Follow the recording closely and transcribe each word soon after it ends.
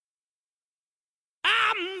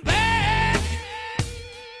I'm back,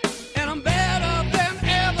 and I'm better than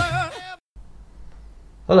ever.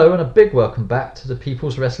 Hello and a big welcome back to the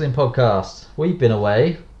People's Wrestling Podcast. We've been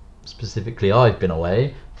away, specifically I've been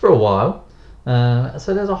away, for a while.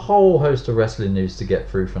 So there's a whole host of wrestling news to get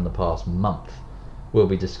through from the past month. We'll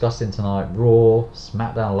be discussing tonight Raw,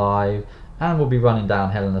 SmackDown Live, and we'll be running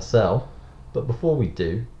down Hell in a Cell. But before we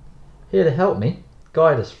do, here to help me,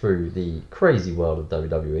 guide us through the crazy world of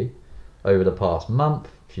WWE over the past month,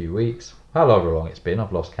 few weeks, however long it's been,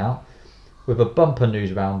 I've lost count, with a bumper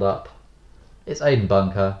news roundup. It's Aidan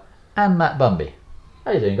Bunker and Matt Bumby.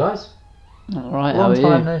 How you doing, guys? Alright, how Long are you?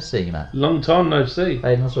 time no see, Matt. Long time no see.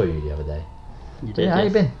 Aidan, I saw you the other day. You did, Yeah, how you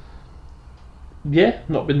yes. been? Yeah,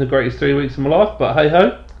 not been the greatest 3 weeks of my life, but hey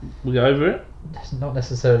ho, we go over it. It's not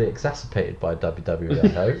necessarily exacerbated by WWE, I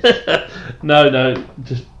hope. No,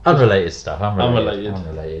 just Unrelated stuff.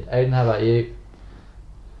 Unrelated. Aidan, how about you?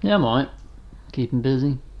 Yeah, I'm alright. Keeping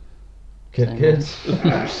busy. Good, Same good.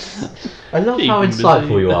 I love Keep how him insightful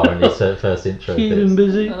busy. you are in your first intro. keeping bits.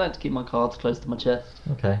 busy. I like to keep my cards close to my chest.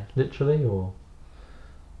 Okay, literally or?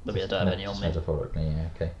 Maybe I don't have any on Just me. metaphorically, yeah,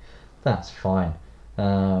 okay. That's fine.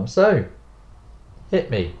 So, hit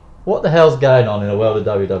me. What the hell's going on in the world of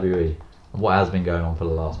WWE? And what has been going on for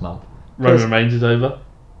the last month? Roman Reigns is over.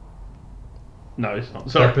 No, he's not.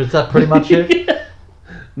 Sorry. Is that pretty much it?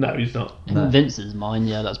 No, he's not. No. In Vince's mind,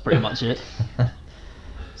 yeah, that's pretty much it.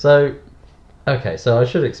 So, okay, so I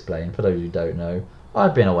should explain, for those who don't know,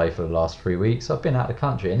 I've been away for the last 3 weeks. I've been out of the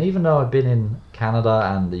country, and even though I've been in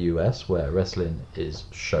Canada and the US, where wrestling is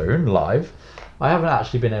shown live, I haven't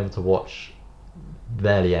actually been able to watch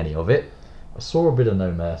barely any of it. I saw a bit of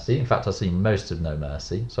No Mercy. In fact, I've seen most of No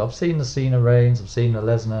Mercy. So I've seen the Cena Reigns, I've seen the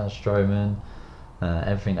Lesnar, Strowman,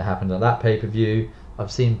 everything that happened at that pay-per-view.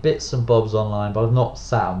 I've seen bits and bobs online, but I've not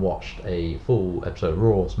sat and watched a full episode of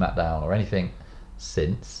Raw, SmackDown, or anything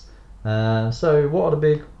since. So what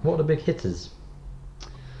are the big hitters?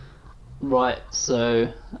 Right,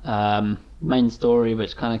 so main story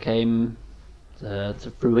which kind of came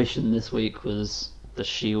to fruition this week was the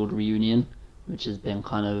Shield reunion, which has been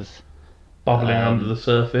kind of Bubbling under the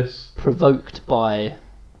surface. provoked by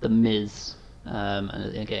The Miz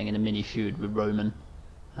and getting in a mini feud with Roman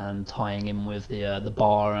and tying in with the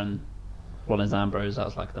Bar and Rollins Ambrose.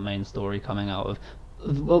 That's like the main story coming out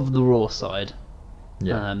of the Raw side.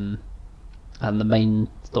 Yeah. And the main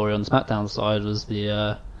story on the SmackDown side was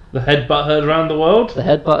the The headbutt heard around the world.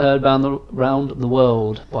 headbutt heard round the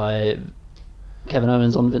world by Kevin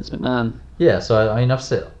Owens on Vince McMahon. Yeah, so I mean, I've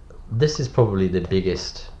said this is probably the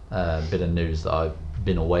biggest bit of news that I've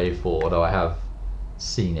been away for, although I have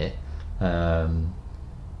seen it.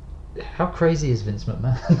 How crazy is Vince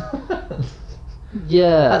McMahon?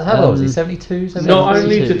 Yeah, How old is he? 72? Not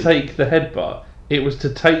only to 72. take the headbutt, it was to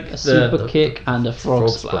take a the super kick and a frog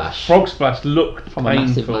splash frog splash. Looked from a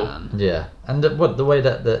massive painful. man. Yeah, and the way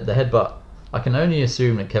that the headbutt, I can only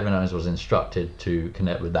assume that Kevin Owens was instructed to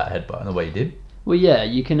connect with that headbutt in the way he did. Well, yeah,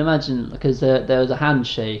 you can imagine because there was a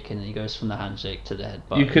handshake and then he goes from the handshake to the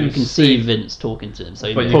headbutt. You can see see- Vince talking to him,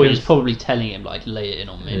 so But you he can- was probably telling him like, lay it in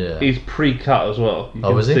on me. Yeah. He's pre-cut as well. You Oh,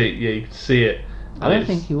 can was he? see, yeah, you can see it. I don't It's-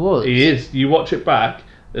 think he was. He is. You watch it back.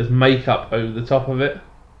 There's makeup over the top of it.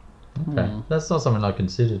 Okay, that's not something I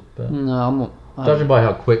considered, but No, I'm not. judging by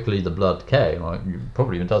how quickly the blood came, it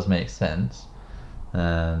probably does make sense.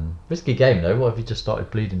 Risky game though. What if he just started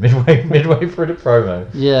bleeding midway through the promo?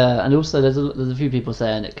 Yeah, and also there's a few people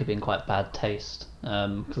saying it could be in quite bad taste.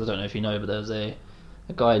 Because I don't know if you know, but there was a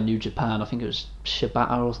guy in New Japan. I think it was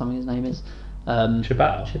Shibata or something. His name is.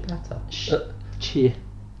 Chibao. Chibata.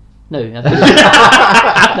 No, I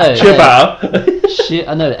think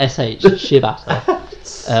Chibao. no, SH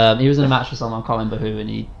Shibata. He was in a match with someone, I can't remember who, and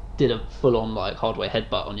he did a full-on like hardware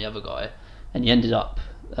headbutt on the other guy, and he ended up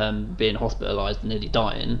being hospitalised and nearly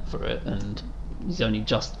dying for it. And he's only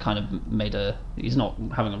just kind of he's not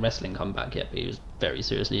having a wrestling comeback yet, but he was very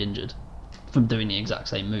seriously injured from doing the exact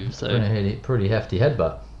same move. So Pretty hefty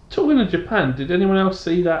headbutt. Talking of Japan, did anyone else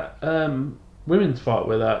see that women's fight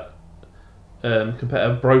where that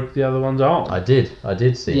competitor broke the other one's arm? I did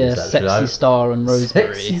see yeah, this actually. Sexy Star and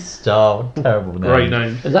Rosemary. Sexy Star, terrible name. Great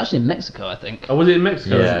name. It was actually in Mexico, I think. Oh, was it in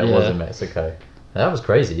Mexico? Yeah, it was Yeah. in Mexico. That was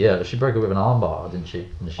crazy. Yeah, she broke it with an armbar, didn't she?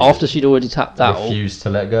 And After she'd already tapped out. refused to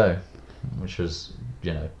let go, which was,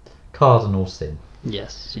 cardinal sin.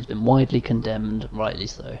 Yes, she's been widely condemned, rightly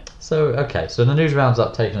so. So the news rounds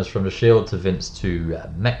up, taking us from the Shield to Vince to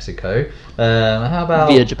Mexico. How about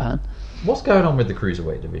Via Japan. what's going on with the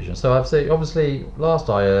cruiserweight division? So I've seen, obviously, last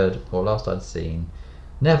I'd seen,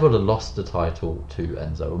 Neville had lost the title to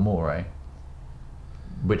Enzo Amore.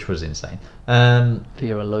 which was insane.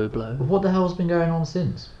 Fear a low blow. What the hell's been going on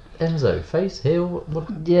since? Enzo, face, heel? What?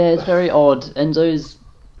 Yeah, it's very odd. Enzo's,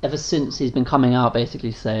 ever since he's been coming out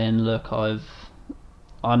basically saying, look,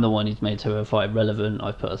 I'm the one who's made 205 relevant,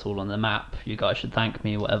 I've put us all on the map, you guys should thank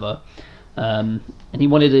me, whatever. And he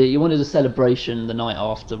wanted a celebration the night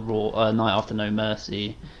after night after No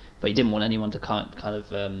Mercy, but he didn't want anyone to kind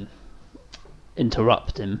of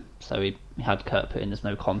interrupt him, so he had Kurt put in this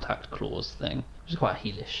no contact clause thing, which is quite a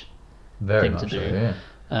heelish Very thing much to so, do. yeah.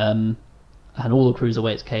 And all the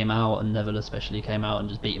cruiserweights came out, and Neville especially came out and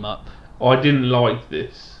just beat him up. I didn't like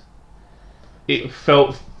this. It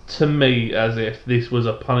felt to me as if this was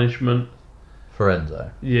a punishment. For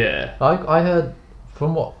Enzo. Yeah. I heard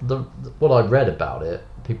from what I read about it,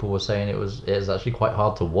 people were saying it was actually quite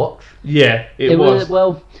hard to watch. Yeah, it was.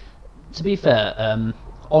 Well, to be fair,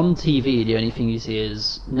 on TV the only thing you see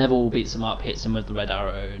is Neville beats him up, hits him with the red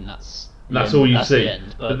arrow, and that's all you see. the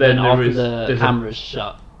end. But But then then there after is- the there's a- camera's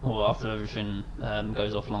shut, or after everything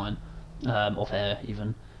goes offline, off air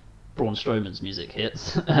even, Braun Strowman's music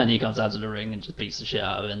hits, and he comes out of the ring and just beats the shit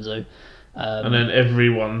out of Enzo. And then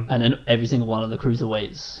everyone And then every single one of the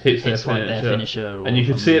cruiserweights hits their like their finisher. Or and you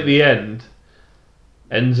can see at the end,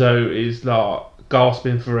 Enzo is like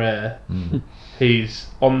gasping for air. He's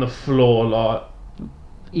on the floor like.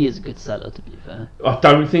 he is a good seller, to be fair. I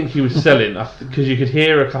don't think he was selling because you could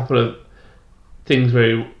hear a couple of things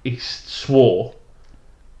where he swore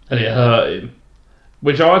and it Yeah. hurt him.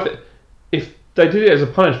 Which if they did it as a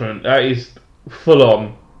punishment, that is full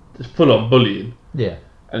on bullying, Yeah.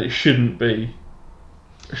 and it shouldn't be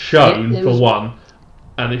shown It for was- one,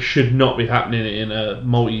 and it should not be happening in a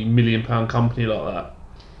multi-million-pound company like that.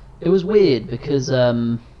 It was weird because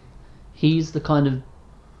he's the kind of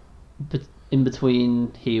in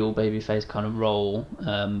between heel babyface kind of role.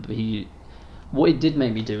 But what it did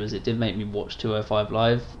make me do is it did make me watch 205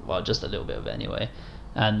 Live, well, just a little bit of it anyway.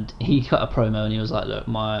 And he cut a promo and he was like, "Look,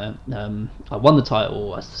 I won the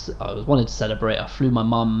title. I wanted to celebrate. I flew my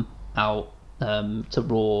mum out to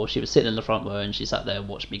Raw. She was sitting in the front row and she sat there and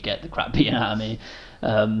watched me get the crap beaten out of me,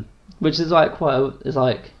 which is like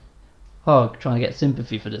trying to get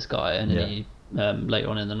sympathy for this guy." And then he later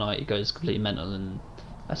on in the night he goes completely mental and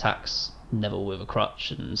attacks Neville with a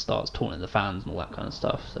crutch and starts taunting the fans and all that kind of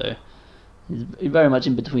stuff. So he's very much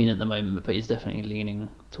in between at the moment, but he's definitely leaning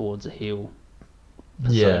towards a heel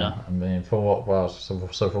persona. Yeah, I mean, from what from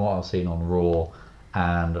what I've seen on Raw,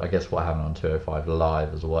 and I guess what happened on 205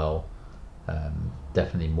 Live as well,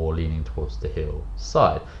 definitely more leaning towards the heel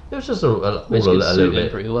side. It was just Which all could a suit little him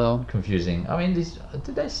bit pretty well. confusing. I mean, did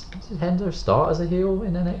Henzo start as a heel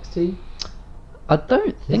in NXT? I don't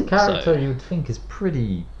His think character so. you would think is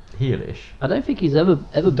pretty heelish. I don't think he's ever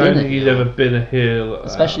Don't been a think he's heel, ever been a heel,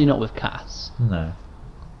 especially not with Cass. No.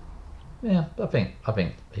 Yeah, I think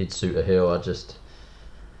he'd suit a heel.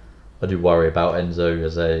 I do worry about Enzo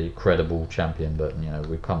as a credible champion, but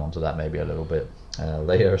we'll come on to that maybe a little bit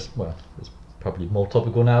later. Well, it's probably more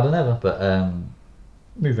topical now than ever. But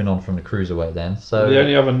moving on from the cruiserweight then. So The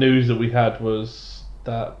only other news that we had was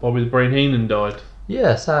that Bobby the Brain Heenan died.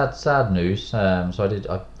 yeah, sad news. So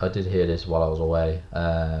I did hear this while I was away.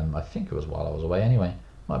 I think it was while I was away anyway.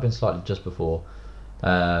 Might have been slightly just before.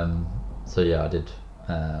 So yeah, I did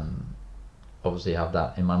obviously have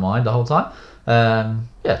that in my mind the whole time. Yeah,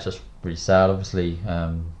 it's just really sad. Obviously,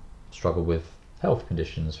 struggled with health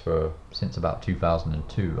conditions since about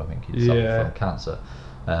 2002. I think he suffered from cancer.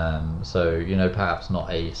 So perhaps not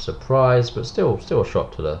a surprise, but still a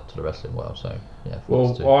shock to the wrestling world. So yeah.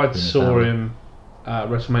 thoughts to Well, I him and his saw family. him at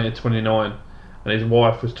WrestleMania 29, and his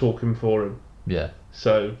wife was talking for him. Yeah.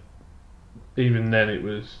 So even then, it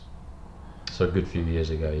was. So a good few years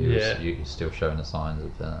ago, he's still showing the signs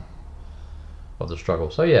of the struggle.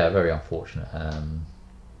 So yeah, very unfortunate.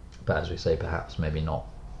 But as we say, perhaps maybe not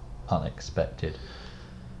unexpected.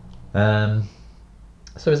 So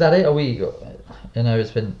is that it? Are we?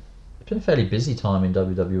 It's been a fairly busy time in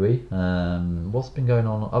WWE. What's been going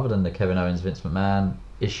on other than the Kevin Owens, Vince McMahon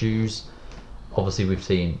issues? Obviously, we've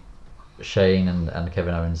seen Shane and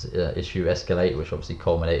Kevin Owens issue escalate, which obviously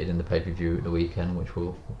culminated in the pay-per-view at the weekend, which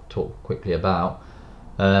we'll talk quickly about.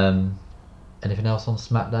 Anything else on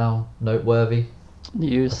SmackDown noteworthy? The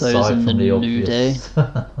Usos Aside and the from New Day.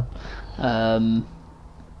 obvious.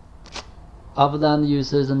 Other than the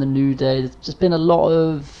Usos and the New Day, there's just been a lot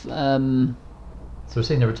of So we've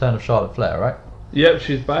seen the return of Charlotte Flair, right? Yep,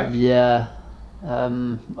 she's back. a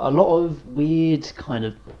lot of weird kind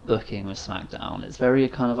of booking with SmackDown. It's very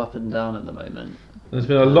kind of up and down at the moment. There's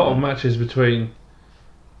been a lot of matches between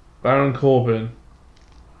Baron Corbin,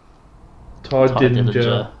 Ty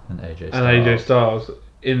Dillinger, And AJ and AJ Styles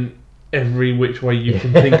in every which way you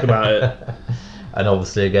can think about it. And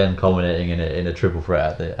obviously, again, culminating in a triple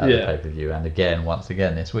threat at the Yeah. pay-per-view, and again, once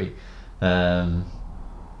again this week.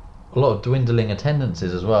 A lot of dwindling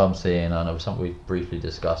attendances as well. I'm seeing. I know something we've briefly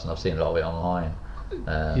discussed, and I've seen a lot of it online.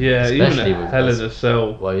 Yeah, even especially at Hell in a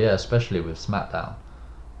Cell. Well, yeah, especially with SmackDown,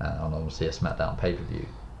 and obviously a SmackDown pay-per-view,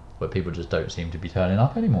 where people just don't seem to be turning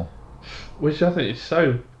up anymore. Which I think is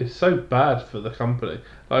so bad for the company.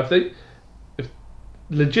 Like if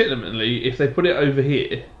legitimately, if they put it over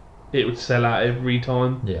here, it would sell out every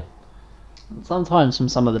time. Yeah, Sometimes from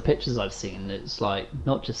some of the pictures I've seen, it's like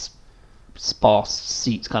not just sparse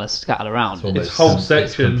seats kind of scattered around, almost whole it's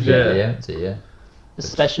sections, completely yeah. empty. Yeah,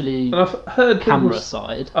 especially And I've heard camera people,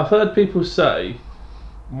 side. I've heard people say,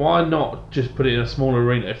 why not just put it in a small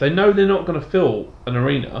arena? If they know they're not going to fill an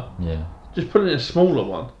arena, yeah. just put it in a smaller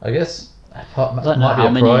one. I guess I don't know how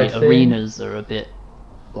many arenas are a bit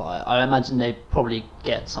like. I imagine they probably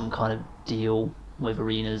get some kind of deal with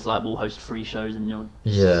arenas, like we'll host free shows in your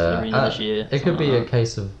arena this year. It could something be like a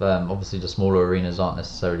case of obviously the smaller arenas aren't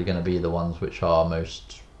necessarily going to be the ones which are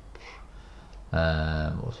most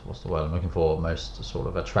what's the word I'm looking for, most sort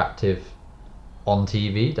of attractive on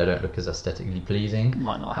TV. They don't look as aesthetically pleasing.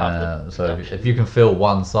 Might not have the so production. if you can fill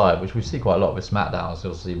one side, which we see quite a lot with SmackDown, so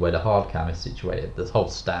obviously where the hard cam is situated, the whole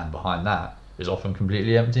stand behind that is often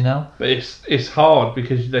completely empty now. But it's hard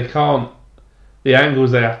because they can't. The angles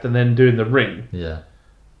they have to then do in the ring. Yeah.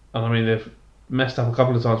 And I mean, they've messed up a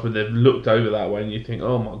couple of times where they've looked over that way and you think,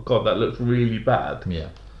 oh my god, that looks really bad. Yeah.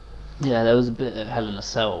 Yeah, there was a bit of Hell in a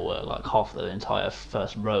Cell where like half the entire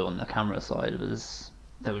first row on the camera side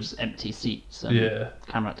there was empty seats and Yeah.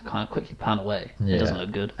 the camera had to kind of quickly pan away. Yeah. It doesn't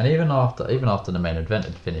look good. And even after the main event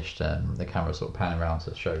had finished, the camera sort of panning around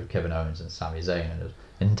to show Kevin Owens and Sami Zayn, and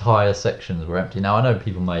entire sections were empty. Now I know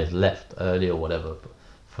people may have left early or whatever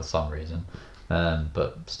for some reason,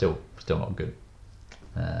 but still not good.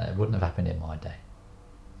 It wouldn't have happened in my day.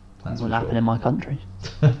 That's It wouldn't for happen sure. in my country.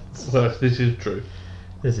 Well, this is true.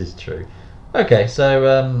 This is true. Okay,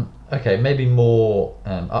 so maybe more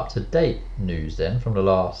up to date news then from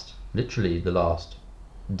literally the last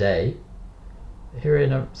day.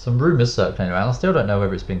 Hearing some rumours circulating around. I still don't know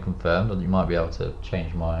whether it's been confirmed, and you might be able to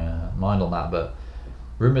change my mind on that. But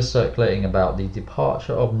rumours circulating about the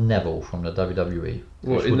departure of Neville from the WWE,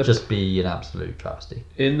 Well, which in would the- just be an absolute travesty.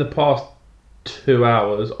 In the past 2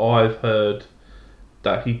 hours, I've heard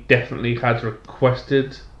that he definitely has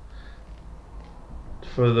requested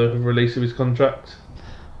for the release of his contract.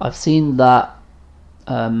 I've seen that.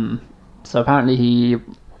 So apparently he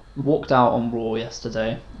walked out on Raw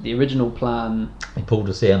yesterday. The original plan, He pulled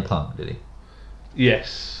a CM Punk, did he?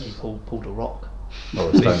 Yes. he pulled a rock. Or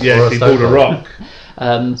a Stone- or Yes, he Stone pulled a Cold? rock.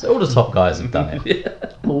 So all the top guys have done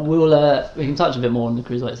it. Well, we can touch a bit more on the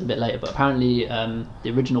cruiserweights a bit later, but apparently the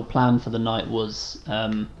original plan for the night was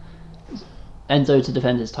Enzo to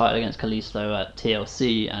defend his title against Kalisto at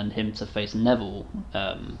TLC and him to face Neville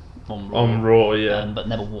on Raw. On Raw, yeah. But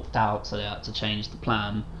Neville walked out, so they had to change the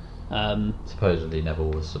plan. Supposedly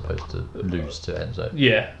Neville was supposed to lose to Enzo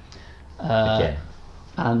Yeah. again.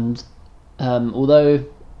 And although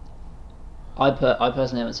I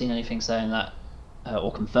personally haven't seen anything saying that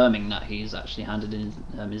or confirming that he's actually handed in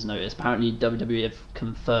his notice, apparently WWE have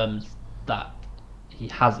confirmed that he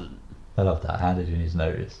hasn't. I love that. Handed in his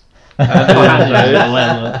notice.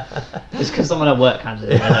 It's because someone at work handed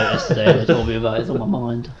in their notice today. They told me about it. It's on my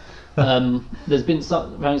mind. There's been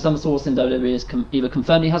apparently some source in WWE has either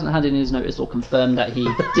confirmed he hasn't handed in his notice or confirmed that he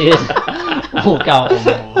did walk out on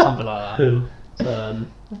Raw or something like that. So,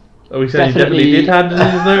 Are we saying he Definitely- definitely did hand in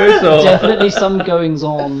his notice? Or? definitely some goings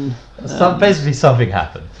on. Basically, something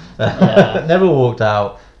happened. Yeah. Neville walked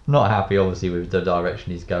out, not happy, obviously, with the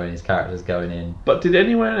direction he's going. His character's going in. But did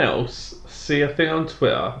anyone else see a thing on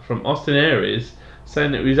Twitter from Austin Aries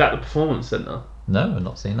saying that he was at the Performance Centre? No, I've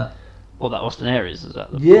not seen that. Or that Austin Aries is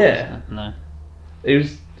that the Yeah. No. It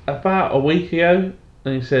was about a week ago,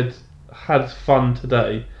 and he said, had fun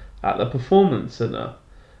today at the Performance Centre.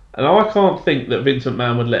 And I can't think that Vince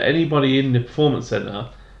McMahon would let anybody in the Performance Centre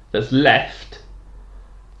that's left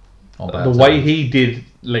On bad the way terms. he did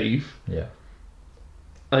leave. Yeah.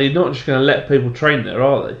 And you're not just going to let people train there,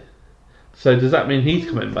 are they? So does that mean he's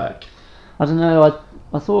coming back? I don't know.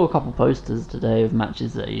 I saw a couple posters today of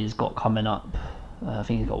matches that he's got coming up. I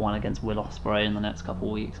think he's got one against Will Ospreay in the next couple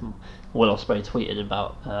of weeks. And Will Ospreay tweeted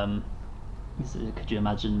about, he said, could you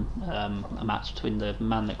imagine a match between the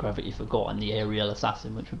man that gravity forgot and the aerial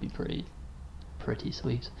assassin, which would be pretty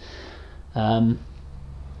sweet.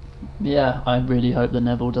 Yeah, I really hope that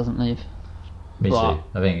Neville doesn't leave. Me But too.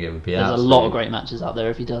 I think it would be There's a lot of great matches out there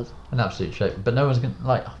if he does. an absolute shame. But no one's going to,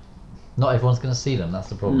 like, not everyone's going to see them. That's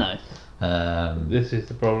the problem. No. This is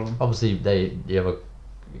the problem. Obviously, the other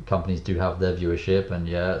companies do have their viewership, and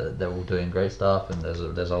yeah, they're all doing great stuff, and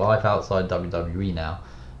there's a life outside WWE now,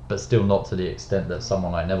 but still not to the extent that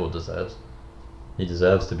someone like Neville deserves. He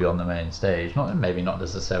deserves to be on the main stage, maybe not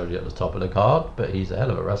necessarily at the top of the card, but he's a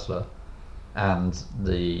hell of a wrestler, and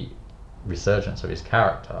the resurgence of his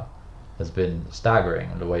character has been staggering.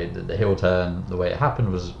 The way the heel turn, the way it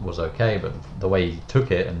happened was okay, but the way he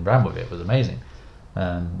took it and ran with it was amazing.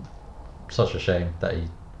 Such a shame that he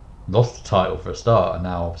lost the title for a start, and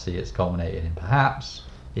now obviously it's culminated in perhaps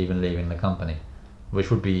even leaving the company,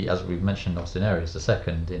 which would be, as we've mentioned, Austin Aries, the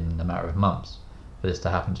second in a matter of months for this to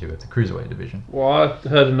happen to with the Cruiserweight division. Well, I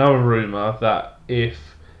heard another rumour that if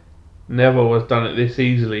Neville has done it this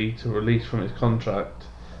easily to release from his contract,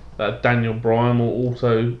 that Daniel Bryan will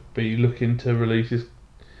also be looking to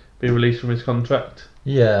be released from his contract.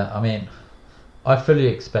 Yeah, I mean, I fully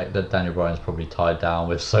expect that Daniel Bryan's probably tied down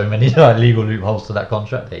with so many legal loopholes to that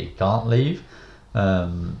contract that he can't leave.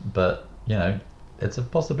 But it's a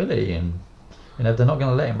possibility, and if they're not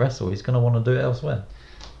going to let him wrestle, he's going to want to do it elsewhere.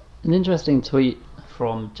 An interesting tweet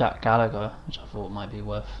from Jack Gallagher, which I thought might be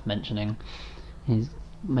worth mentioning. He's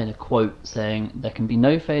made a quote saying, "There can be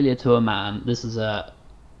no failure to a man." This is at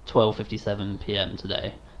 12:57 p.m.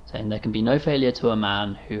 today. Saying, "There can be no failure to a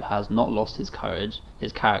man who has not lost his courage,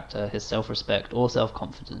 his character, his self-respect or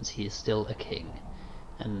self-confidence. He is still a king."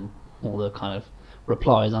 And all the kind of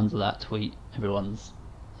replies under that tweet, everyone's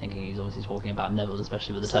thinking he's obviously talking about Neville,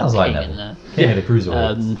 especially with the term Sounds like king in Neville. there. King of the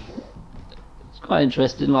Cruiserweights. It's quite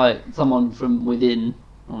interesting, like someone from within,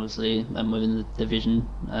 obviously, and within the division,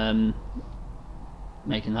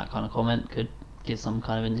 making that kind of comment could give some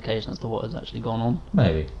kind of indication as to what has actually gone on.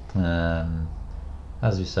 Maybe.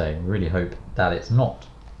 As you say, really hope that it's not.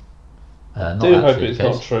 I do hope actually it's the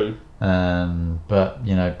case. not true. But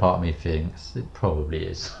part of me thinks it probably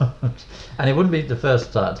is. And it wouldn't be the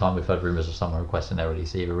first time we've heard rumours of someone requesting their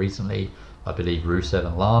release either. Recently, I believe Rusev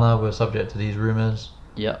and Lana were subject to these rumours.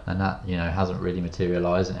 Yeah. And that hasn't really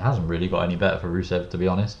materialised, and it hasn't really got any better for Rusev, to be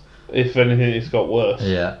honest. If anything, it's got worse.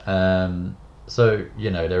 Yeah. So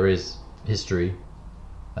there is history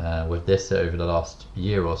with this over the last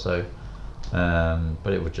year or so,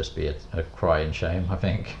 but it would just be a crying shame, I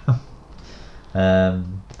think.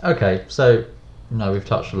 Okay, so we've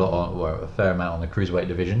touched a fair amount on the Cruiserweight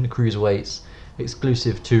division. The Cruiserweights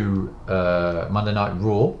exclusive to Monday Night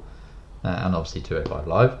Raw, and obviously 205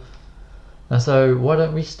 Live. And so why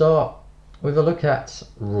don't we start with a look at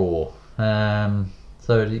Raw?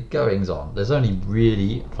 So the goings on. There's only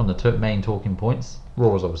really, from the main talking points, Raw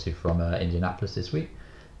was obviously from Indianapolis this week.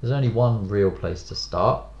 There's only one real place to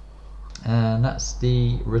start, and that's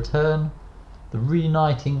the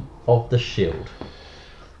reuniting of the Shield.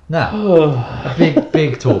 Now, a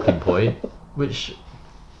big talking point, which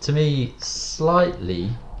to me slightly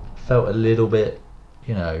felt a little bit,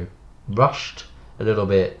 rushed, a little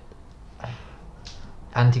bit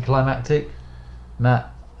anticlimactic.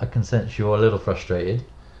 Matt, I can sense you're a little frustrated.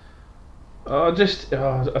 I don't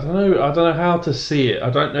know. I don't know how to see it. I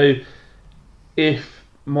don't know if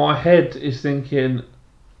my head is thinking,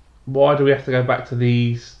 why do we have to go back to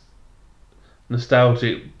these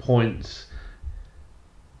nostalgic points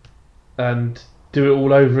and do it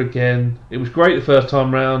all over again? It was great the first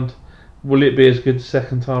time round. Will it be as good the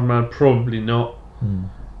second time round? Probably not.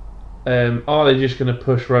 Are they just going to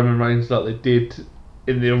push Roman Reigns like they did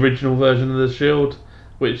in the original version of the Shield,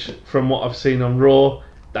 which from what I've seen on Raw,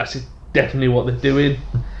 that's definitely what they're doing,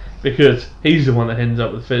 because he's the one that ends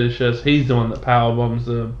up with finishers, he's the one that power bombs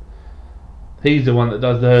them, he's the one that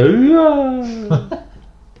does the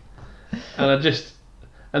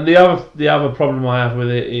and the other problem I have with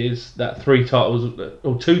it is that 3 titles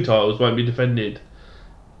or 2 titles won't be defended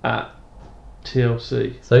at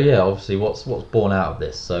TLC. So yeah, obviously what's born out of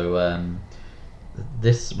this? So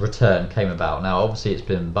this return came about. Now obviously it's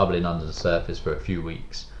been bubbling under the surface for a few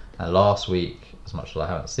weeks, and last week, as much as I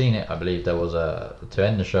haven't seen it, I believe there was to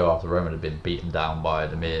end the show after Roman had been beaten down by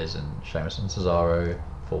The Miz and Sheamus and Cesaro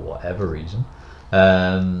for whatever reason.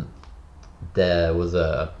 There was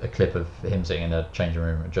a clip of him sitting in a dressing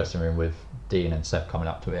room with Dean and Seth coming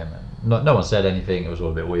up to him, and no one said anything. It was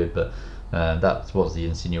all a bit weird, but that was the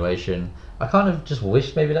insinuation. I kind of just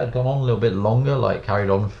wished maybe that had gone on a little bit longer, like carried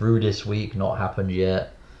on through this week, not happened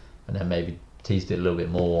yet, and then maybe teased it a little bit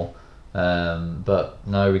more. But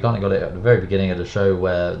no, we kind of got it at the very beginning of the show,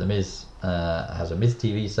 where The Miz has a Miz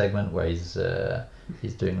TV segment where he's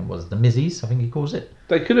doing the Mizzies, I think he calls it.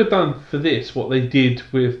 They could have done for this what they did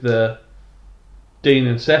with the Dean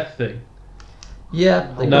and Seth thing.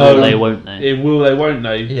 Yeah. They won't they? They will, they won't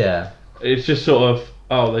they? Yeah. It's just sort of,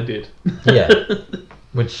 Oh, they did. Yeah.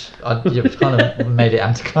 Which kind of made it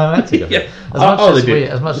anticlimactic. Yeah.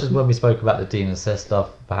 As much as when we spoke about the Dean and Seth stuff,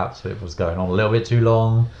 perhaps it was going on a little bit too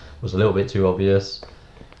long, was a little bit too obvious.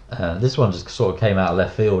 This one just sort of came out of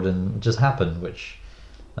left field and just happened, which...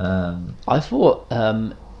 I thought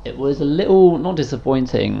it was a little, not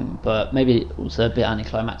disappointing, but maybe also a bit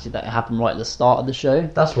anticlimactic that it happened right at the start of the show.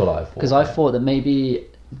 That's what I thought. Because I thought that maybe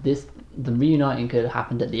the reuniting could have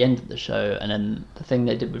happened at the end of the show, and then the thing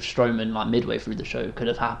they did with Strowman like midway through the show could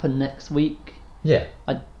have happened next week. Yeah.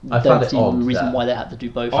 I found don't it see odd a reason that- why they had to do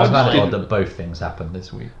both. I at the found it same odd that both things happened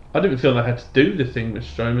this week. I didn't feel they had to do the thing with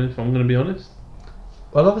Strowman, if I'm going to be honest.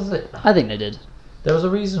 Well, obviously... I think they did. There was a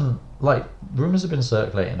reason, like, rumours have been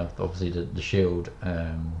circulating of obviously the Shield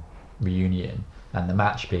reunion and the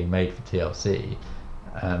match being made for TLC.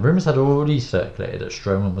 Rumours had already circulated that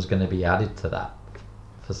Strowman was going to be added to that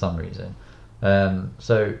for some reason.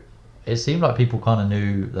 So it seemed like people kind of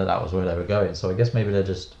knew that was where they were going. So I guess maybe they're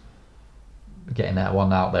just getting that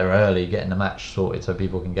one out there early, getting the match sorted so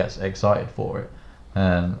people can get excited for it.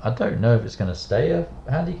 I don't know if it's going to stay a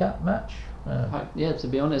handicap match. Yeah, to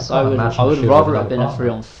be honest, I I can't would imagine rather Shield have been a would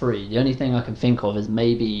 3-on-3. The only thing I can think of is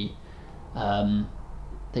maybe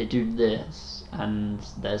they do this and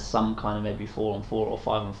there's some kind of maybe 4-on-4 or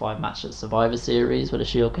 5-on-5 match at Survivor Series where the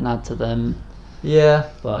Shield can add to them. Yeah,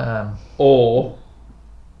 But Or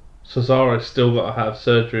Cesaro's still got to have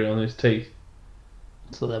surgery on his teeth.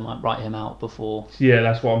 so they might write him out before. Yeah,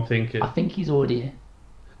 that's what I'm thinking. I think he's already.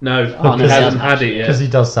 No, Oh, no, he he hasn't hasn't had it because yet.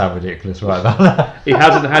 he does sound ridiculous right about that. He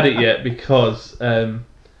hasn't had it yet because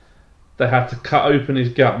they had to cut open his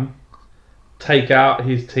gum, take out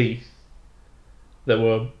his teeth that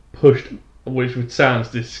were pushed, which would sound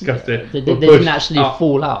disgusting. They were didn't pushed actually up.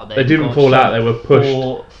 fall out. They didn't fall out. They were pushed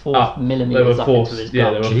four up. millimeters They were up forced. into his Yeah,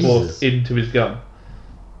 gum. they were Jesus. forced into his gum.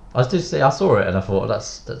 I saw it and I thought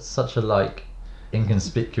that's such a like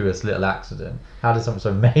inconspicuous little accident. How did something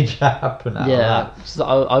so major happen out Yeah, of that? so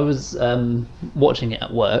I was watching it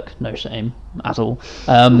at work, no shame at all,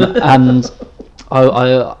 and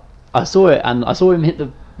I saw it and I saw him hit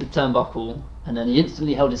the turnbuckle, and then he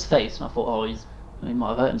instantly held his face, and I thought, he might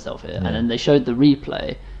have hurt himself here. Yeah. And then they showed the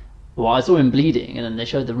replay. Well, I saw him bleeding, and then they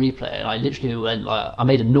showed the replay, and I literally went like, I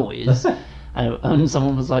made a noise, and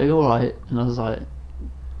someone was like, "You all right?" And I was like,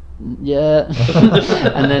 "Yeah,"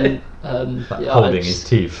 and then Like yeah, holding his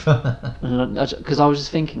teeth. because I was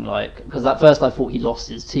just thinking because at first I thought he lost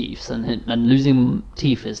his teeth, and losing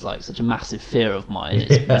teeth is like such a massive fear of mine.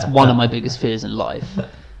 It's one of my biggest fears in life,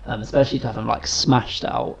 especially to have them like smashed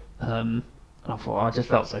out. And I thought I just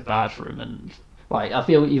felt so bad for him, and like I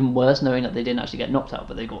feel even worse knowing that they didn't actually get knocked out,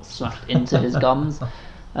 but they got smashed into his gums,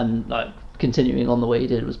 and like continuing on the way he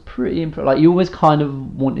did was pretty impressive. Like you always kind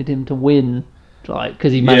of wanted him to win, like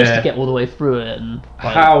because he managed Yeah. to get all the way through it, and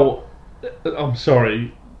like, How? I'm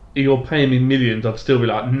sorry. You're paying me millions. I'd still be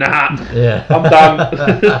like, nah. Yeah. I'm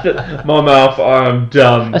done. My mouth. I'm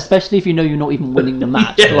done. especially if you know you're not even winning the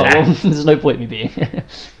match. Yeah. Like, well, there's no point in me being here.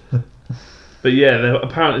 But yeah,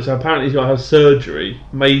 apparently he's got to have surgery,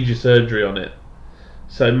 major surgery on it.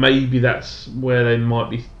 So maybe that's where they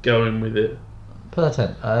might be going with it.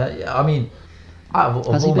 Percent. Yeah, I mean, out of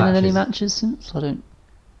Has he all been in any matches, matches since? I don't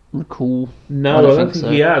recall. No, I don't I don't think think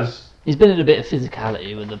so. he has. He's been in a bit of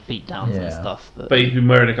physicality with the beatdowns and Yeah. stuff. But But he's been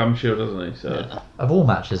wearing a gum shield, hasn't he? So yeah. of all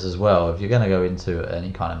matches as well, if you're going to go into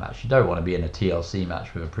any kind of match, you don't want to be in a TLC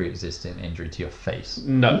match with a pre-existing injury to your face.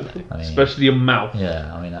 no, I mean- especially your mouth.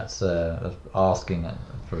 Yeah, I mean that's asking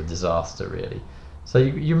for a disaster really. So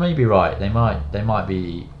you may be right. They might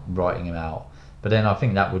be writing him out, but then I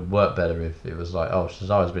think that would work better if it was like, oh,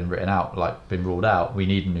 Cesaro's been been ruled out. We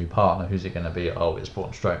need a new partner. Who's it going to be? Oh, it's Braun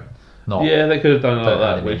Strowman. Not Yeah, they could have done it like don't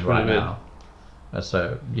that, add him which in would right have been. now.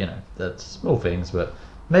 So that's small things, but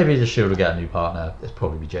maybe the Shield will get a new partner. It's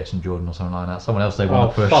probably be Jason Jordan or something like that. Someone else they Oh,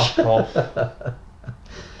 want to push. fuck off.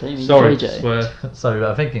 Don't you mean Sorry, JJ? swear. So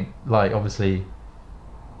I'm thinking, like, obviously,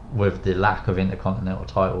 with the lack of Intercontinental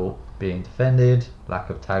title being defended, lack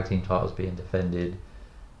of tag team titles being defended,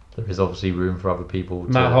 there is obviously room for other people.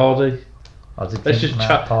 Matt Hardy. I did Let's think just Matt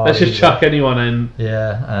chuck. Hardy, Let's just but- chuck anyone in.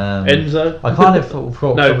 Yeah. Enzo. I kind of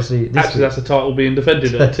thought No, obviously this actually, that's a title being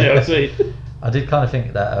defended at TLC. I did kind of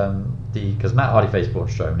think that because Matt Hardy faced Braun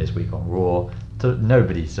Strowman this week on Raw, to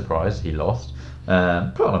nobody's surprise he lost. Put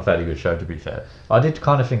on a fairly good show, to be fair. I did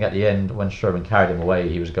kind of think at the end when Strowman carried him away,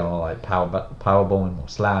 he was going to like powerbomb him or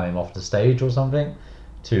slam him off the stage or something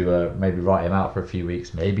to maybe write him out for a few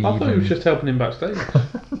weeks, maybe I even thought he was just helping him backstage.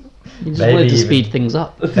 You just Maybe wanted to even- speed things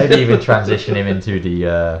up. maybe even transition him into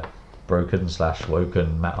the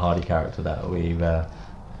broken/woken Matt Hardy character that we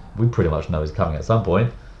pretty much know is coming at some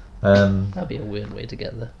point. That'd be a weird way to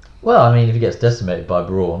get there. Well, I mean, if he gets decimated by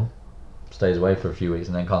Braun, stays away for a few weeks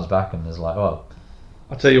and then comes back and is like, well,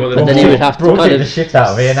 I'll tell you what. But then he would have to Braun kind kicked the of shit out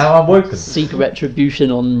of me and now I'm woken. seek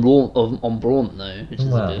retribution on on Braun though, which is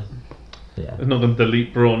Well. a bit. Yeah. It's not going to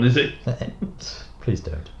delete Braun, is it? Please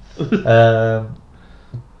don't.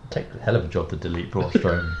 Take a hell of a job to delete Braun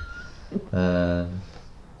Strowman.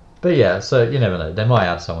 But yeah, so you never know. They might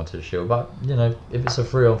add someone to the Shield, but you know, if it's a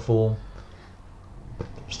 3-on-4,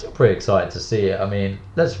 I'm still pretty excited to see it. I mean,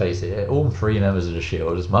 let's face it, all 3 members of the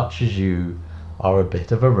Shield, as much as you are a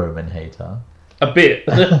bit of a Roman hater. A bit.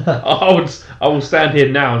 I will stand here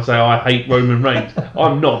now and say I hate Roman Reigns.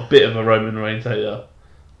 I'm not a bit of a Roman Reigns hater.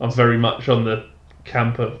 I'm very much on the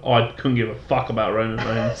camp of I couldn't give a fuck about Roman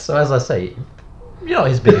Reigns. So as I say, you're not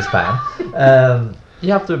his biggest fan.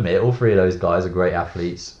 You have to admit, all 3 of those guys are great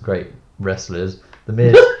athletes, great wrestlers. The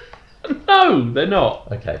Miz. No, they're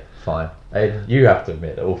not. Okay, fine. You have to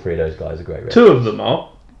admit that all 3 of those guys are great wrestlers. 2 of them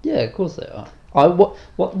are. Yeah, of course they are.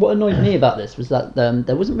 What annoyed me about this was that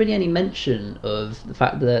there wasn't really any mention of the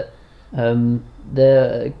fact that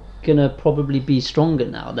they're gonna probably be stronger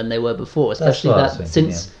now than they were before, especially what I was that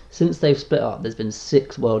thinking, since they've split up, there's been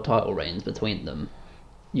 6 world title reigns between them.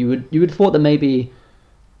 You would thought that maybe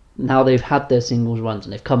now they've had their singles runs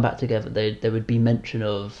and they've come back together, there would be mention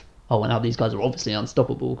of, oh, well, now these guys are obviously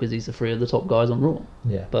unstoppable because these are 3 of the top guys on Raw.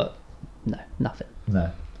 Yeah. But no, nothing.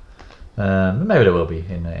 No. Maybe there will be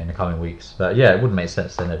in the coming weeks. But yeah, it wouldn't make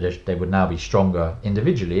sense then that they would now be stronger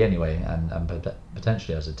individually anyway and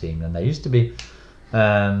potentially as a team than they used to be.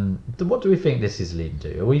 What do we think this is leading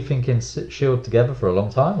to? Are we thinking Shield together for a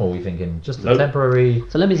long time, or are we thinking just a Nope. temporary...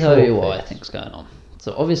 So let me tell short you what I fix? think's going on.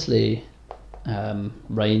 So obviously,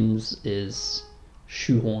 Reigns is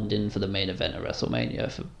shoehorned in for the main event at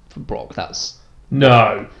WrestleMania for Brock. That's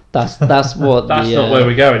No. what That's the, not where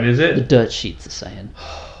we're going, is the it? dirt sheets are saying.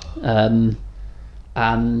 And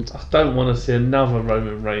I don't want to see another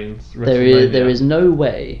Roman Reigns. there WrestleMania. is no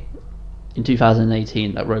way in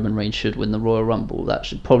 2018 that Roman Reigns should win the Royal Rumble. That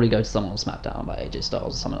should probably go to someone on SmackDown, like AJ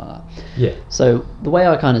Styles or something like that. Yeah. So the way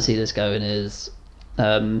I kind of see this going is,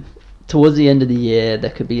 towards the end of the year,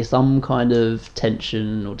 there could be some kind of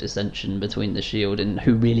tension or dissension between the Shield and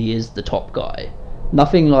who really is the top guy.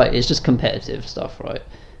 Nothing like, it's just competitive stuff, right?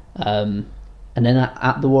 And then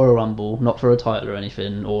at the Royal Rumble, not for a title or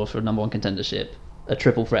anything, or for a number 1 contendership, a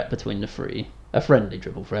triple threat between the 3. A friendly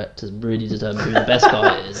triple threat to really determine who the best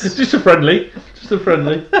guy is. Just a friendly.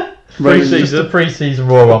 Roman- Just a pre-season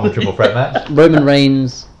Royal Rumble triple threat match. Roman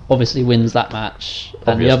Reigns obviously wins that match,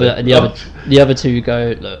 and the other 2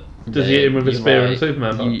 go, look. Does he hit him with a you're spear and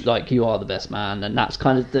Superman punch? You are the best man, and that's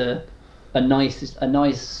kind of a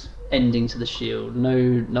nice ending to the Shield.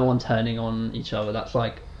 No one turning on each other. That's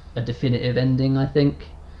like a definitive ending, I think.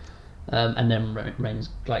 And then Reigns,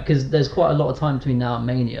 like, because there's quite a lot of time between now and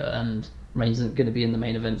Mania, and Reigns isn't going to be in the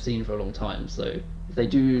main event scene for a long time. So if they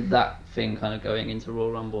do that thing kind of going into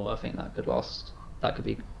Royal Rumble, I think that could last. That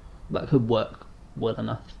could work well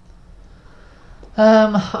enough.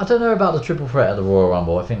 I don't know about the triple threat at the Royal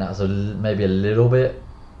Rumble. I think that's maybe a little bit...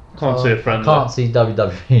 Can't see a friendly. Can't see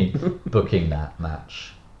WWE booking that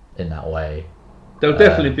match in that way. There'll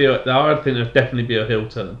definitely be. I think there'll definitely be a heel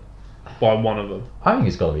turn by one of them. I think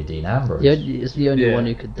it's got to be Dean Ambrose. It's the only Yeah. one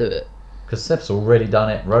who could do it. Because Seth's already done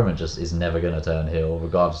it. Roman just is never going to turn heel,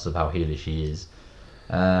 regardless of how heelish he is.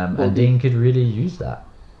 And Dean could really use that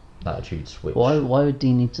attitude switch. Why would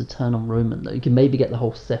Dean need to turn on Roman though? You can maybe get the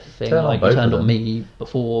whole Seth thing, Turn on like both you turned of on them. me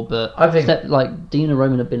before, but I think- Seth, like Dean and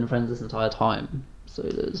Roman have been friends this entire time, so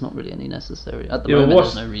there's not really any necessary at the Yeah, moment. but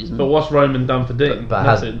There's no reason. what's Roman done for Dean? But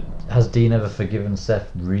Nothing. has Dean ever forgiven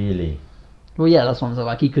Seth, really? Well, yeah, that's what I'm saying.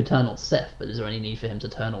 Like he could turn on Seth, but is there any need for him to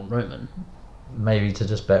turn on Roman? Maybe to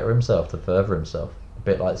just better himself, to further himself. A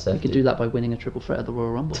bit like Seth He could did. do that by winning a triple threat at the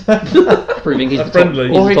Royal Rumble, proving he's A the top, friendly.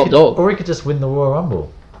 he's Or the he top could, dog. or he could just win the Royal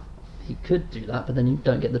Rumble. He could do that, but then you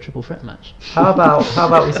don't get the triple threat match. How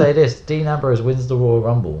about we say this? Dean Ambrose wins the Royal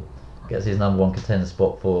Rumble, gets his number 1 contender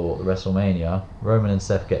spot for WrestleMania. Roman and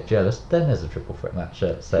Seth get jealous. Then there's a triple threat match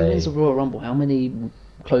at, say... There's a Royal Rumble. How many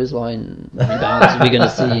clothesline rebounds are we going to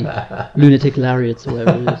see? Lunatic lariats or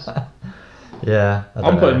whatever it is. Yeah, I I'm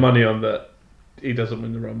don't know. putting money on that he doesn't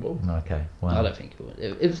win the Rumble. Okay, well, I don't think it would.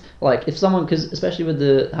 If someone, because especially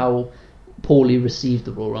with how poorly received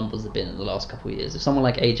the Royal Rumbles have been in the last couple of years, if someone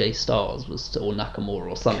like AJ Styles was to, or Nakamura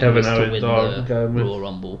or something Kevin was to Owens, win I'm going the with. Royal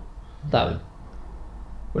Rumble, that would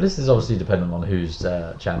Well, this is obviously dependent on who's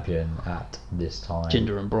champion at this time.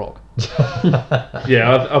 Jinder and Brock.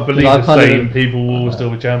 Yeah, I believe I've the kind of- same people will still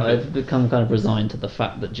be champions. I've become kind of resigned to the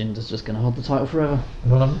fact that Jinder's just going to hold the title forever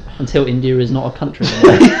Well, until India is not a country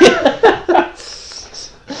anymore.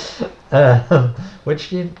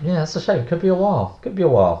 Which it's a shame. Could be a while.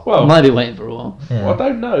 Well, Might be waiting for a while. Yeah. I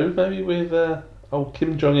don't know. Maybe with old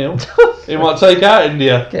Kim Jong Il, he might take out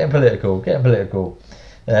India. Getting political.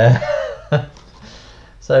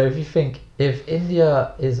 So if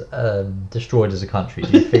India is destroyed as a country,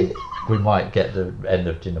 do you think we might get the end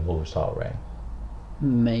of Jinder Mahal's title reign?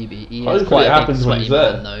 Maybe. He Hopefully is quite it a big happens when sweaty he's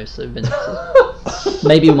there. man though, so Vince...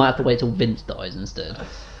 Maybe we might have to wait till Vince dies instead.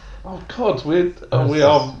 Oh God, we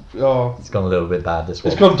are. It's gone a little bit bad this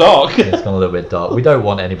one. It's gone dark. It's gone a little bit dark. We don't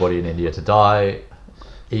want anybody in India to die,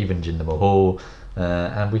 even Jinder Mahal,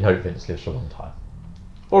 and we hope Vince lives for a long time.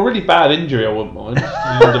 Well, really bad injury, I wouldn't mind.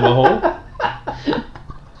 Jinder Mahal.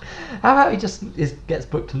 How about he just gets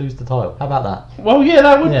booked to lose the title? How about that? Well, yeah,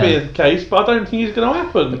 that would Yeah. be the case, but I don't think it's going to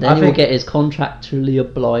happen. Then I he will think- get his contractually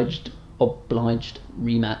obliged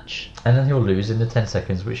rematch. And then he'll lose in the 10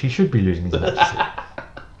 seconds, which he should be losing his matches in.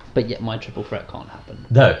 But yet my triple threat can't happen.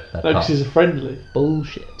 No, that No, can't. because he's a friendly.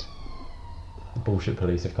 Bullshit. The bullshit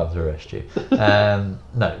police have come to arrest you.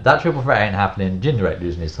 No, that triple threat ain't happening. Jinder ain't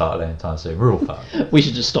losing his title anytime soon. We're all fine. We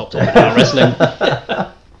should just stop talking about wrestling.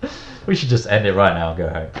 We should just end it right now and go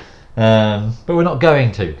home. But we're not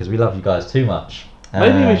going to, because we love you guys too much.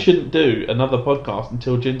 Maybe we shouldn't do another podcast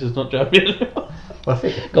until Jinder's not champion. Well, I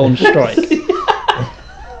think Go on strike.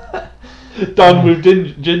 Done with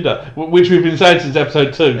Jinder, which we've been saying since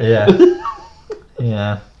episode 2. Yeah.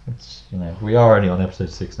 Yeah. It's, we are only on episode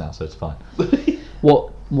 6 now, so it's fine.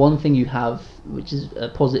 What one thing you have, which is a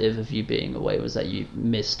positive of you being away, was that you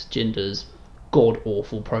missed Jinder's god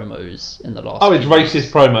awful promos in the last. Oh, it's few weeks.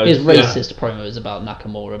 racist promos. His yeah. racist promos about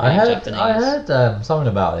Nakamura being Japanese. I heard something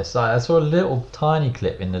about this. I saw a little tiny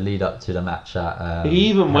clip in the lead up to the match at. He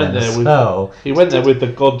even went there with. Oh, He went there with the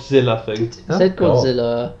Godzilla thing. He said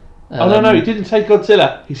Godzilla. Oh no, he didn't say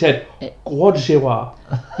Godzilla. He said Eh. Godzilla.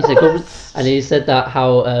 He said Godzilla, and he said that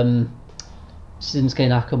how Shinsuke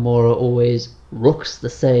Nakamura always looks the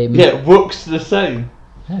same. Yeah, looks the same.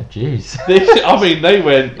 Oh, jeez. I mean, they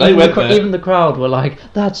went Even there. even the crowd were like,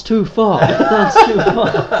 "That's too far. That's too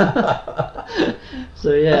far."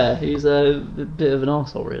 So yeah, he's a bit of an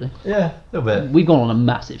arsehole, really. Yeah, a little bit. We've gone on a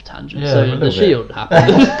massive tangent. Yeah, a So little the bit. Shield happened.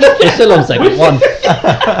 We're still on segment 1.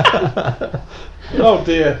 Oh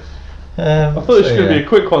dear. I thought this was going to be a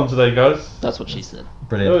quick one today, guys. That's what she said.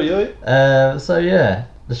 Brilliant. Oh yeah. So yeah,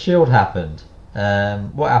 the Shield happened.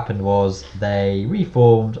 What happened was they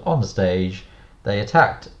reformed on the stage. They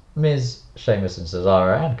attacked Miz, Sheamus, and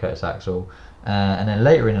Cesaro, and Curtis Axel. And then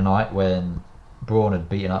later in the night, when Braun had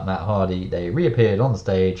beaten up Matt Hardy, they reappeared on the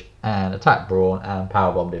stage and attacked Braun and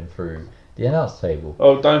powerbombed him through the announce table.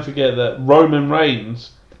 Oh, don't forget that Roman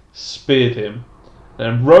Reigns speared him,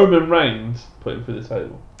 and Roman Reigns put him through the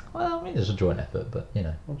table. Well, I mean, it's a joint effort, but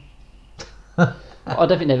I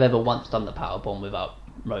don't think they've ever once done the power bomb without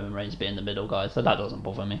Roman Reigns being the middle guy, so that doesn't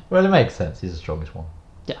bother me. Well, it makes sense. He's the strongest one.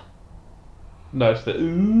 Yeah. No, it's the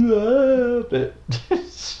ooh bit.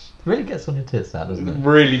 Really gets on your tits, that, doesn't it?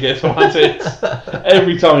 Really gets on my tits.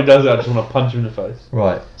 Every time he does it, I just want to punch him in the face.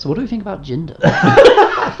 Right. So what do we think about Jinder?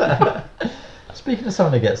 Speaking of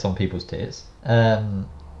someone that gets on people's tits,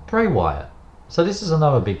 Bray Wyatt. So this is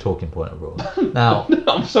another big talking point of Raw. Now,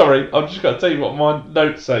 I'm sorry, I've just got to tell you what my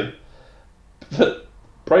notes say.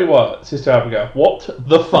 Bray Wyatt, Sister Abigail, what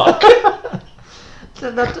the fuck?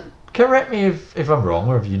 correct me if I'm wrong,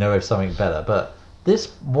 or if you know of something better, but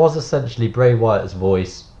this was essentially Bray Wyatt's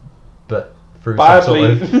voice, but through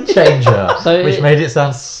Badly. some sort of changer, So which it- made it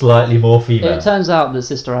sound slightly more female. It turns out that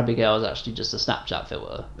Sister Abigail is actually just a Snapchat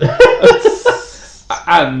filter.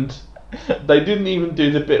 And they didn't even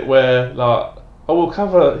do the bit where, like, oh, we'll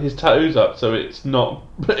cover his tattoos up so it's not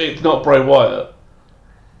Bray Wyatt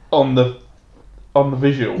on the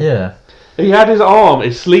visual. Yeah. He had his arm,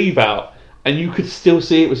 his sleeve out, and you could still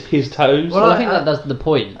see it was his tattoos. Well, Well, I think that's the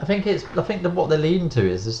point. I think that what they're leading to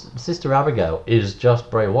is this Sister Abigail is just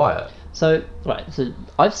Bray Wyatt. So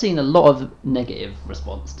I've seen a lot of negative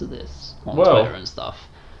response to this on Well- Twitter and stuff.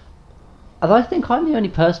 And I think I'm the only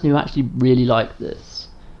person who actually really liked this.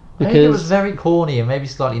 I think it was very corny and maybe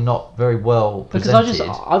slightly not very well Because presented.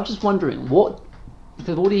 I'm just wondering, what,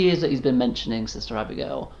 for all the years that he's been mentioning Sister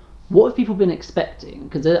Abigail, what have people been expecting?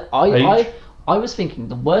 Because I was thinking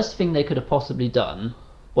the worst thing they could have possibly done,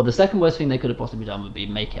 or the second worst thing they could have possibly done, would be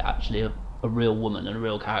make it actually a real woman and a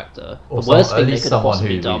real character. Or The worst at thing they least could have someone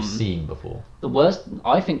possibly who done. we've seen before.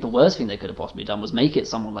 I think the worst thing they could have possibly done was make it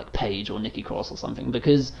someone like Paige or Nikki Cross or something,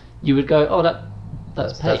 because you would go, oh, that's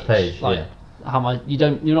Paige. That's Paige, Like, yeah. how am I? You're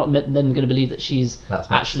not then going to believe that she's That's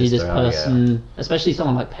my actually this sister, Abigail. person, especially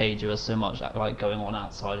someone like Paige who has so much like going on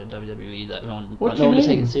outside of WWE that What no do you one is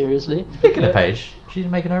mean? taken seriously. Speaking of Paige, she's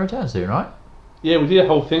making her return soon, right? Yeah, we did a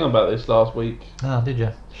whole thing about this last week. Oh, did you?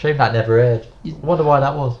 Shame that never aired. I wonder why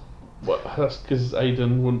that was. Well, that's because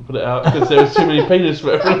Aidan wouldn't put it out because there was too many penis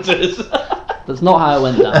references. That's not how it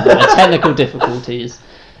went down. There were technical difficulties.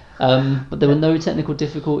 But there were no technical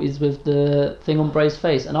difficulties with the thing on Bray's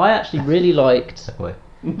face. And I actually really liked... Wait.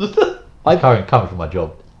 I Coming from my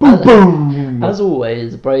job. As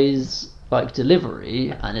always, Bray's delivery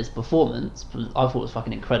and his performance, I thought was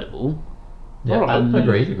fucking incredible. Yeah, Alright.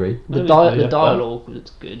 agreed. The dialogue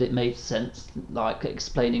was good. It made sense,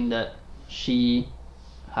 explaining that she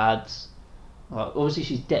had. Obviously,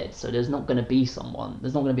 she's dead, so there's not going to be someone.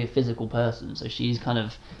 There's not going to be a physical person. So she's kind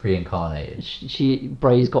of Reincarnated.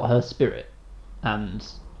 Bray's got her spirit, and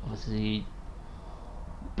obviously,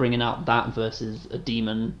 bringing out that versus a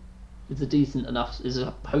demon is a decent enough. Is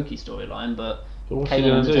a hokey storyline, but. What's he Kanan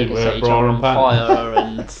going and to do? Undertaker Wear set a each bra other and on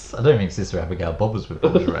pants? fire, and I don't think Sister Abigail bothers with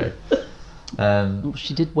lingerie.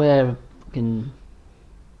 she did wear a fucking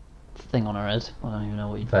thing on her head. I don't even know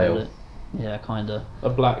what you Veil. call it. Yeah, kinda. A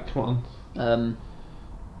black one. But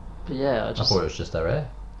yeah, I thought it was just their hair.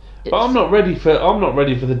 But I'm not ready for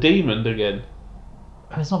the demon again.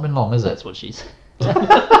 It's not been long, is it? That's what she said.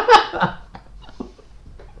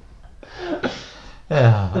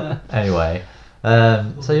 Yeah. Anyway,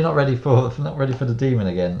 so you're not ready for the demon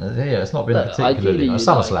again? Yeah, it's not been But particularly. ideally It was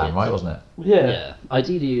you'd like SummerSlam, it right? to- Wasn't it? Yeah.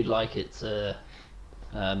 Ideally, you'd like it to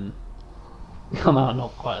come out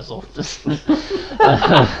not quite as often.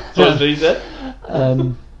 That's what she said.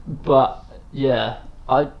 But yeah,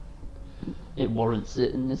 it warrants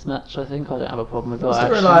it in this match. I think I don't have a problem with it. The I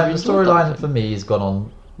actually storyline, really the enjoyed that storyline thing. for me has gone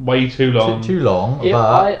on Way too long. too long, Yeah,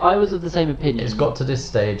 but I was of the same opinion. it's got to this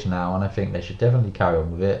stage now, and I think they should definitely carry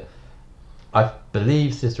on with it. I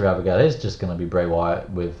believe Sister Abigail is just going to be Bray Wyatt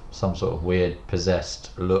with some sort of weird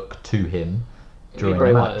possessed look to him during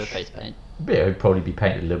Bray the Wyatt with match. face paint. Yeah, he'd probably be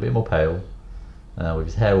painted a little bit more pale, with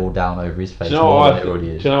his hair all down over his face Do you know more what than it already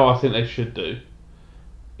is. do you know what I think they should do?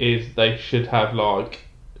 Is they should have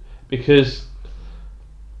because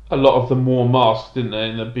a lot of them wore masks, didn't they,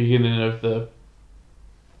 in the beginning of the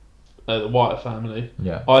Wyatt family?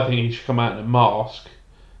 Yeah. I think he should come out in a mask.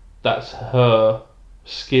 That's her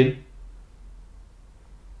skin.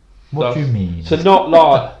 What do you mean? So not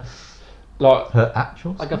like Her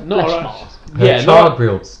actual Like a skin? Not flesh right. mask. Her yeah, child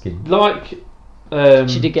grilled skin. like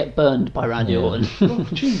She did get burned by Randy Yeah. Orton. Oh,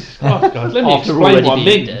 Jesus Christ, guys! Let me After explain already what I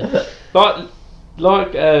being mean. dead.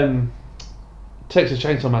 Like Texas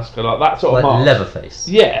Chainsaw Massacre, like that sort of Like mask. Leatherface.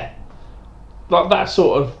 Yeah, like that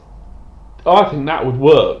sort of. I think that would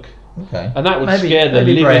work, Okay. and that would maybe, scare the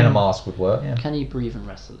maybe Bray in a living. mask would work. Yeah. Can you breathe and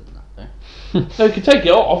wrestle in that though? No, he could take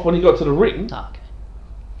it off when he got to the ring. Ah, okay.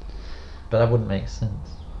 But that wouldn't make sense.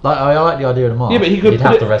 Like I like the idea of the mask. Yeah, but he could You'd put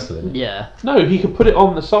have it- to wrestle in it. Yeah. No, he could put it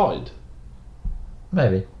on the side.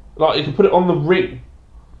 Maybe. Like he could put it on the ring,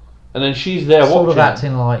 and then she's there Sort watching. of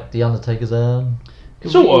acting like the Undertaker's urn.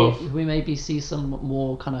 Could Sort we, we maybe see some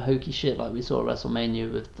more kind of hokey shit like we saw at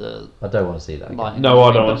WrestleMania with the I don't want to see that. Again. lighting. No,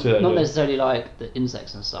 I don't But want to see that Not again. necessarily like the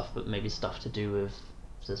insects and stuff, but maybe stuff to do with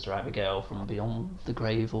Sister Abigail from beyond the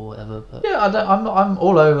grave or whatever. But Yeah, I'm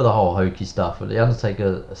all over the whole hokey stuff, but the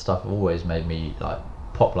Undertaker stuff always made me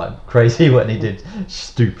pop like crazy when he did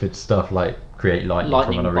stupid stuff like create lightning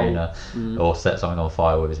from an Lightning arena bolts. or set something on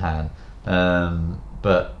fire with his hand.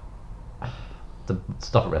 But the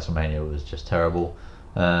stuff at WrestleMania was just terrible.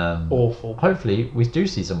 Awful. Hopefully we do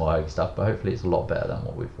see some more hokey stuff, but hopefully it's a lot better than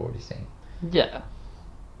what we've already seen. yeah,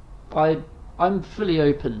 I'm fully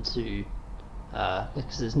open to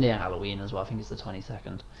because it's near Halloween as well. I think it's the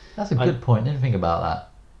 22nd. That's a good point. Didn't think about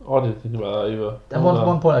that. I didn't think about that either. And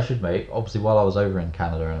one point I should make, obviously while I was over in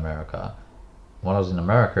Canada and America, when I was in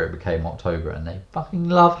America it became October and they fucking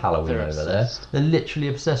love Halloween They're over obsessed. there. They're literally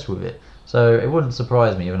obsessed with it. So it wouldn't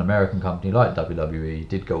surprise me if an American company like WWE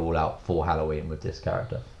did go all out for Halloween with this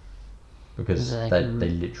character. Because They they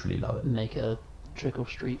can literally love it. Make a trick or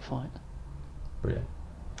street fight. Brilliant.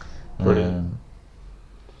 Brilliant.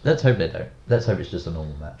 Let's hope they don't. Let's hope it's just a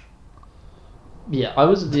normal match. Yeah, I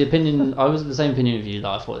was of the same opinion of you that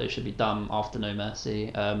I thought they should be done after No Mercy.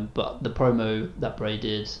 But the promo that Bray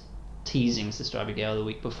did teasing Sister Abigail the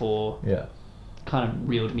week before Yeah. kind of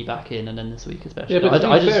reeled me back in, and then this week especially. Yeah, but to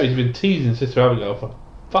I be just fair, he's been teasing Sister Abigail for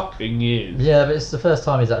fucking years. Yeah, but it's the first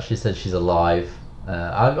time he's actually said she's alive.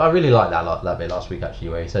 I really like that bit last week actually,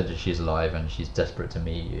 where he said that she's alive and she's desperate to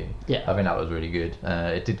meet you. Yeah. I think that was really good.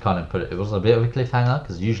 It did kind of it was a bit of a cliffhanger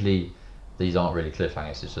because usually these aren't really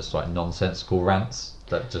cliffhangers. It's just like nonsensical rants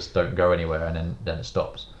that just don't go anywhere and then it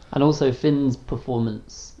stops. And also Finn's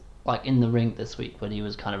performance like in the ring this week when he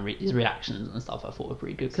was kind of his reactions and stuff, I thought were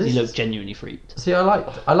pretty good because he This- looked genuinely freaked. See, I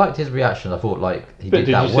liked his reaction. I thought like he But did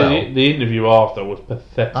did that you well. see the interview after was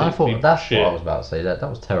pathetic? I thought that's shit. what I was about to say. That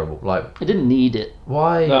was terrible. Like, It didn't need it.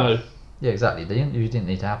 why? No, Yeah, exactly. The interview didn't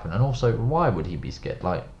need to happen, and also, why would he be scared?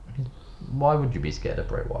 Like, why would you be scared of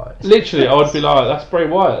Bray Wyatt? literally, I would be like, "That's Bray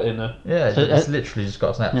Wyatt in there." Yeah, So, it's literally just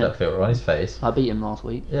got a Snapchat yeah. filter on his face. I beat him last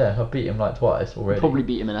week. Yeah, I beat him like twice already. Probably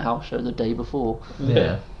beat him in a house show the day before.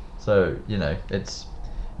 Yeah. So, you know, it's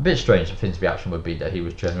a bit strange that Finn's reaction would be that he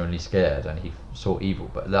was genuinely scared and he saw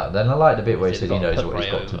evil. But then I like the bit where he He's said he got knows to what he's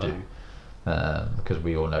pray got to over. do. Because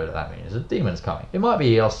we all know that means a demon's coming. It might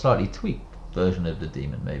be a slightly tweaked version of the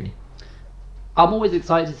demon, maybe. I'm always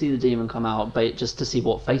excited to see the demon come out, but just to see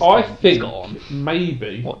what face I paint he's think got on,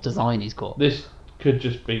 maybe what design he's got. this could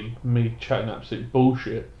just be me chatting absolute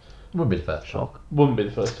bullshit. Wouldn't be the first shot. Shock. Wouldn't be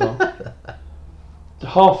the first time.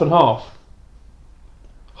 Half and half.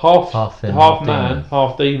 Half Half in, half half man, demon.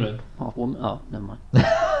 half demon. Half woman. Oh, never mind.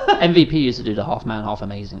 MVP used to do the half man, half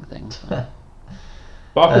amazing thing. So.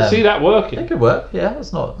 But I can see that It working. could work. Yeah,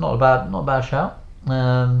 it's not a bad shout.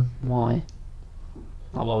 Why?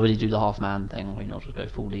 Like, why would he do the half man thing? Why not just go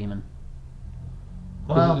full demon?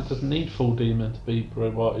 Well, It doesn't need full demon to be Bray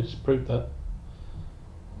Wyatt. He's proved that.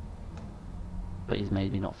 But he's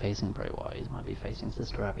maybe not facing Bray Wyatt. He might be facing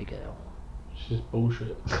Sister Abigail. It's just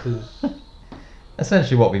bullshit. 'Cause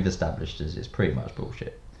essentially what we've established is it's pretty much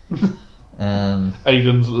bullshit.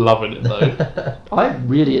 Aiden's loving it though. I'm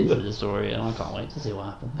really into the story, and I can't wait to see what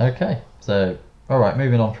happens. Okay, so alright,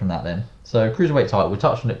 moving on from that then. So Cruiserweight title, we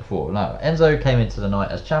touched on it before. Now Enzo came into the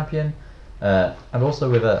night as champion, and also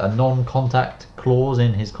with a non-contact clause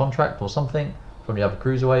in his contract or something from the other Which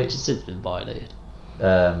cruiserweights. has since been violated.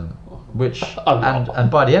 Which A lot.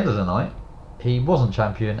 and by the end of the night, he wasn't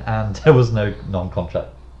champion, and there was no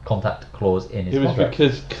contact clause in his It was contract.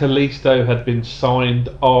 because Kalisto had been signed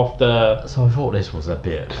after So I thought this was a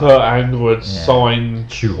bit Kurt Angle had Yeah. signed.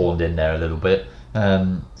 shoehorned in there a little bit.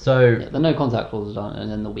 So Yeah, the no contact clause was done,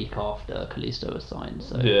 and then the week after, Kalisto was signed,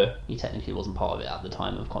 so Yeah. he technically wasn't part of it at the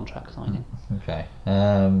time of contract signing. okay,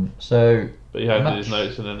 so But he had Match. his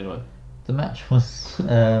notes in anyway. the match was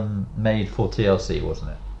made for TLC,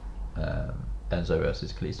 wasn't it? Enzo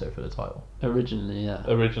versus Kalisto for the title. Originally, yeah.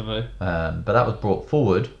 Originally. But that was brought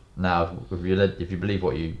forward. Now, if you believe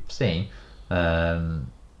what you've seen,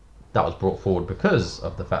 that was brought forward because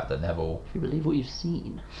of the fact that Neville If you believe what you've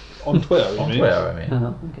seen. On Twitter, you on mean? Twitter, I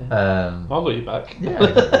mean, Okay. I've got you back. yeah,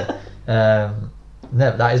 exactly.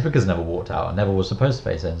 That is because Neville walked out, and Neville was supposed to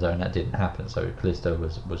face Enzo, and that didn't happen. So Kalisto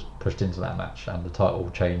was pushed into that match, and the title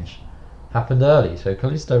change happened early. So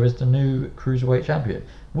Kalisto is the new cruiserweight champion,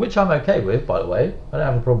 which I'm okay with, by the way. I don't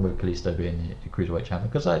have a problem with Kalisto being the cruiserweight champion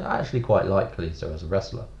because I actually quite like Kalisto as a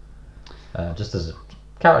wrestler. Just as a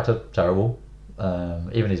character, terrible.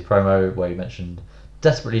 Even his promo where he mentioned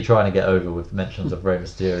desperately trying to get over with mentions of Rey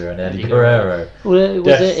Mysterio and Eddie Eddie Guerrero. Well, it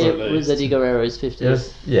Desperately. was Eddie Guerrero's 50th. It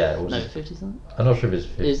was, yeah, it was. No, 50 something? I'm not sure if it's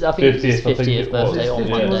 50. I think it was his 50th, I think 50th it was. birthday on 50th,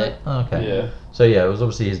 Monday. Oh, okay. Yeah. So yeah, it was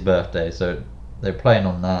obviously his birthday, so they're playing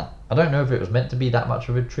on that. I don't know if it was meant to be that much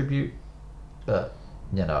of a tribute, but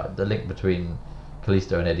you know, the link between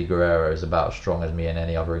Kalisto and Eddie Guerrero is about as strong as me and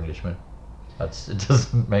any other Englishman. It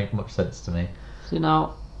doesn't make much sense to me. So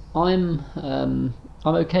now, I'm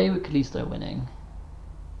okay with Kalisto winning.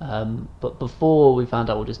 But before we found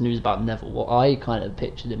out all this news about Neville, what I kind of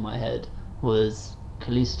pictured in my head was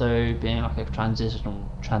Kalisto being like a transitional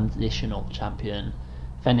champion,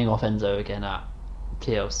 fending off Enzo again at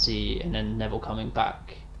TLC, and then Neville coming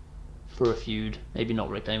back for a feud, maybe not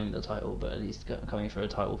reclaiming the title, but at least coming for a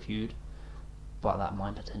title feud. But that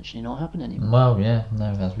might potentially not happen anymore. Well, yeah, no,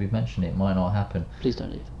 as we've mentioned, it might not happen. Please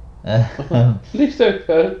don't leave.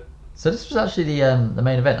 Kalisto, So this was actually the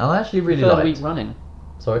main event, and I actually really Third liked. week running.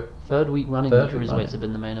 Sorry. Third week running, Third the week cruiserweights running. have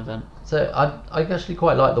been the main event. So I actually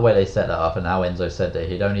quite like the way they set that up, and how Enzo said that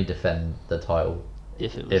he'd only defend the title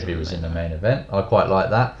If it was, if he was in the main event. I quite like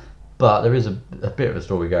that. But there is a bit of a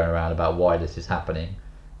story going around about why this is happening,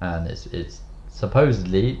 and it's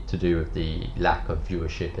supposedly to do with the lack of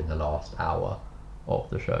viewership in the last hour of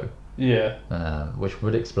the show, yeah. which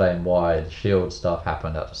would explain why the Shield stuff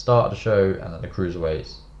happened at the start of the show and then the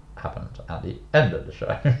Cruiserweights happened at the end of the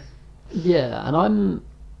show. Yeah, and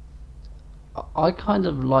I kind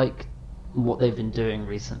of like what they've been doing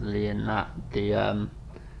recently in that the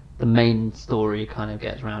main story kind of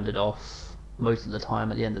gets rounded off most of the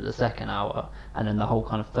time at the end of the second hour, and then the whole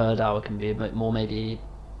kind of third hour can be a bit more, maybe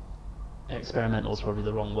experimental is probably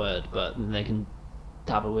the wrong word, but then they can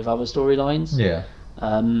dabble with other storylines. Yeah.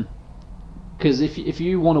 Because if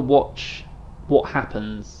you want to watch what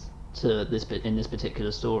happens to this bit in this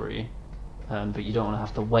particular story, but you don't want to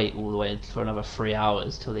have to wait all the way for another 3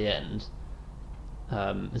 hours till the end.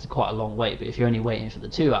 It's quite a long wait, but if you're only waiting for the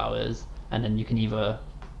 2 hours, and then you can either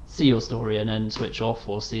see your story and then switch off,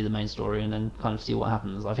 or see the main story and then kind of see what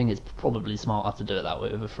happens. I think it's probably smarter to do it that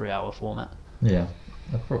way with a 3-hour format. Yeah,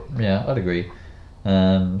 I'd agree.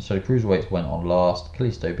 So the cruiserweights went on last.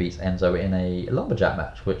 Kalisto beats Enzo in a lumberjack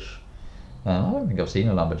match, which I don't think I've seen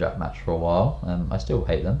a lumberjack match for a while. I still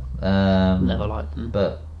hate them. Never liked them.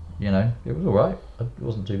 But, you know, it was alright. It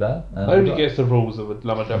wasn't too bad. Nobody gets the rules of a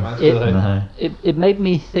lumberjack match, do they? No. It made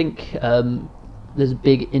me think there's a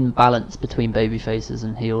big imbalance between babyfaces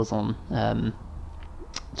and heels on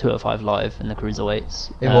 205 Live in the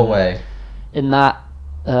cruiserweights. In what way? In that,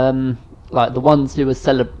 like the ones who were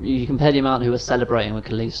you compare the amount who were celebrating with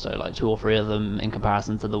Kalisto, like 2 or 3 of them, in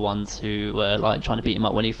comparison to the ones who were like trying to beat him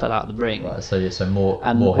up when he fell out of the ring. Right, so more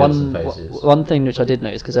And more heels than faces. one thing which I did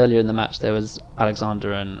notice, because earlier in the match there was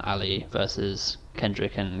Alexander and Ali versus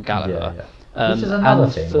Kendrick and Gallagher. Yeah. Which is another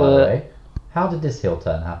and thing, by for- the way. How did this heel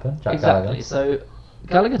turn happen? Jack Exactly. Gallagher? So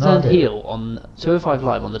Gallagher No turned idea. heel on 205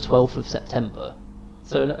 Live on the 12th of September.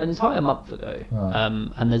 So an entire month ago. Right.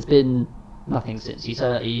 And there's been nothing since. He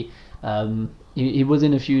was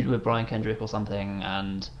in a feud with Brian Kendrick or something,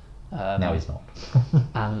 and Now he's not.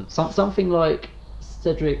 and something like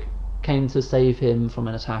Cedric came to save him from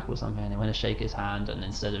an attack or something, and he went to shake his hand, and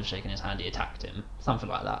instead of shaking his hand, he attacked him, something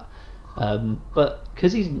like that. But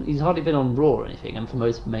because he's hardly been on Raw or anything, and for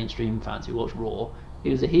most mainstream fans who watch Raw, he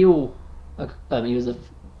was a heel. He was a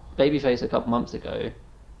babyface a couple months ago,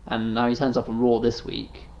 and now he turns up on Raw this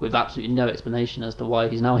week with absolutely no explanation as to why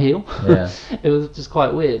he's now heel. Yeah. It was just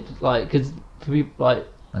quite weird, like because like.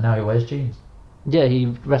 And now he wears jeans. Yeah, he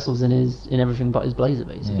wrestles in everything but his blazer,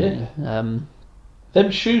 basically. Yeah. Them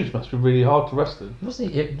shoes must be really hard to wrestle in.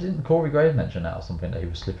 Didn't Corey Graves mention that or something, that he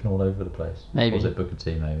was slipping all over the place? Maybe. Or was it Booker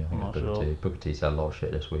T, maybe? I think I'm it not was Booker sure. T. Booker T said a lot of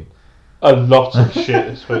shit this week. A lot of shit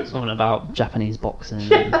this week. Something about Japanese boxing.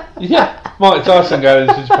 Yeah, Mike Tyson going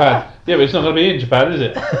into Japan. Yeah, but it's not going to be in Japan, is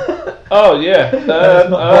it? Oh, yeah. It's not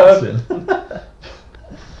boxing.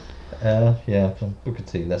 Yeah, from Booker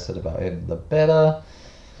T, less said about him, the better.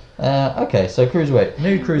 Okay, so cruiserweight,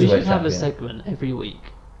 new We cruiserweight should have a champion. segment every week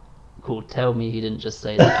called "Tell Me He Didn't Just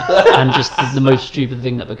Say That," and just the most stupid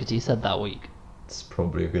thing that Booker T said that week. It's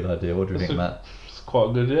probably a good idea. What do you think, Matt? It's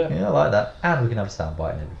quite good, yeah. Yeah, I like that. And we can have a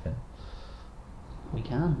soundbite and everything. We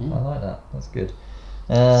can, I yeah. like that. That's good.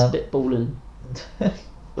 Spitballing.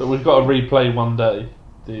 But we've got to replay one day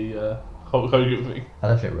the Hulk Hogan thing. I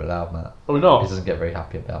don't think we're allowed, Matt. Are we He not? doesn't get very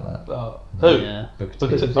happy about that. Who? Yeah. Booker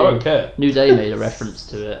Because T. I don't care. New Day made a reference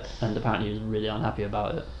to it, and apparently he was really unhappy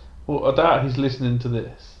about it. Well, I doubt he's listening to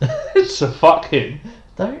this. So fuck him.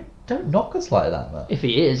 Don't knock us like that, Matt. If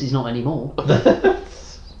he is, he's not anymore.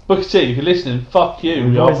 Booker T, if you're listening, fuck you.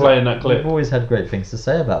 We've We are always- playing that clip. We've always had great things to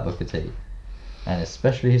say about Booker T, and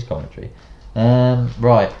especially his commentary.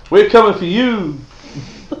 Right, We're coming for you.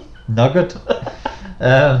 Nugget.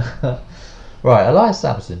 Right, Elias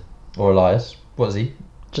Sampson, or Elias. What is he?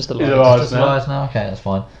 Just a He's lot. alive. Just now. Elias now. Okay, that's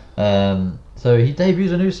fine. So he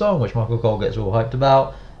debuts a new song, which Michael Cole gets all hyped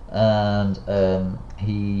about, and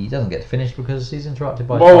he doesn't get finished because he's interrupted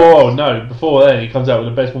by. Whoa, no. Before then, he comes out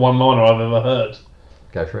with the best one-liner I've ever heard.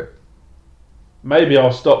 Go for it. Maybe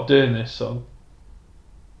I'll stop doing this song.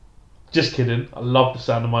 Just kidding. I love the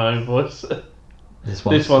sound of my own voice. This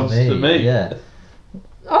This one's to me. Yeah,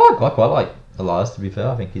 I quite like Elias. To be fair,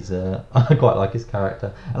 I think he's I quite like his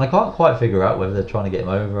character, and I can't quite figure out whether they're trying to get him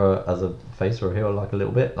over as a face or a heel, like a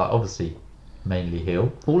little bit. Like obviously, mainly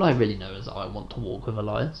heel, All I really know is that I want to walk with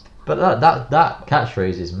Elias. but that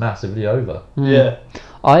catchphrase is massively over, Yeah.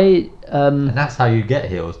 and that's how you get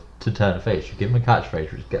heels to turn a face. You give them a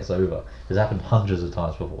catchphrase which gets over. It's happened hundreds of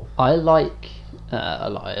times before. I like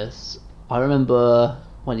Elias. I remember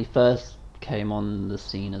when he first came on the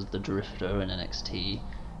scene as the Drifter in NXT.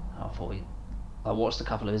 I watched a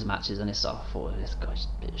couple of his matches and his stuff. I thought, this guy's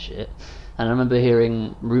a bit of shit. And I remember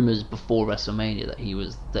hearing rumours before WrestleMania that he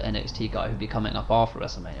was the NXT guy who'd be coming up after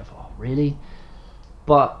WrestleMania. I thought, oh, really?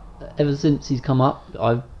 But ever since he's come up,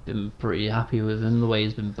 I've been pretty happy with him, the way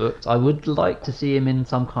he's been booked. I would like to see him in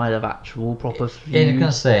some kind of actual proper feud. Yeah, you're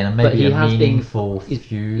gonna say, and But maybe he a has been- meaningful He's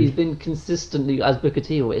feud. been consistently, as Booker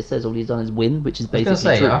T, what it says, all he's done is win, which is I was basically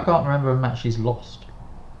gonna say, true. I can't remember a match he's lost.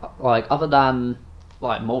 Like, other than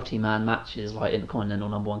like multi-man matches, like Intercontinental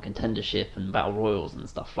 #1 contendership and battle royals and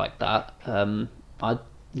stuff like that,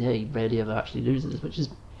 he rarely ever actually loses, which is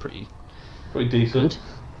pretty Pretty decent. good.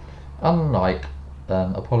 Unlike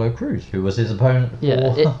Apollo Crews, who was his opponent.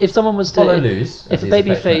 Yeah, for if someone was to, Apollo Lose, if as a he's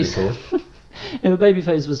affectionately babyface, if a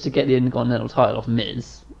babyface was to get the Intercontinental title off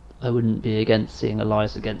Miz, I wouldn't be against seeing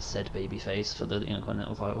Elias against said babyface for the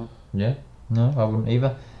Intercontinental title. Yeah, no, I wouldn't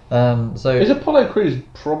either. So Is Apollo Crews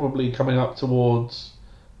probably coming up towards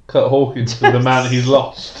Kurt Hawkins for the man he's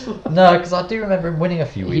lost? no, because I do remember him winning a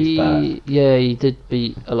few weeks back. He did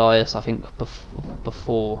beat Elias, I think,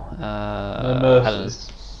 before Mercy.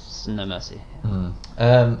 Helen's No Mercy.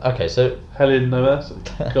 Okay, so Helen No Mercy.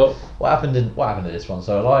 Got what happened in this one?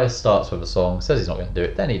 So Elias starts with a song, says he's not going to do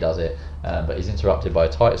it, then he does it, but he's interrupted by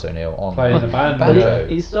Titus O'Neil on Playing the banjo. banjo.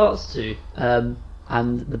 He starts to,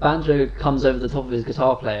 and the banjo comes over the top of his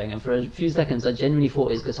guitar playing, and for a few seconds I genuinely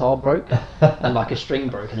thought his guitar broke, and like a string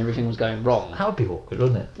broke and everything was going wrong. That would be awkward,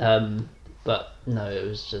 wouldn't it? But no, it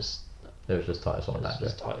was just Titus on the banjo.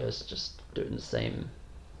 Titus just doing the same,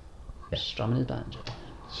 strumming his banjo.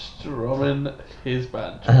 strumming his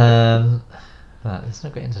banjo. Right, let's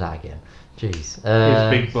not get into that again. Jeez. His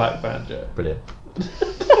big black banjo. Brilliant.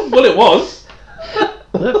 Well, it was. I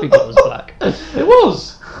don't think it was black. It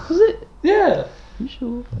was. Was it? Yeah. You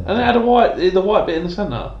sure? And it had the white bit in the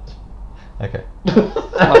centre. Okay.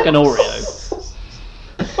 Like an Oreo.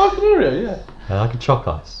 Like an Oreo, yeah. Like a chalk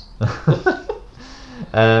ice.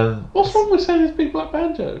 What's wrong with saying his big black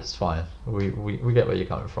banjo? It's fine. We get where you're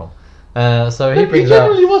coming from. So he He brings out.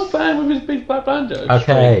 generally was playing with his big black banjo.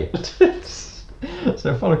 Okay.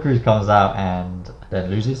 So Apollo Crews comes out and then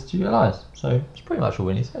loses to Elias. So it's pretty much all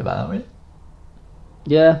we need to say about that, really.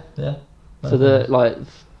 Yeah. Yeah. For the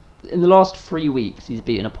in the last 3 weeks, he's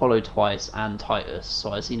beaten Apollo twice and Titus,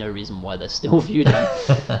 so I see no reason why they're still feuding.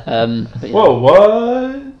 But yeah. Whoa,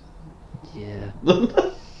 what? Yeah.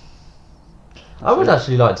 I would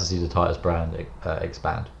actually like to see the Titus brand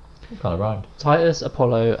expand. It kind of rhymed. Titus,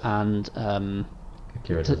 Apollo, and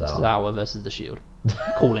Akira Tozawa. Tozawa versus the Shield.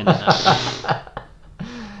 Calling it now.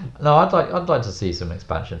 No, I'd like to see some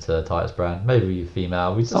expansion to the Titus brand. Maybe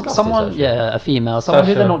female. We discussed Someone, this, actually. yeah, a female, someone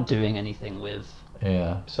who Sasha. they're not doing anything with.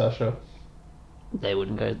 Yeah. Sasha. They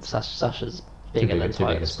wouldn't go. Sasha's Too bigger than too big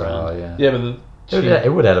a Titus star, brand. yeah. Yeah, but It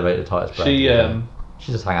would elevate the Titus brand. she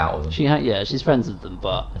She just hang out with them. She's friends with them,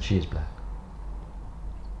 but And she's black.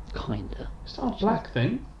 kinda. it's not a black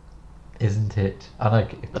thing. Isn't it? I know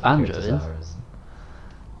The banjo Akira Tozawa isn't.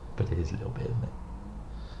 But it is a little bit, isn't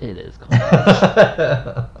It is.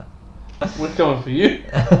 Kinda. it? We're coming for you.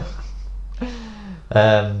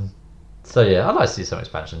 So yeah, I'd like to see some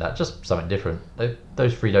expansion. That just something different.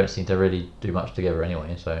 Those three don't seem to really do much together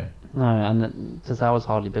anyway. So No, and Tozawa's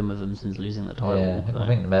hardly been with them since losing the title. yeah, so I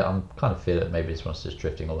think I'm kind of feel that maybe this one's just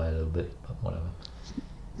drifting away a little bit. But whatever.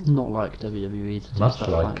 it's not like WWE to do Much stuff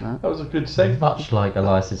like- like that. That was a good segment. Much like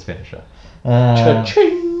Elias's finisher.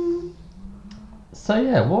 Cha-ching! So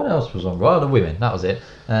yeah, what else was on? Well, the women. That was it.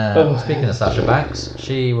 Speaking of Sasha Banks,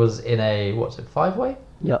 she was in a 5-way.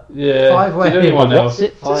 Yep. Yeah. Five-way. Did anyone What- else?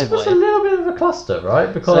 It This was a five-way. little bit of a cluster,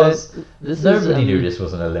 right? Because this is, nobody knew this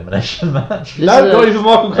was an elimination match. This No, is not a- even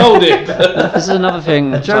Michael Cole did. This is another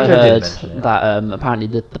thing which Jojo I did heard mention it. that apparently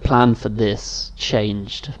the plan for this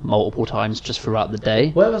changed multiple times just throughout the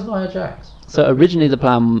day. Where was Nia Jax? So originally the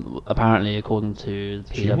plan, apparently according to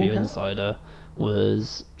the She PW walked out? Insider,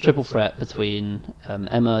 was triple threat between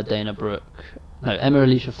Emma,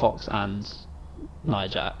 Alicia Fox and Nia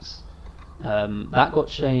Jax. That got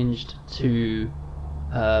changed to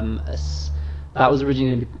that was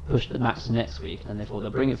originally pushed to Max next week, and they thought they'll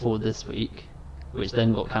bring it forward this week, which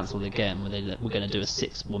then got cancelled again, where they were going to do a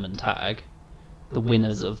 6-woman tag. The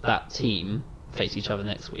winners of that team face each other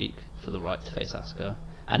next week for the right to face Asuka,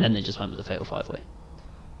 and then they just went with the Fatal 5-way.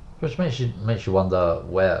 Which makes you wonder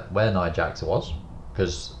where Nia Jax was,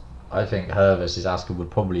 because I think her versus Asuka would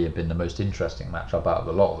probably have been the most interesting matchup out of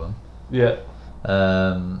a lot of them. Yeah.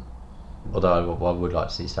 Although I would like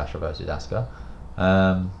to see Sasha versus Asuka.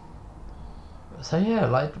 So yeah,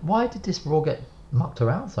 like, why did this Raw get mucked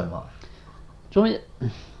around so much? Do you want me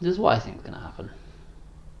this is what I think is going to happen.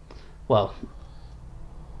 Well,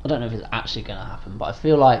 I don't know if it's actually going to happen, but I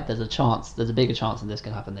feel like there's a bigger chance that this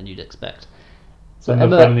can happen than you'd expect. So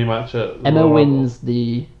And the friendly match at Emma Royal wins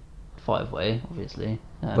the 5-way, obviously.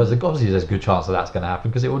 But obviously there's a good chance that that's going to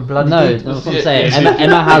happen because it would bloody No, did. that's what I'm Yeah, saying. yeah,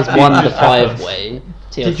 Emma has won the just happened. 5-way.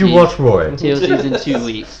 Did you watch Roy? TLC's in 2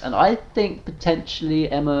 weeks, and I think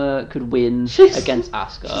potentially Emma could win She's- against She's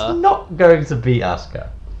Asuka not going to beat Asuka.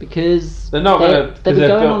 because They're not gonna- 'cause they've been they've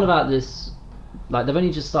going got- on about this. Like they've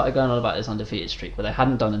only just started going on about this undefeated streak, but they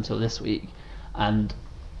hadn't done until this week, and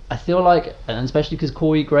I feel like, and especially because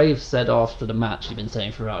Corey Graves said after the match, he'd been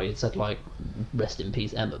saying throughout, he'd said like, "Rest in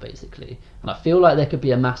peace, Emma," basically. And I feel like there could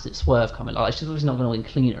be a massive swerve coming. Like she's obviously not going to win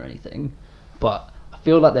clean or anything, but I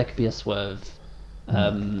feel like there could be a swerve,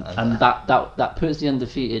 and that puts the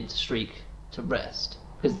undefeated streak to rest.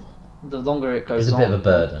 Because the longer it goes It's a on, bit of a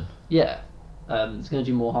burden. yeah, it's going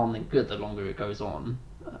to do more harm than good the longer it goes on.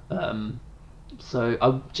 So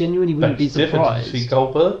I genuinely wouldn't be Begs different. Did surprised. you see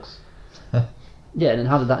Goldberg's? Yeah, and then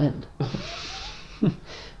how did that end?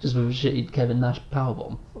 Just with a shitty Kevin Nash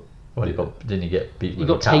powerbomb. Well, didn't he get beat? He with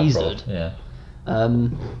got a cattle tasered. prod? Yeah.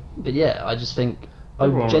 But yeah, I just think I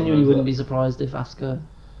Everyone genuinely remembers wouldn't that. be surprised if Asuka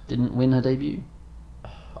didn't win her debut.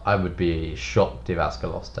 I would be shocked if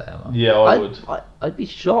Asuka lost to Emma. Yeah, I would. I'd be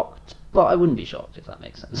shocked, but I wouldn't be shocked if that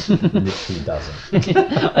makes sense. Literally doesn't.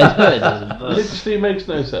 I know it doesn't, but Literally makes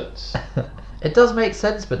no sense. It does make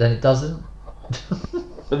sense, but then it doesn't.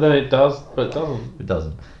 But then it does, but it doesn't. It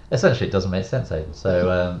doesn't. Essentially, it doesn't make sense, Aiden.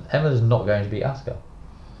 So Emma's not going to beat Asuka.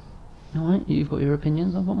 alright, you've got your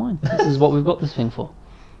opinions, I've got mine. This is what we've got this thing for.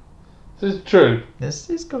 This is true.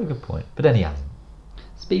 He's got a good point, but then he hasn't.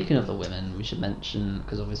 Speaking of the women, we should mention,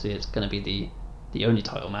 because obviously it's going to be the only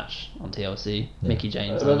title match on TLC, Yeah. Mickey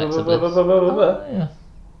James and Alexa Bliss. Oh, yeah.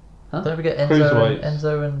 Huh? Don't forget Cruiserweights.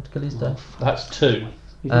 Enzo and Kalisto. That's two.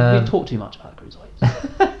 We Um, talk too much about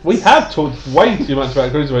cruiserweights. We have talked way too much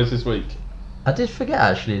about cruiserweights this week. I did forget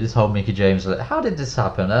actually this whole Mickey James. How did this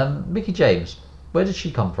happen? Mickey James, where did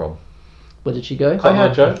she come from? Where did she go? Come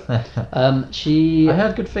on, Joe. She. I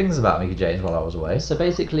heard good things about Mickey James while I was away. So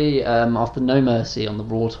basically, after No Mercy on the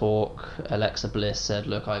Raw Talk, Alexa Bliss said,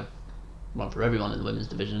 "Look, I've run for everyone in the women's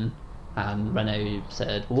division," and Renee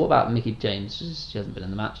said, "Well, what about Mickey James? She hasn't been in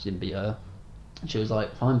the match. She didn't beat her." And she was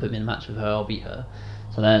like, "Fine, put me in a match with her. I'll beat her."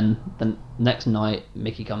 So then the next night,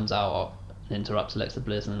 Mickey comes out and interrupts Alexa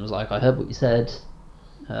Bliss and was like, "I heard what you said.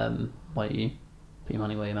 Why don't you put your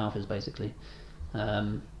money where your mouth is, basically."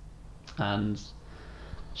 And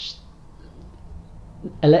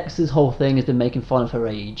Alexa's whole thing has been making fun of her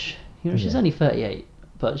age. You know, she's Yeah. only 38,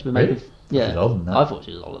 but she's been Really? making yeah. She's older than that. I thought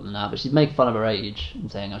she was older than that, but she's making fun of her age and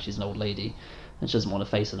saying how she's an old lady, and she doesn't want to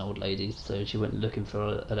face an old lady. So she went looking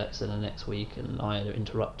for Alexa the next week, and I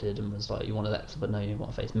interrupted and was like, "You want Alexa, but no, you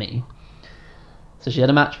want to face me." So she had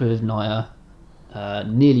a match with Nia,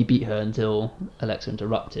 nearly beat her until Alexa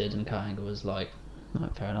interrupted, and Kurt Angle was like,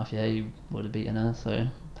 "Right, fair enough, yeah, you would have beaten her, so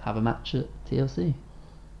have a match at TLC."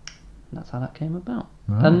 And that's how that came about.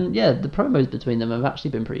 Right. And yeah, the promos between them have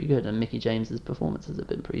actually been pretty good, and Mickey James's performances have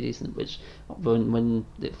been pretty decent, which when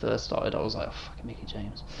it first started I was like, "Oh, fucking Mickey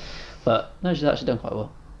James." But no, she's actually done quite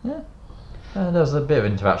well. Yeah. There was a bit of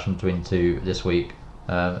interaction between the two this week.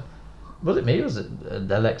 Was it me or was it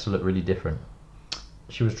Alexa looked really different?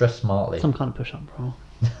 She was dressed smartly. Some kind of push-up bro.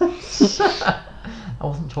 I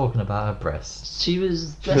wasn't talking about her breasts. She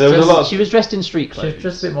was There was a lot dressed, of- she was dressed in street She clothes. was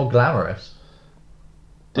just a bit more glamorous.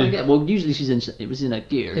 Well, usually it was in her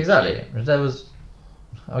gear. Exactly. There was.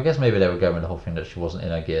 I guess maybe they were going with the whole thing that she wasn't in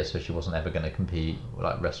her gear, so she wasn't ever going to compete,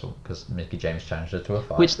 like wrestle, because Mickey James challenged her to a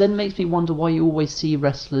fight. Which then makes me wonder why you always see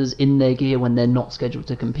wrestlers in their gear when they're not scheduled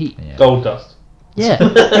to compete. Yeah. Gold dust. Yeah,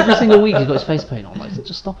 every single week he's got his face paint on. Like,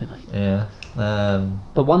 just stop it, mate. Yeah.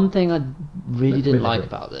 But one thing I really Let's didn't really like go.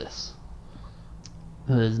 about this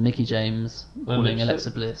was Mickey James calling lip Alexa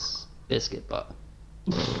slip. Bliss biscuit butt.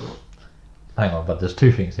 Hang on, but there's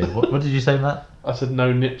two things here. What did you say, Matt? I said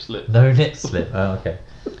no nip slip, No nip slip. Oh, okay.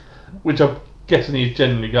 which I'm guessing you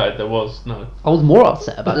generally got. There was no. I was more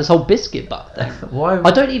upset about this whole biscuit butt thing. Why?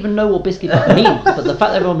 I don't even know what biscuit butt means, but the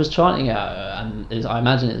fact that everyone was chanting it at her, and I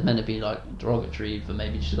imagine it's meant to be like derogatory for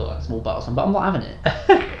maybe she's got like a small butt or something, but I'm not having it.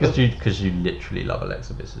 Because you literally love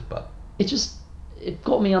Alexa Bliss's butt. It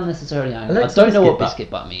got me unnecessarily angry. Alexa I don't know what biscuit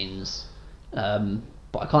biscuit butt. butt means,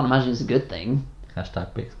 but I can't imagine it's a good thing.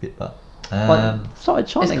 Hashtag biscuit butt. Like, started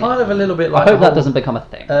chanting it's kind it. of a little bit like I hope the that whole, doesn't become a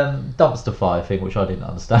thing. dumpster fire thing, which I didn't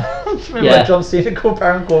understand. Remember Yeah. when John Cena called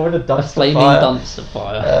Baron Corbin a a dumpster flaming fire? dumpster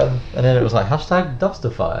fire. And then it was like hashtag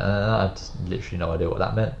dumpster fire, and I had just literally no idea what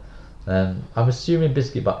that meant. I'm assuming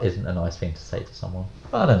biscuit butt isn't a nice thing to say to someone.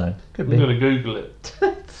 I don't know. Could I'm be. gonna Google it.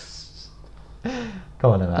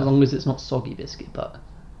 Come on, then, As Matt. long as it's not soggy biscuit butt.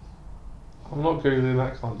 I'm not googling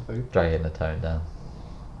that kind of thing. Dragging the tone down.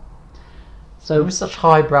 So It was such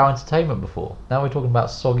highbrow entertainment before. Now we're talking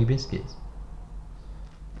about soggy biscuits.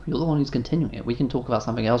 you're the one who's continuing it. We can talk about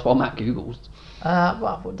something else while Matt Googles.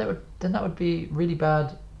 Well, then that would be really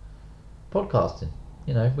bad podcasting.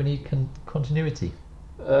 You know, we need continuity.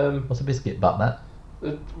 What's a biscuit butt, Matt?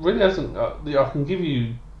 It really hasn't. I can give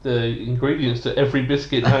you the ingredients to every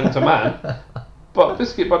biscuit known to man, but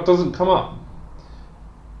biscuit butt doesn't come up.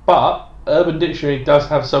 But Urban Dictionary does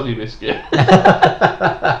have soggy biscuit, but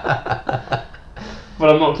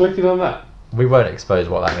I'm not clicking on that. We won't expose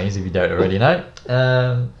what that means if you don't already know.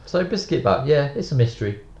 So biscuit butt, yeah, it's a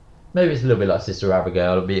mystery. Maybe it's a little bit like Sister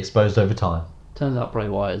Abigail. It'll be exposed over time. Turns out Bray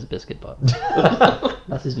Wyatt is a biscuit butt.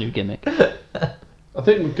 That's his new gimmick. I I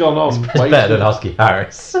think we've gone on It's way better too. than Husky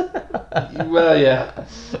Harris. Well, yeah.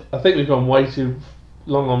 I think we've gone way too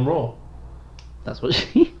long on Raw. That's what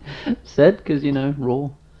she said, because, Raw.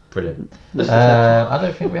 Brilliant. I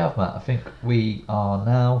don't think we have, Matt. I think we are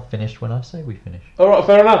now finished when I say we finish. All right,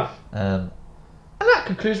 fair enough. And that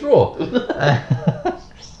concludes Raw.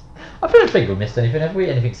 I don't think we missed anything, have we?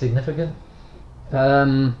 Anything significant?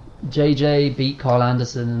 JJ beat Carl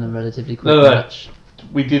Anderson in a relatively quick No. match.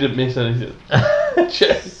 We didn't miss anything. I JJ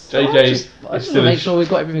just is want to still make sure we've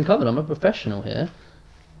got everything covered. I'm a professional here.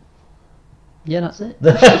 Yeah, that's it.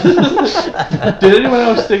 Did anyone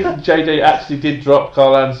else think JJ actually did drop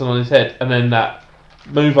Carl Anderson on his head, and then that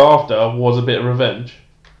move after was a bit of revenge?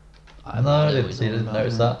 No, I didn't see. Didn't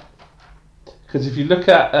notice that. Because if you look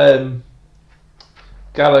at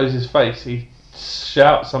Gallows' face, he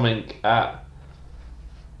shouts something at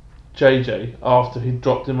JJ after he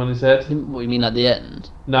dropped him on his head. What you mean at the end?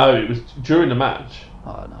 No, it was during the match.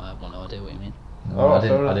 Oh no, I have no idea what you mean. No, Alright, I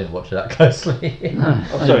fair enough. didn't watch it that closely.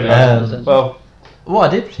 Oh, sorry. Um, Well, What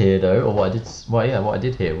I did hear though, or what I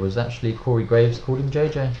did hear was actually Corey Graves called him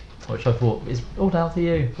JJ, which I thought is all down to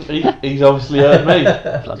you. he's obviously heard me.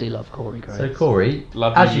 Bloody love Corey Graves. So Corey,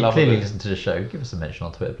 Love as you, you love clearly it. listen to the show, give us a mention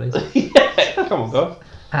on Twitter, please. Yeah, come on, guys.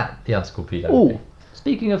 At the Unschooled PW. Oh,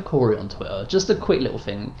 speaking of Corey on Twitter, just a quick little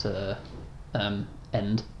thing to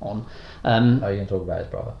end on. Are you going to talk about his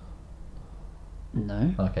brother?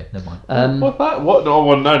 No. Okay, never mind. What about what? No, I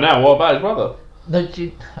want to know now. What about his brother? No,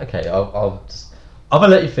 okay, I'm gonna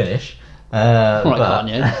let you finish.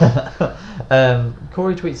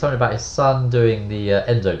 Corey tweets something about his son doing the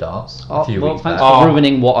Enzo dance a few weeks thanks back. for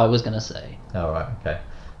ruining what I was going to say. All right, okay.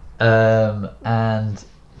 And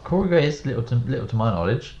Corey Graves, little to my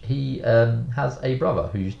knowledge, he has a brother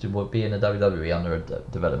who used to be in the WWE under a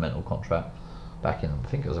developmental contract back in, I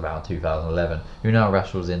think it was around 2011, who now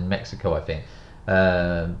wrestles in Mexico, I think.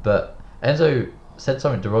 But Enzo said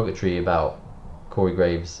something derogatory about Corey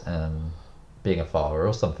Graves being a father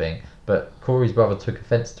or something, but Corey's brother took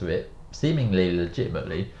offence to it, seemingly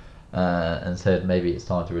legitimately, and said maybe it's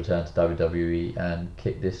time to return to WWE and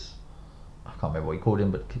kick this, I can't remember what he called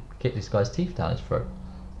him, but kick this guy's teeth down his throat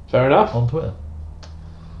Fair enough. on Twitter.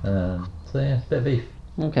 So yeah, bit of beef.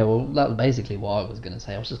 Okay, well, that was basically what I was going to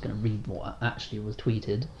say. I was just going to read what actually was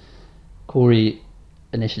tweeted. Corey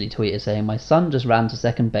initially tweeted saying, "My son just ran to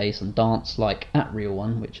second base and danced like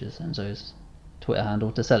 @Real1, which is Enzo's Twitter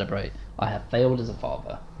handle, to celebrate. I have failed as a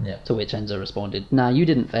father." Yeah. To which Enzo responded, "Nah, you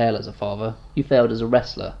didn't fail as a father. You failed as a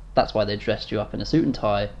wrestler. That's why they dressed you up in a suit and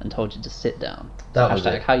tie and told you to sit down. That was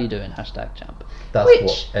Hashtag it. how you doing? Hashtag champ." That's Which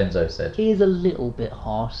what Enzo said. is a little bit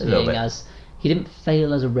harsh, A little seeing bit. as he didn't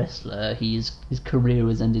fail as a wrestler. His career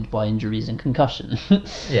was ended by injuries and concussion.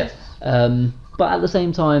 Yes. But at the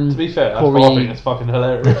same time, To be fair, I Corey, think it's fucking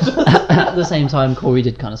hilarious. at the same time, Corey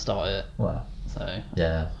did kind of start it. Well, So,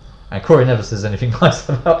 yeah. And Corey never says anything nice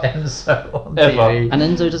about Enzo on Ever. TV. and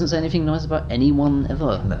Enzo doesn't say anything nice about anyone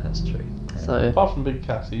ever. No, that's true. Yeah. So, Apart from Big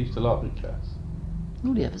Cass, he used to like Big Cass.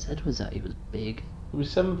 all he ever said was that he was big. He was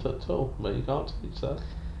 7 foot tall, but you can't teach that.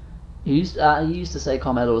 He used to say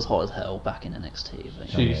Carmelo was hot as hell back in NXT. But,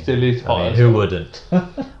 She still is hot. I mean, as who hell. wouldn't?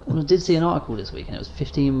 Well, I did see an article this week, and it was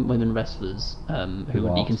 15 women wrestlers who would be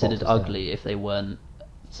aren't considered sponsors, yeah. ugly if they weren't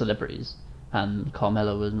celebrities, and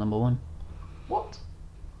Carmelo was number one. What?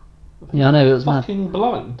 Yeah, I know, it was mad. Fucking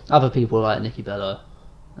blind. Other people like Nikki Bella,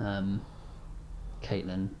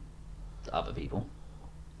 Caitlyn, other people.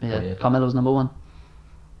 Yeah, Weird. Carmelo's number one.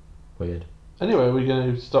 Weird. Anyway, are we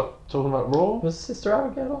going to stop talking about Raw? Was Sister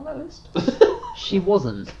Abigail on that list? She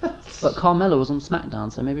wasn't, but Carmelo was on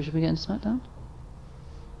SmackDown, so maybe should we get into SmackDown?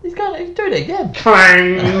 He's doing it again.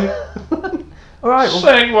 Clang! Alright,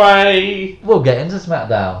 Segway! we'll get into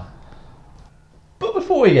SmackDown. But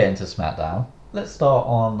before we get into SmackDown, let's start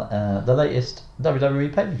on the latest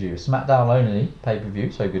WWE pay-per-view. SmackDown only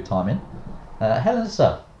pay-per-view, so good timing. Hell in a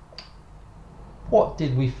Cell. What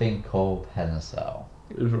did we think of Hell in a Cell?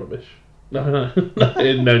 It was rubbish. No,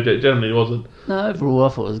 generally it wasn't. No, overall I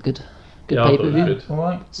thought it was good. Good Yeah, I thought it was pay-per-view. good.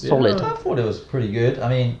 Alright. Solid, I thought it was pretty good. I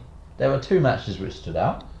mean, there were two matches which stood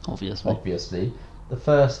out, obviously. obviously.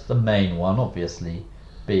 The main one, obviously,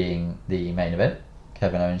 being the main event.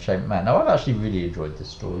 Kevin Owens, Shane McMahon. Now, I've actually really enjoyed this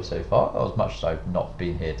story so far, as much as I've not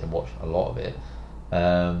been here to watch a lot of it.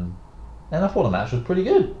 And I thought the match was pretty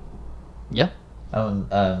good. Yeah.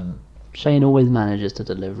 Shane always manages to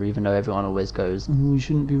deliver, even though everyone always goes, "You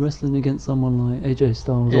shouldn't be wrestling against someone like AJ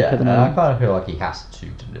Styles or Yeah, Kevin and I Owens." kind of feel like he has to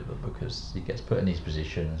deliver because he gets put in these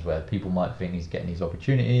positions where people might think he's getting these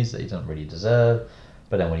opportunities that he doesn't really deserve.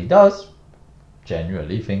 But then when he does,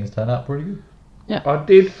 generally things turn out pretty good. I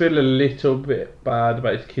did feel a little bit bad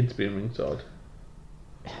about his kids being ringside.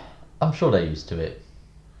 I'm sure they're used to it.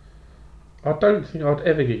 I don't think I'd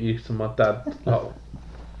ever get used to my dad like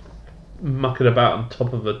mucking about on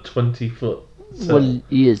top of a 20-foot. Well,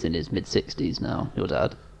 he is in his mid-60s now, your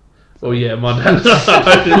dad. Oh yeah, my dad. I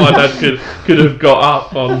don't think my dad could have got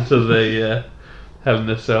up onto the Hell in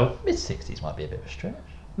a Cell. Mid-60s might be a bit of a stretch.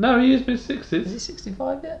 No, he is Is he mid-60s.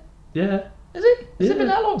 65 yet? Yeah, Is he? Has Yeah. it been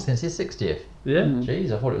that long since his 60th? yeah.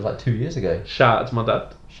 Jeez, I thought it was like 2 years ago. Shout out to my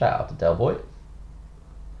dad. Shout out to Del Boy.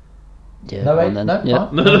 Yeah, No, go wait, on then. no, Yeah.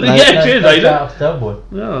 no, no, Yeah, cheers, Aidan. shout out to Del Boy.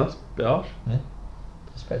 No, that's a bit harsh.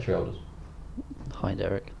 Respect your elders. Hi,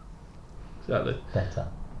 Derek. Exactly. Better.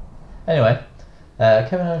 Anyway,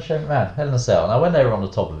 Kevin Owens, Shane McMahon, Hell in a Cell. Now, when they were on the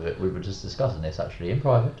top of it, we were just discussing this actually in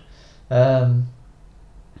private.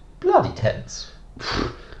 Bloody tense.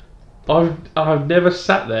 I've never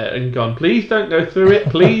sat there and gone, please don't go through it.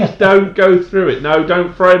 Please don't go through it. No,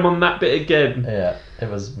 don't throw him on that bit again. Yeah, it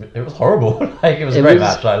was horrible. Like it was a It great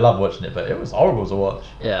was- match. I love watching it, but it was horrible to watch.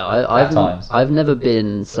 Yeah, At times. I've never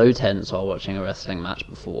been so tense while watching a wrestling match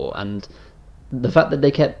before, and the fact that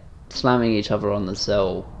they kept slamming each other on the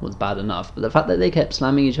cell was bad enough, but the fact that they kept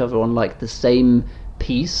slamming each other on like the same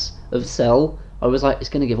piece of cell, I was like, it's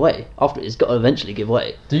going to give way. After it's got to eventually give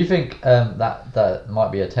way. Do you think that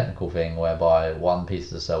might be a technical thing whereby one piece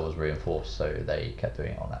of the cell was reinforced, so they kept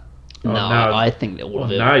doing it on that? Oh, No, now- I think that all Well,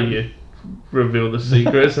 of it. now you reveal the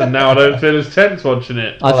secrets, and now I don't feel as tense watching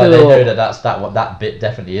it. I Well, feel they know that bit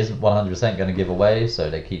definitely isn't 100% going to give away, so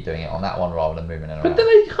they keep doing it on that one rather than moving it around. But then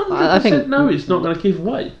they 100% I think- know it's not going to give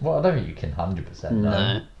way. Well, I don't think you can 100% know.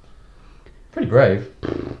 No. Pretty brave.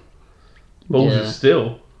 Balls Yeah. are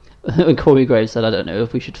still. When Corey Graves said, I don't know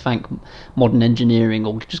if we should thank modern engineering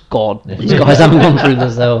or just God. These guys haven't gone through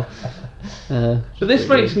the cell. But this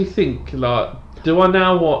makes me think, like, do I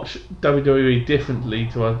now watch WWE differently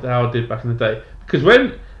to how I did back in the day? Because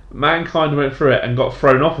when Mankind went through it and got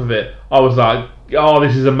thrown off of it, I was like, oh,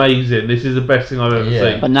 this is amazing. This is the best thing I've ever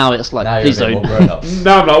Yeah. But seen. now it's like, Now you're please a bit more don't. grown up.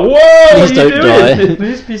 Now I'm like, whoa, Please what are you don't doing? die.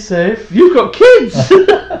 Please be safe. You've got kids!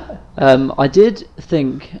 I did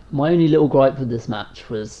think my only little gripe with this match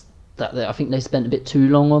was that I think they spent a bit too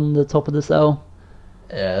long on the top of the cell.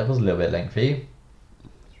 Yeah, it was a little bit lengthy.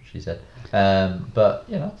 That's what she said. But,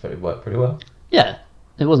 you know, I thought it worked pretty well. Yeah,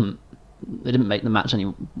 it wasn't. It didn't make the match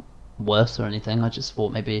any worse or anything. I just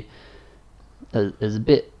thought maybe there's a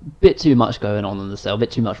bit too much going on in the cell, a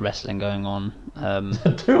bit too much wrestling going on.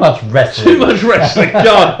 Too much wrestling. Too much wrestling.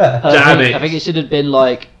 God damn it. I think it should have been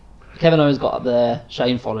like Kevin Owens got up there,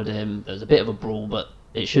 Shane followed him. There was a bit of a brawl, but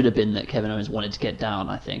it should have been that Kevin Owens wanted to get down.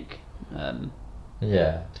 I think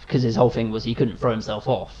Yeah. because his whole thing was he couldn't throw himself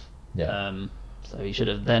off. Yeah. So he should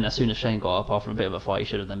have then, as soon as Shane got up after a bit of a fight, he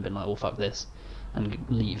should have then been like, "Oh fuck this," and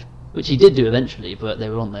leave. Which he did do eventually, but they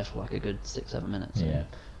were on there for like a good 6-7 minutes. Yeah.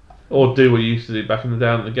 Or do what you used to do back in the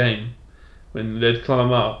day in the game. When they'd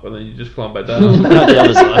climb up and then you just climb back down. the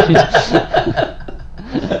other side.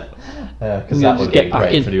 Because that would be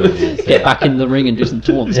great for the audience. Get back in the ring and do some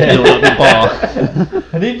taunts. Yeah. Build up the bar.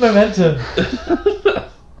 I need momentum.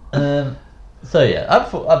 So yeah, I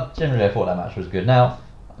thought that match was good. Now,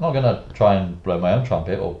 I'm not gonna try and blow my own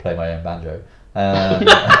trumpet or play my own banjo.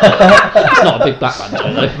 It's not a big black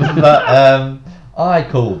banjo though. But I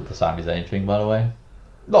called the Sami Zayn thing, by the way.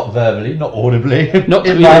 Not verbally, not audibly. Not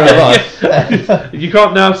to in be my realised. head. You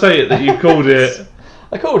can't now say it that you called it.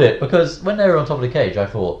 I called it because when they were on top of the cage, I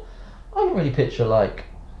thought I can really picture like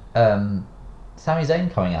Sami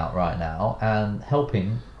Zayn coming out right now and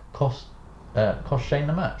helping cost Shane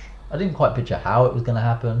the match. I didn't quite picture how it was going to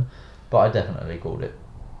happen, but I definitely called it,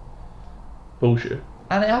 Bullshit.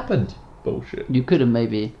 and it happened. Bullshit. You could have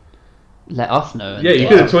maybe let us know. and Yeah, you get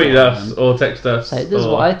could have us tweeted beforehand. us or text us. Say, this is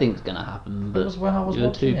or- what I think's going to happen, but was when I was you were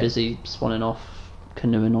too watching it. busy swanning off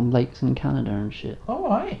canoeing on lakes in Canada and shit. All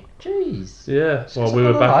right, jeez. Yeah, while It's we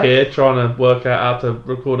were another back life. here trying to work out how to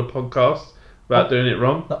record a podcast without doing it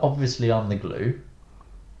wrong. But obviously, I'm the glue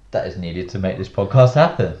that is needed to make this podcast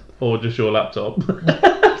happen. Or just your laptop.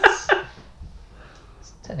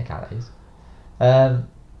 It's technicalities.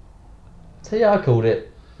 So yeah, I called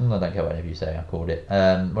it. I don't care what any of you say. I called it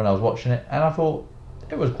when I was watching it, and I thought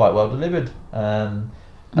it was quite well delivered.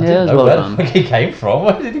 I Yeah, didn't it was know well where done. the fuck he came from.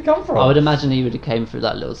 Where did he come from? I would imagine he would have came through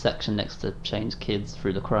that little section next to Shane's kids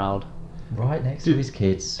through the crowd. Right next to his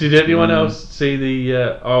kids. Did anyone else see the...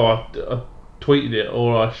 I tweeted it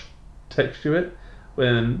or I texted you it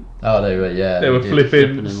when Oh, they were. Yeah, they were did.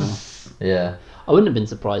 flipping. flipping him Yeah. I wouldn't have been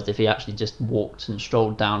surprised if he actually just walked and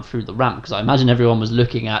strolled down through the ramp, because I imagine everyone was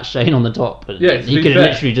looking at Shane on the top, and Yeah, to he be could have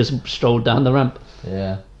fair. literally just strolled down the ramp.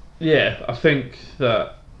 Yeah. Yeah, I think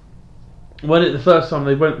that when the first time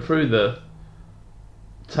they went through the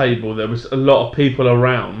table, there was a lot of people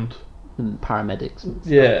around and paramedics. And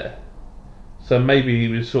stuff. Yeah. So maybe he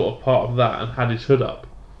was sort of part of that and had his hood up.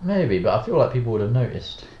 Maybe, but I feel like people would have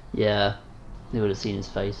noticed. Yeah, they would have seen his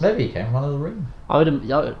face. Maybe he came from under the ring. I would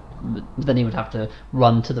have. Then he would have to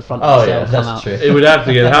run to the front Oh of the cell, yeah, come that's out. true. He would have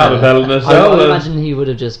to get out of Hell in a I Cell. would imagine he would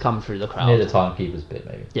have just come through the crowd. Near the timekeeper's bit,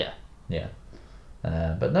 maybe. Yeah. Yeah.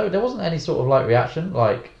 But no, there wasn't any sort of like reaction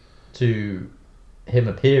like to him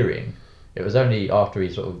appearing. It was only after he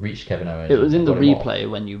sort of reached Kevin Owens. It was in the and got him off. replay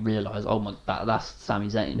when you realise, oh my, that's Sami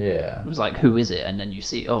Zayn. Yeah. It was like, who is it? And then you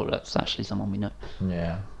see, oh, that's actually someone we know.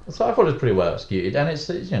 Yeah. So I thought it was pretty well executed, and it's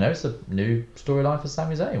it's a new storyline for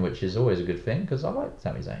Sami Zayn, which is always a good thing because I like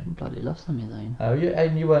Sami Zayn. Bloody love Sami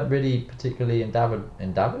Zayn. You weren't really particularly enamored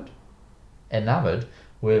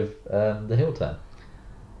with the heel turn.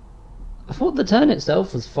 I thought the turn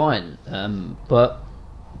itself was fine, but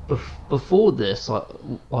before this, I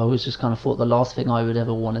was just kind of thought the last thing I would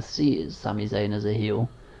ever want to see is Sami Zayn as a heel,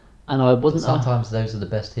 and I wasn't. Sometimes those are the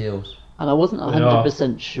best heels. And I wasn't They are.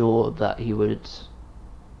 100% sure that he would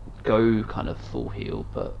go kind of full heel,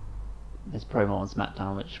 but there's promo on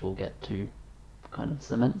SmackDown which we'll get to kind of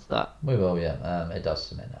cements that. We will, yeah. It does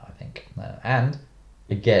cement that, I think. And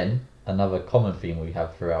again, another common theme we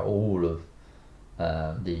have throughout all of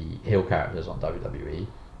the heel characters on WWE.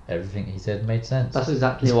 Everything he said made sense. That's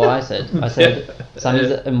exactly what I said. I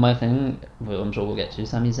said, in my thing, well, I'm sure we'll get to,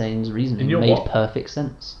 Sami Zayn's reasoning In your made what? perfect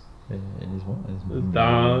sense. In his what? In his-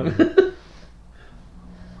 Dang.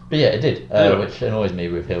 But yeah, it did, Anyway. which annoys me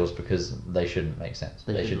with heels because they shouldn't make sense.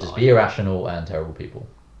 They They should should just lie. be irrational and terrible people.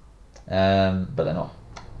 But they're not.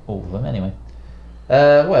 All of them, anyway.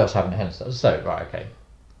 What else happened? So, right, okay.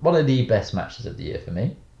 One of the best matches of the year for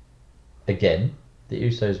me. Again, the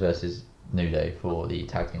Usos versus New Day for the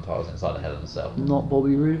tag team titles inside the Hell in a Cell. Not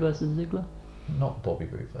Bobby Roode versus Ziggler? Not Bobby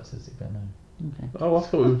Roode versus Ziggler, no. Okay. Oh, I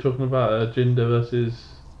thought we were talking about Jinder versus.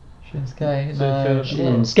 Shinsuke, Shinsuke.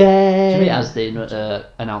 Shinsuke, as the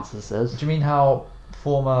announcer says. Do you mean how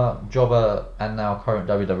former jobber and now current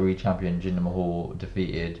WWE champion Jinder Mahal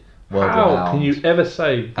defeated world How renowned can you ever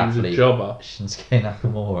say he was a athlete jobber? Shinsuke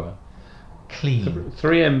Nakamura? Clean.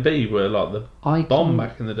 3MB were like the I bomb con-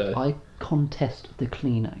 back in the day. I contest the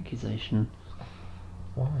clean accusation.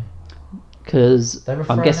 Why? Because They were I'm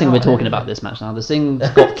thrown guessing out we're talking anyway. about this match now. The Singh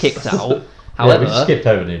got kicked out. Yeah, we However, skipped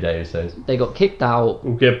over New Day Usos. they got kicked out.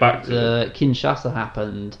 We'll get back to it. The Kinshasa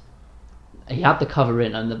happened. He had the cover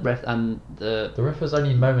in, and the ref and The ref was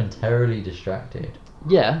only momentarily distracted.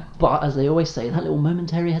 yeah. But as they always say, that little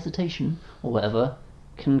momentary hesitation or whatever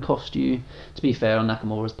can cost you. To be fair, on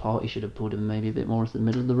Nakamura's part, he should have pulled him maybe a bit more into the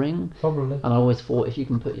middle of the ring. Probably. And I always thought if you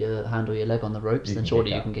can put your hand or your leg on the ropes, You then can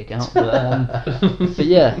surely kick you out. can kick out. But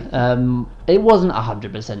yeah, it wasn't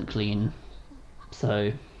 100% clean.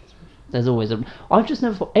 So there's always a. I've just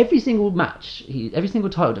never thought every single match, every single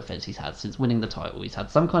title defense he's had since winning the title, he's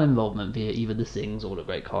had some kind of involvement via either the Singhs or the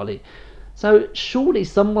Great Khali. So surely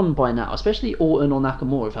someone by now, especially Orton or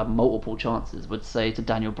Nakamura, who've had multiple chances, would say to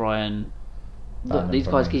Daniel Bryan, Ban "Look, them these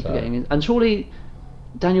from guys keep ringside." getting in. And surely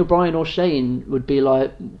Daniel Bryan or Shane would be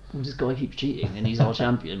like, well, this guy keeps cheating and he's our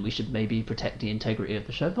champion. We should maybe protect the integrity of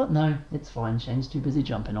the show. But no, it's fine. Shane's too busy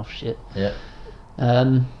jumping off shit. Yeah.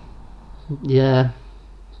 Yeah.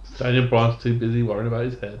 Daniel Bryan's too busy worrying about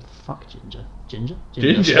his head. Fuck Ginger. Ginger?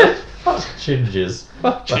 Ginger? Fuck gingers.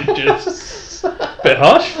 Fuck gingers. Bit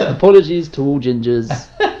harsh. Apologies to all gingers,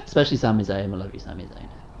 especially Sami Zayn. I love you, Sami Zayn.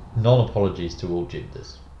 Non-apologies to all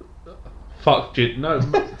gingers. Fuck Ginger. No.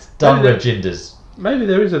 Done maybe with gingers. Maybe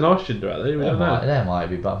there is a nice Ginger out there. We There don't might, know. there might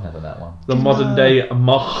be, but I've never met one. The modern day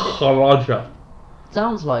Maharaja.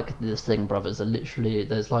 Sounds like the Singh brothers are literally,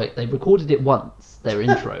 they recorded it once, their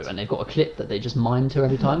intro, and they've got a clip that they just mime to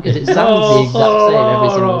every time, because it sounds the exact same every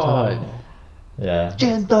single time. Yeah.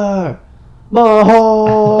 Jinder!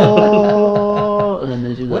 Mahal! And then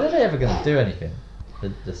they do When are that. they ever going to do anything?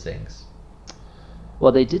 The Sings.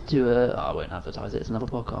 Well, they did do I won't advertise it, it's another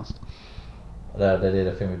podcast. They did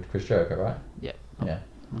a thing with Chris Jericho, right? Yeah. Yeah.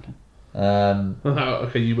 Okay.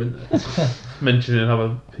 Okay, you went there. Mentioning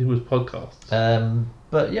other people's podcasts.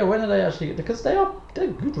 But yeah, when are they actually? Because they're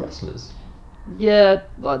good wrestlers Yeah,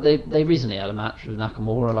 like they recently had a match with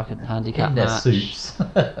Nakamura, like a handicap in their match. suits.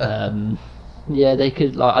 Yeah, they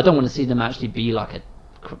could. Like, I don't want to see them actually be like a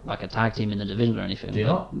tag team in the division or anything. Do you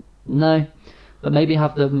but- not? No, but maybe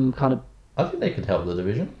have them kind of I think they could help the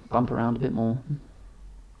division. bump around a bit more.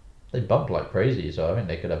 They bumped like crazy, so I think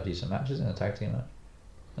they could have decent matches in a tag team match.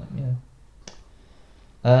 Yeah.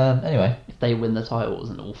 Anyway, If they win the titles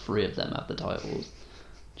and all three of them have the titles,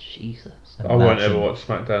 Jesus. I won't imagine- ever watch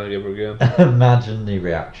SmackDown ever again. Imagine the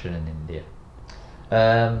reaction in India.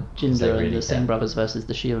 'Cause they Jinder and really the Singh can. brothers versus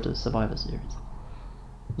the Shield of Survivor Series.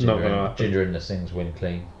 Not going to happen. Jinder in the Sings win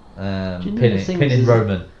clean. Jinder in the Sings Pinning is-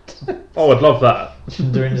 Roman. Oh, I'd love that.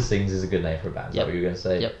 Jinder in the Sings is a good name for a band. Is that what you were going to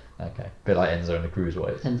say? Yep. Okay. Bit like Enzo and the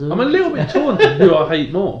Cruiserweights. Enzo. I'm a little bit torn to who I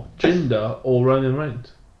hate more, Jinder or Roman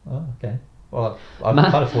Reigns. Oh, okay. Well, I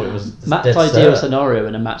Matt- kind of thought it was Matt's dead ideal cert. scenario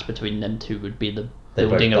in a match between them two would be the They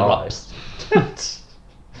both building die. erupts.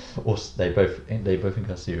 Or they both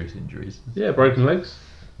incur serious injuries. Yeah, broken legs.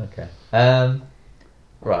 Okay.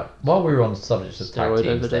 Right. While we were on the subject of tag Steroid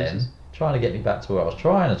teams, overdoses. then trying to get me back to what I was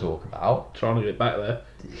trying to talk about: Trying to get back there.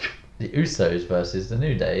 the Usos versus the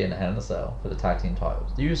New Day in Hell in a Cell for the tag team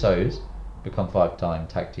titles. The Usos become 5-time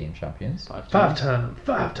tag team champions. Five Five times. time.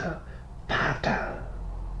 Five times.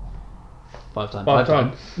 Five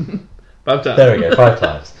time. There we go, 5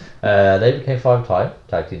 times. They became 5-time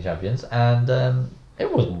tag team champions, and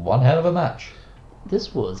it was one hell of a match.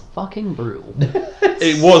 This was fucking brutal.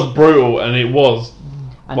 It was brutal, and it was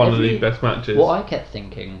And one of the best matches. What I kept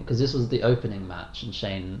thinking, because this was the opening match and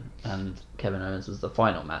Shane and Kevin Owens was the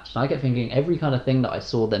final match, and I kept thinking every kind of thing that I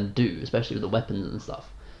saw them do, especially with the weapons and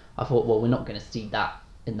stuff, I thought, well, we're not going to see that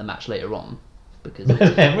in the match later on. Because And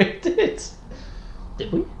then we did.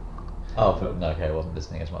 did we? Oh, but, no, okay, I wasn't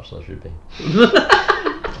listening as much as I should be.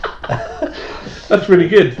 That's really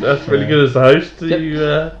good. That's really good as the host. You,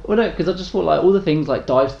 Well, no, because I just thought like all the things like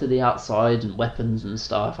dives to the outside and weapons and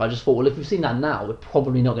stuff. I just thought, well, if we've seen that now, we're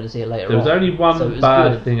probably not going to see it later there was on. only one So it was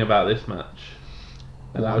bad good. thing about this match,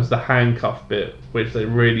 and that was the handcuff bit, which they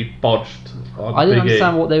really bodged on I didn't Big E.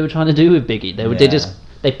 understand what they were trying to do with Biggie. They Yeah.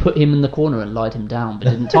 they put him in the corner and lied him down, but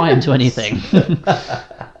didn't tie him to anything.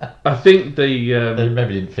 I think They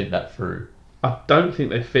maybe didn't think that through. I don't think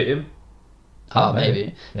they fit him. Oh,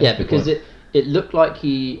 maybe. Yeah, Yeah, good because point. it looked like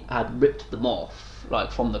he had ripped them off, like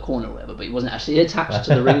from the corner or whatever, but he wasn't actually attached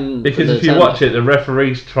to the ring. Because for the if you watch it, the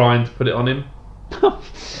referee's trying to put it on him.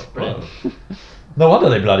 Brilliant. No wonder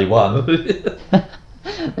they bloody won.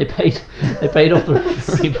 they paid off the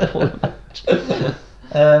referee before the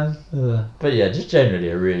match. But yeah, just generally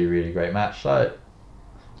a really, really great match. Like,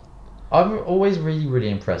 I'm always really, really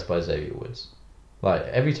impressed by Xavier Woods. Like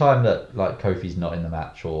every time that like Kofi's not in the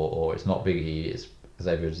match or it's not Big E, it's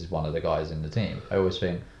Xavier Woods is one of the guys in the team. I always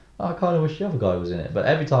think, oh, I kind of wish the other guy was in it. But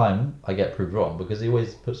every time I get proved wrong because he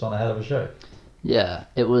always puts on a hell of a show. Yeah,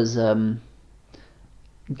 it was.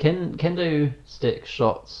 Kendo stick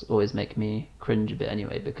shots always make me cringe a bit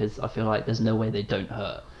anyway because I feel like there's no way they don't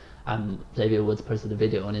hurt. And Xavier Woods posted a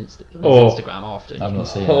video on Instagram after. and I've you not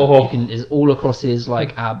can- seen Oh. You can is all across his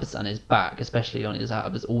like abs and his back, especially on his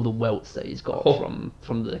abs, all the welts that he's got Oh.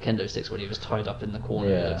 from the kendo sticks when he was tied up in the corner.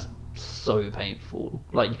 Yeah. It looks so painful.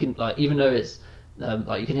 Like you can like even though it's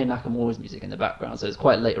like you can hear Nakamura's music in the background, so it's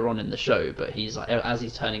quite later on in the show. But he's like as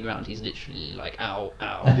he's turning around, he's literally like ow,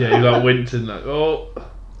 ow. Yeah, you like wincing like, oh.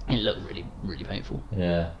 It looked really really painful.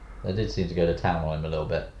 Yeah, they did seem to go to town on him a little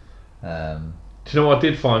bit. Do you know what I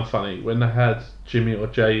did find funny? When they had Jimmy or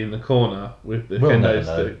Jay in the corner with the We'll kendo never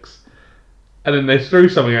know. sticks. And then they threw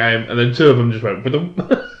something at him, and then two of them just went with them.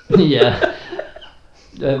 Yeah.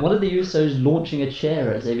 One of the Usos launching a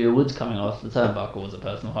chair at Xavier Woods coming off the turnbuckle was a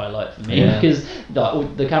personal highlight for me Yeah. because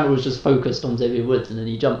the camera was just focused on Xavier Woods and then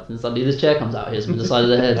he jumped and suddenly this chair comes out hits him in the side of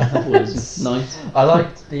the head. I thought it was nice. I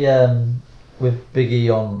liked the with Big E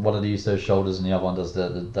on one of the Usos' shoulders and the other one does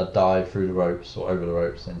the dive through the ropes or over the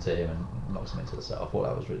ropes into him and knocks him into the cell. I thought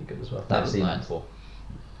that was really good as well. That Never was seen nice. that before.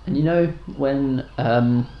 And you know when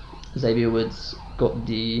Xavier Woods got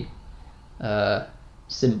the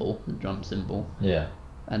symbol, the drum symbol, Yeah.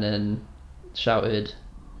 and then shouted,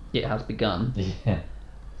 "It has begun." Yeah.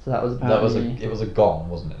 So that was That was apparently it was a gong,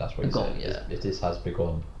 wasn't it? That's what A he gong, said. yeah. It is has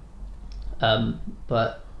begun.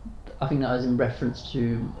 But I think that was in reference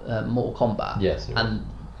to Mortal Kombat. Yes, it was. And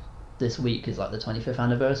this week is like the 25th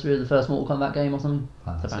anniversary of the first Mortal Kombat game or something.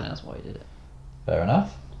 So Fancy. apparently that's why he did it. Fair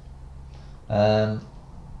enough.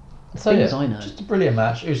 So Things yeah, I know. just a brilliant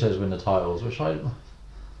match. Usos win the titles, which I'm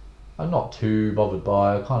not too bothered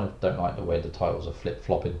by. I kind of don't like the way the titles are flip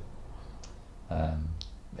flopping.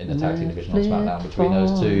 In the tag team division on SmackDown between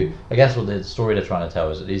those two. I guess what the story they're trying to tell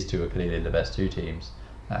is that these two are clearly the best two teams,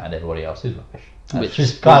 and everybody else is rubbish. Which Which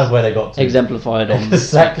is kind of where they got to. Exemplified on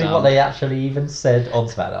Exactly SmackDown. what they actually even said on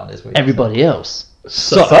SmackDown this week. Everybody else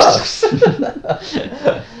sucks. sucks.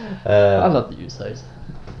 I love the Usos.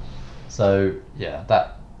 So yeah,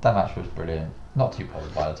 that match was brilliant. Not too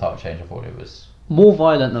bothered by the title change. I thought it was More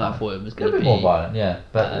violent than I thought it was a going to bit be. more violent, yeah.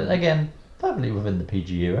 But Um, again, perfectly within the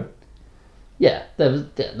PG era. Yeah, there was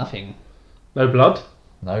nothing, No blood,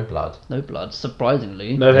 No blood. no blood.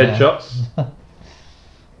 Surprisingly, no Yeah. headshots.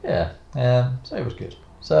 Yeah. So it was good.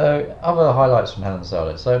 So other highlights from Hell in a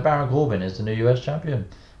Cell. So Baron Corbin is the new US champion,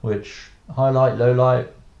 which highlight, low light.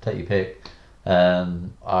 take your pick.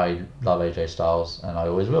 I love AJ Styles, and I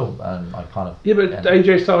always will. And I kind of Yeah, but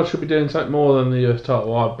AJ Styles should be doing something more than the US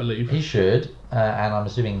title, I believe. he should, and I'm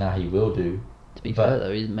assuming now he will do. To be But- fair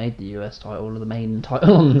though, he's made the US title the main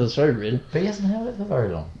title on the show. Really, But he hasn't held it for very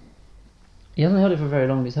long. he hasn't held it for very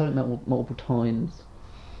long. He's held it multiple times.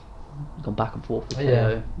 He's gone back and forth with Yeah.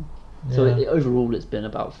 KO. So Yeah. overall, it's been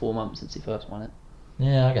about 4 months since he first won it.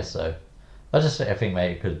 Yeah, I guess so. I think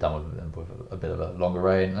maybe he could have done with a bit of a longer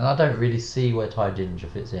reign, and I don't really see where Ty Dillinger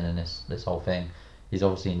fits in this whole thing. He's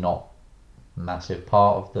obviously not a massive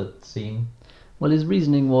part of the scene. Well, his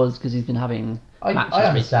reasoning was because he's been having I matches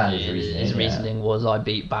understand recently. his reasoning, His yeah. reasoning was, I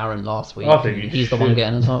beat Baron last week. I think and he he's the should. one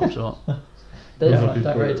getting a title shot. Yeah, There's, I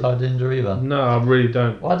don't rate Ty Dillinger either. No, I really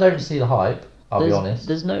don't. Well, I don't see the hype. I'll be honest.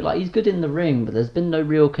 There's no he's good in the ring, but there's been no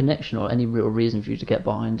real connection or any real reason for you to get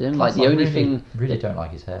behind him. Like the only thing really don't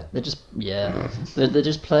like his hair. they're just they're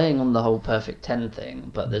just playing on the whole perfect 10 thing,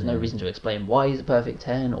 but there's no reason to explain why he's a perfect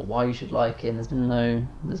 10 or why you should like him.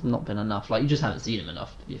 There's not been enough. Like you just haven't seen him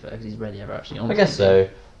enough to be fair, because he's rarely ever actually on. I guess TV. so.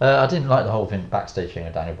 I didn't like the whole thing backstage thing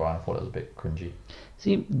with Daniel Bryan. I thought it was a bit cringy.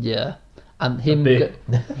 See, yeah, and him bit.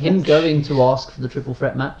 him going to ask for the triple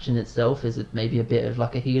threat match in itself is maybe a bit of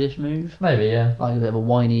like a heelish move. Maybe, yeah. Like a bit of a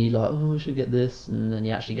whiny, like, oh, we should get this, and then he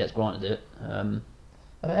actually gets granted it. I mean,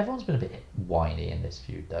 everyone's been a bit whiny in this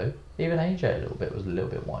feud, though. Even AJ was a little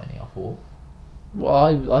bit whiny, I thought. Well, I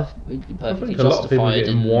I perfectly think a lot of people are justified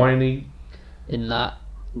getting whiny. in that.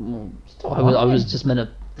 Well, Stop I was whining. just meant to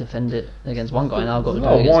defend it against one guy, and now I've got to There's do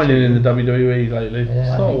a it lot of against whining you. in the WWE lately.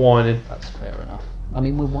 Yeah, I Stop think- whining. That's fair enough. I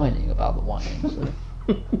mean, we're whining about the whining.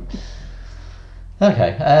 So.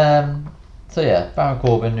 Okay, so yeah, Baron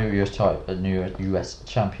Corbin, new US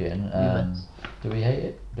champion. US. Do we hate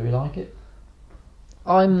it? Do we like it?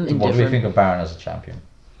 I'm What do we indifferent. think of Baron as a champion?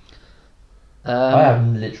 I have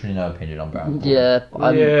literally no opinion on Baron Corbin. Yeah,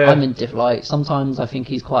 Yeah. I'm indifferent. Like sometimes I think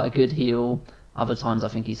he's quite a good heel. Other times I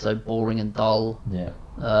think he's so boring and dull. Yeah.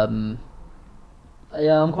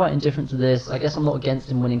 Yeah, I'm quite indifferent to this. I guess I'm not against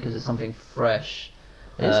him winning because it's something fresh.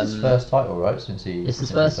 It's his first title, right? Since he. It's his since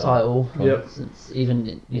he first started. title. Yep. Since even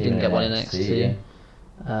he Even didn't get one in NXT. Yeah.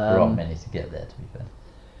 There aren't Um, many to get there, to be fair.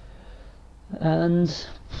 and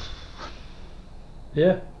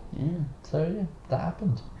Yeah. yeah, So yeah, that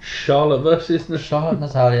happened. Charlotte versus Charlotte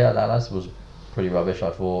Natalia, that was pretty rubbish.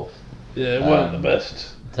 I thought. Yeah, it weren't Um, the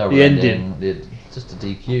best. Terrible The ending. Just a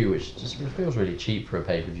DQ, which just feels really cheap for a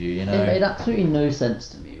pay per view. You know. it made absolutely no sense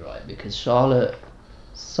to me, right? Because Charlotte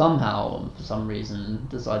somehow, for some reason,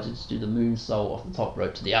 decided to do the moonsault off the top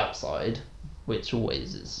rope to the outside, which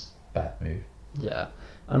always is Bad move. yeah.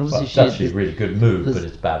 And Well, obviously it's actually a she. really good move, the- but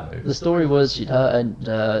it's a bad move. The story was she'd hurt and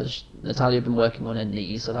Natalia had been working on her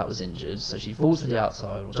knee, so that was injured. So she falls to the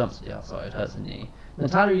outside or jumps to the outside, hurts her knee.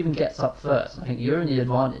 Natalia even gets up first. I think you're in the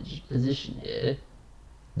advantage position here.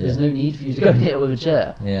 There's Yeah. no need for you to go and hit her with a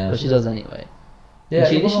chair. Yeah. But she does anyway. Yeah, And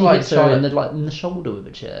she it wasn't initially like hits her in Charlotte. in the shoulder with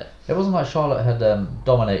a chair. It wasn't like Charlotte had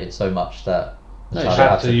dominated so much that No, Natalia she had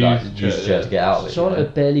had to to like, use the use the chair, chair yeah. to get out of it. Charlotte you know?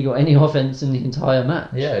 had barely got any offense in the entire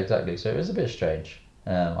match. Yeah, exactly. So it was a bit strange.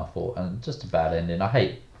 I thought, and just a bad ending. I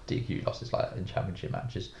hate DQ losses like in championship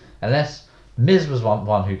matches, unless Miz was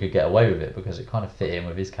one who could get away with it because it kind of fit in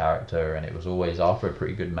with his character, and it was always after a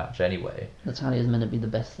pretty good match anyway. Natalia's meant to be the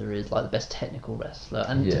best there is, like the best technical wrestler.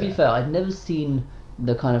 And to be Yeah. fair, I'd never seen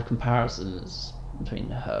the kind of comparisons between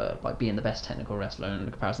her, like being the best technical wrestler, and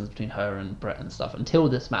the comparisons between her and Bret and stuff until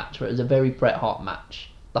this match, where it was a very Bret Hart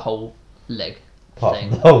match. The whole leg Apart thing.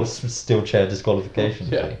 from the whole steel chair disqualification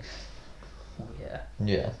Yeah. thing. Oh, yeah.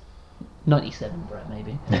 Yeah. 97 Bret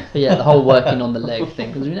maybe. But yeah, the whole working on the leg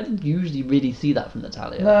thing, because we never usually really see that from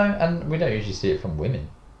Natalia. No, and we don't usually see it from women,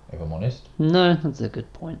 if I'm honest. No, that's a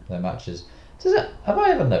good point. Their matches. Have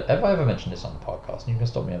I ever mentioned this on the podcast? And you can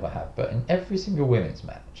stop me if I have. But in every single women's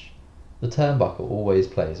match, the turnbuckle always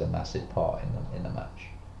plays a massive part in the match.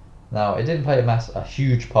 Now it didn't play a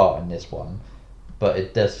huge part in this one,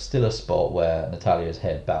 but there's still a spot where Natalia's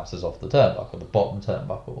head bounces off the turnbuckle, the bottom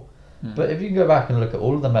turnbuckle. But if you can go back and look at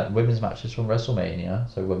all of the women's matches from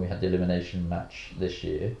WrestleMania, so when we had the elimination match this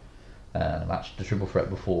year, and the triple threat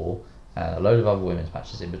before, and a load of other women's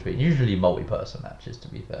matches in between, usually multi-person matches to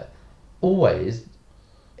be fair, always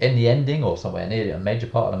in the ending or somewhere near it, a major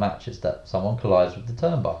part of the match is that someone collides with the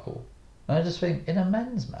turnbuckle. And I just think in a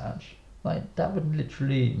men's match, like that would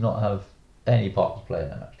literally not have any part to play in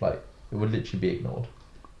a match. Like it would literally be ignored.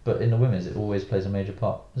 But in the women's, it always plays a major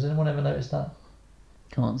part. Has anyone ever noticed that?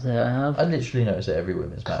 Can't say I have. I literally notice it every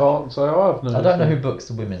women's match. Can't say I've noticed. I don't know who it. books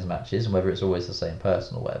the women's matches and whether it's always the same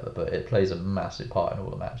person or whatever, but it plays a massive part in all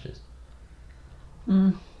the matches.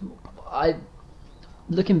 I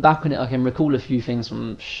looking back on it, I can recall a few things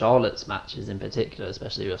from Charlotte's matches in particular,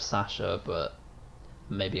 especially with Sasha, but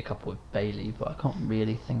maybe a couple with Bailey. But I can't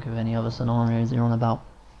really think of any other scenarios you're on about.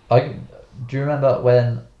 Do you remember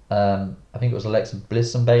when I think it was Alexa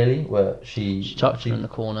Bliss and Bailey, where she Chucked her in the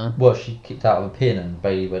corner. Well, she kicked out of a pin and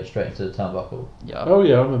Bailey went straight into the turnbuckle, Yeah. Oh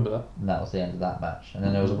yeah, I remember that. and that was the end of that match. And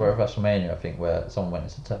then there was a WrestleMania, I think, where someone went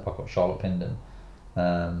into the turnbuckle, Charlotte pinned him.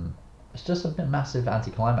 It's just a bit massive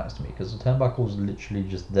anticlimax to me because the turnbuckle's literally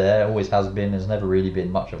just there, always has been. There's never really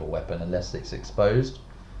been much of a weapon unless it's exposed,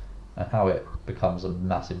 and how it becomes a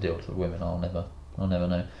massive deal to the women, I'll never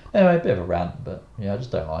know. Anyway, a bit of a rant, but yeah, I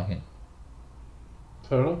just don't like it.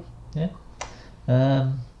 Fair enough. Yeah.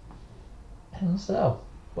 Hell in a Cell.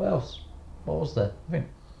 What else? What was there? I think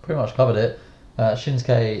pretty much covered it.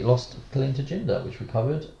 Shinsuke lost clean to Jinder, which we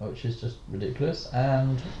covered, which is just ridiculous.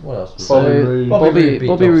 And what else was Bobby there? Roode. beat Bobby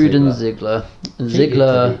Dolph Roode and Ziggler.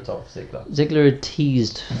 Ziggler. Beat Dolph Ziggler. Ziggler had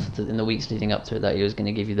teased in the weeks leading up to it that he was going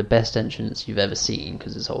to give you the best entrance you've ever seen,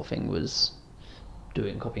 because his whole thing was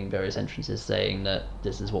copying various entrances, saying that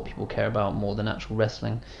this is what people care about more than actual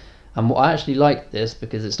wrestling. And I actually liked this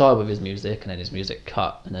because it started with his music, and then his music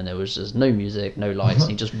cut, and then there was just no music, no lights.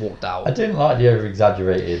 He just walked out. I didn't like the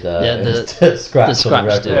over-exaggerated the scratch on the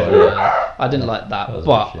record. still. Yeah. I didn't like that, was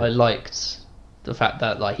but bullshit. I liked the fact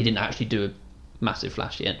that he didn't actually do a massive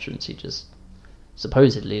flashy entrance. He just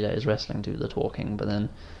supposedly let his wrestling do the talking, but then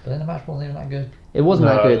But then the match wasn't even that good. it wasn't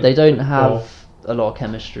that No, good. They don't no. have a lot of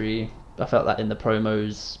chemistry. I felt that in the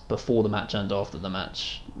promos before the match and after the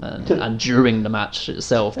match, and during the match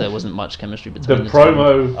itself, there wasn't much chemistry between The the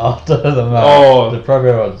promo. After the match, Oh. the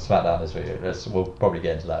promo on SmackDown this week, we'll probably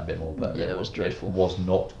get into that a bit more, but Yeah, it was dreadful. It was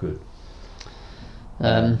not good.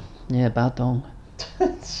 two. Yeah, bad dong.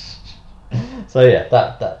 So yeah,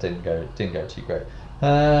 that didn't go too great.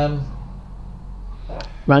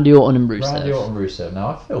 Randy Orton and Rusev. Randy Orton, Rusev. Now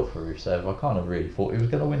I feel for Rusev. I kind of really thought he was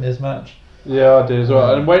going to win this match. Yeah, I did as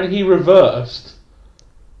well. And when he reversed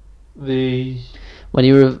the When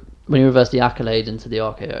he reversed the accolade into the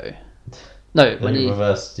RKO. No, Then he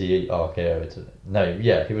reversed the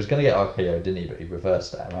RKO. He was going to get RKO, didn't he? But he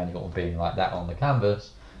reversed that. Randy Orton being like that on the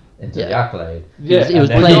canvas into the accolade. Yeah, he was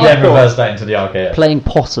and then playing- he then reversed that into the RKO. playing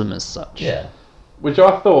possum as such. Yeah. which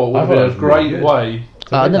I thought would I have thought been it a was really great good. way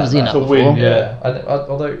I've never seen that to before. win. Yeah.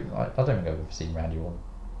 Although I don't think I've ever seen Randy Orton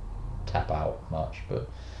tap out much, but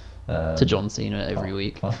To John Cena every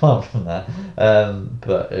week. Apart from that,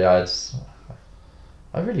 but yeah,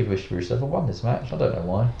 I really wish Rusev had won this match. I don't know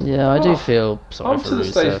why. Yeah, I do Oh, feel sorry I'm for to the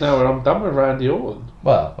stage Rusev. now where I'm done with Randy Orton.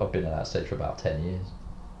 Well, I've been at that stage for about 10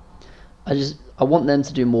 years. I want them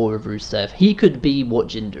to do more with Rusev. He could be what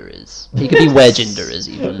Jinder is. He could be where Jinder is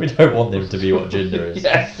We even. don't want him to be what Jinder is.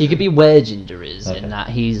 Yeah. He could be where Jinder is Okay. in that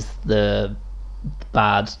he's the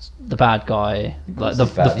bad guy, like the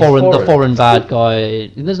he's bad. He's foreign foreign. bad guy.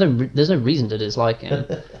 There's no reason to dislike him.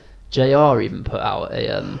 JR even put out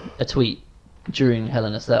a tweet during Hell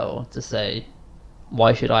in a Cell to say,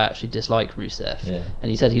 why should I actually dislike Rusev? Yeah. And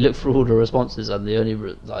he said he looked through all the responses, and the only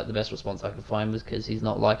the best response I could find was because he's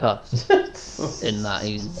not like us, in that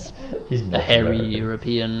he's He's a not hairy American.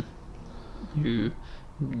 European who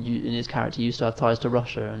in his character used to have ties to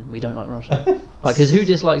Russia, and we don't like Russia. Because who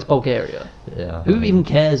dislikes Bulgaria? Yeah. Who even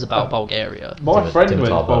cares about Bulgaria? My friend went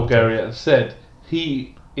to Dimitar Bulgaria and said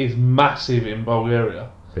he is massive in Bulgaria.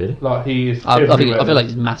 Really? Like he is I everywhere. feel like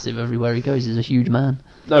he's massive everywhere he goes. He's a huge man.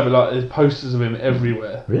 No, but like there's posters of him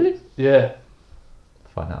everywhere. Really? Yeah.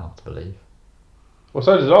 Find out hard to believe. Well,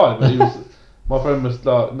 so did I. But he was. My friend was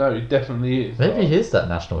like, no, he definitely is. Maybe Like, he is that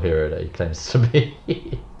national hero that he claims to be.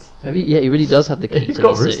 Maybe, yeah, he really does have the key He's to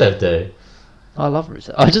got the city. Rusev Day. I love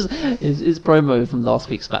Rusev. His promo from last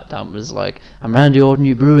week's SmackDown was like, "I'm Randy Orton,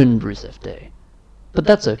 you ruined Rusev Day." But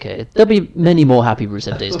that's okay. There'll be many more happy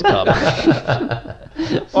Rusev days to come.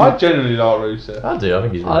 I genuinely like Rusev. I do. I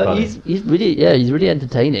think he's really funny. he's really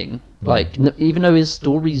entertaining. Like even though his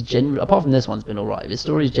stories apart from this one's been alright, his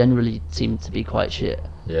stories generally seem to be quite shit.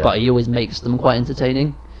 Yeah. But he always makes them quite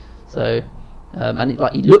entertaining. So, and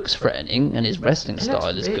he looks threatening, and his wrestling He looks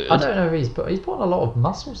style is really- good. I don't know if he's put on a lot of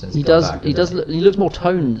muscle since He come does. back, He does. doesn't He looks more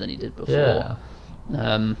toned than he did before. Yeah.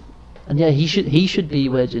 And yeah, he should be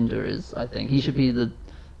where Jinder is. I think he should be the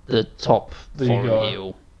top The foreign guy.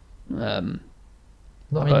 heel. I mean,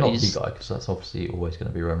 But not the he's- guy, because that's obviously always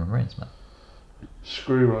going to be Roman Reigns, man.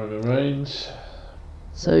 Screw Roman Reigns.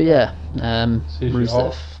 So yeah, See if you're Rusev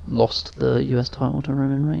off. lost the US title to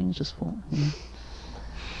Roman Reigns. Just for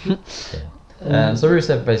Yeah. So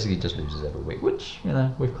Rusev basically just loses every week, which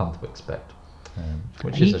we've come to expect.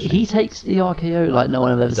 Which He is a shame. he takes the RKO like no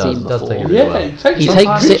one I've ever seen does before. take it really Yeah, well. he takes He some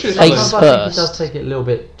takes it pictures face of Sometimes I think first. he does take it a little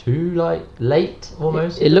bit too late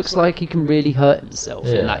almost. It looks like he can really hurt himself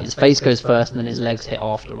in Yeah. that his face goes first and then his legs hit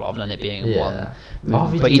after, rather than it being in one. Yeah.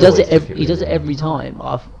 movement. RVD But he does it. always took He does it really every time.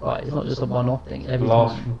 Right, it's not just a one-off thing. Every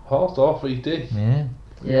Last time. past RVD. Yeah.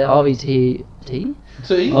 Yeah, RVT.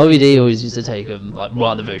 See? RVD always used to take him like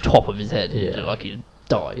right at the very top of his head, Yeah. like he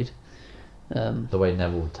died. The way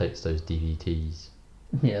Neville takes those DVTs.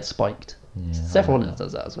 Yeah, spiked. Yeah, Seth I like Rollins that.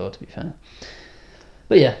 does that as well, to be fair.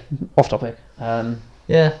 But yeah, off topic.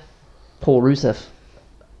 Yeah. Paul Rusev.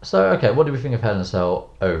 So okay, what do we think of Hell in a Cell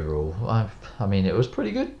overall? I mean, it was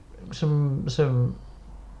pretty good. Some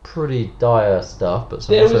pretty dire stuff, but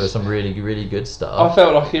Yeah, it also was- some really good I stuff.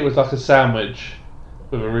 felt like it was like a sandwich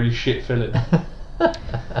with a really shit filling.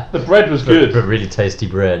 The bread was But good. really tasty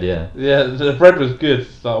bread, yeah. Yeah, the bread was good,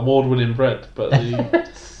 like award-winning bread, but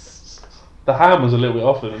the ham was a little bit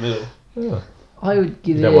off in the middle. Oh. I would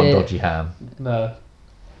give You don't want it. dodgy ham. No.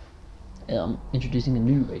 Introducing a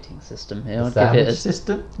new rating system here. I'd Sandwich give it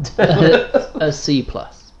system. a C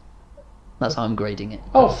plus. That's how I'm grading it.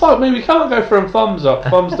 Oh fuck me, we can't go from thumbs up,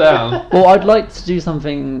 thumbs down. Well, I'd like to do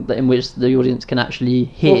something that in which the audience can actually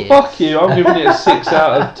hear. Well, fuck you, I'm giving it a 6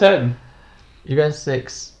 out of 10. You're going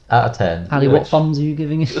 6 out of 10. Ali, what thumbs are you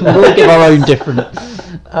giving it? We'll all give our own different.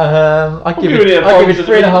 I give giving it. it a I give it thumbs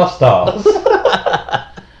at the 3.5 stars.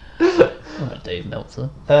 Alright, Dave Meltzer.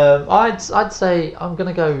 I'd say I'm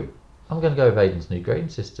gonna go with Aiden's new grading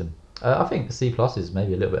system. I think the C plus is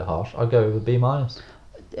maybe a little bit harsh. I'll go with a B minus.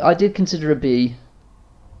 I did consider a B,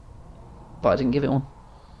 but I didn't give it one.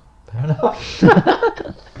 Fair enough.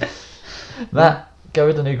 Matt, go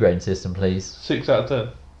with the new grading system, please, 6 out of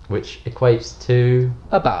 10. which equates to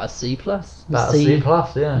About a C plus. about a C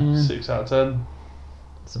plus. Yeah, Yeah. 6 out of 10.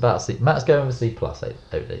 it's about a C. Matt's going with a C plus,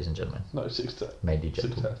 ladies and gentlemen, No, 6 to mainly 6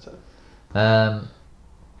 gentlemen. out of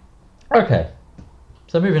 10. Okay,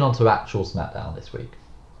 so moving on to actual SmackDown this week.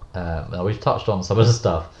 Now we've touched on some of the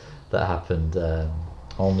stuff that happened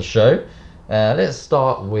on the show. Let's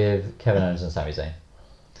start with Kevin Owens and Sami Zayn,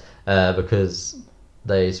 because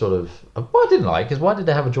they sort of what I didn't like is why did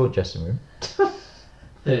they have a joint dressing room?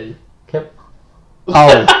 Who? Kev-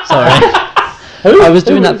 Oh, sorry. I was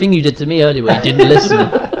doing that thing you did to me earlier where you didn't listen.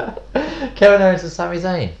 Kevin Owens and Sami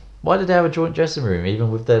Zayn. Why did they have a joint dressing room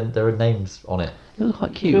even with their names on it? It was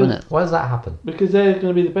quite cute, wasn't it? Why does that happen? Because they're going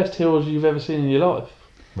to be the best heroes you've ever seen in your life.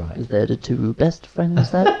 Right. Is there the two best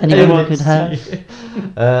friends that anyone could have?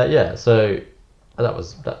 Yeah, so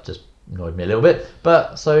that just annoyed me a little bit.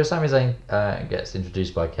 But so Sami Zayn gets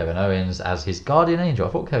introduced by Kevin Owens as his guardian angel.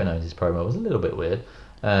 I thought Kevin Owens' promo was a little bit weird.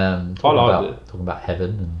 Talking about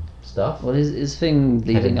heaven and stuff. Well, his thing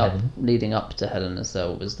leading Heaven. up to Hell in a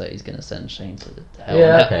Cell was that he's going to send Shane to hell.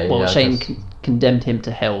 Yeah, And okay, Well, yeah, I Shane guess- condemned him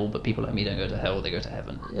to hell, but people like me don't go to hell; they go to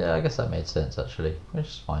heaven. Yeah, I guess that made sense actually, which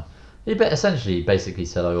is fine. He essentially basically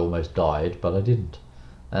said I almost died, but I didn't.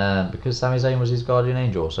 Because Sami Zayn was his guardian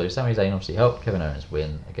angel. So Sami Zayn obviously helped Kevin Owens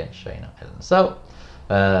win against Shane at Hell in a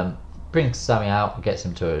Cell. Brings Sami out, gets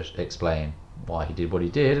him to explain why he did what he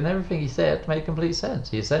did, and everything he said made complete sense.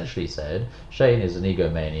 He essentially said Shane is an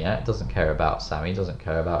egomaniac, doesn't care about Sami, doesn't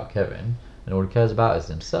care about Kevin, and all he cares about is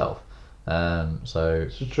himself. So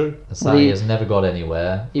This is true. Sami has never got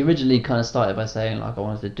anywhere. He originally kind of started by saying like I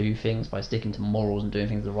wanted to do things by sticking to morals and doing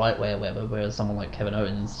things the right way or whatever, whereas someone like Kevin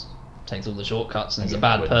Owens takes all the shortcuts and is a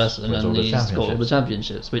bad Wins- person wins all and the he's got all the championships.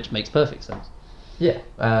 championships, which makes perfect sense.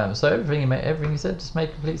 Yeah. So everything he said just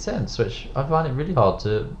made complete sense, which I find it really hard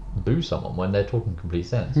to boo someone when they're talking complete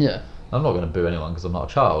sense. Yeah, I'm not going to boo anyone because I'm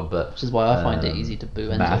not a child, but which is why I find it easy to boo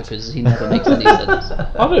Enzo Matt. because he never makes any sense.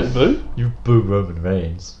 I don't boo. You boo Roman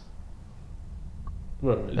Reigns.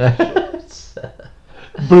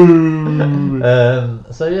 Boo.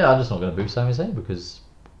 So yeah, I'm just not going to boo Sami Zayn because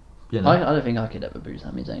you know. I don't think I could ever boo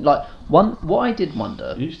Sami Zayn. Like what I did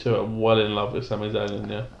wonder. You two are well in love with Sami Zayn, and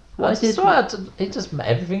yeah. What I did. It just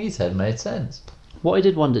everything he said made sense. What I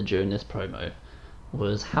did wonder during this promo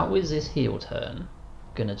was how is this heel turn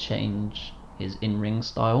gonna change his in-ring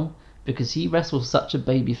style? Because he wrestles such a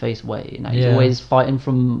babyface way. Now he's Yeah. always fighting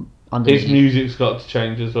from underneath. His music's got to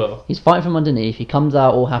change as well. He's fighting from underneath. He comes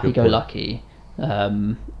out all happy-go-lucky.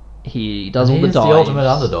 He does all the He's dives. the ultimate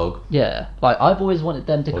underdog. Yeah, like I've always wanted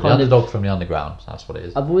them to Or the kind of. underdog from the underground. That's what it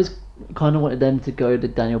is. I've always kind of wanted them to go the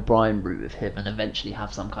Daniel Bryan route with him and eventually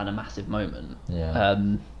have some kind of massive moment. Yeah.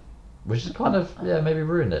 Which is kind of maybe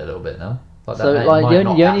ruined it a little bit now. Like So that like might the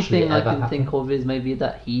not only actually thing I ever can happen. think of is maybe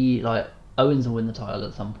that he like Owens will win the title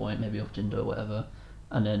at some point, maybe off Jinder or whatever,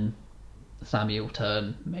 and then Sami will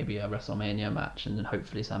turn maybe a WrestleMania match, and then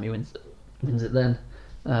hopefully Sami wins it then.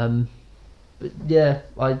 But yeah,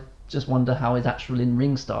 I just wonder how his actual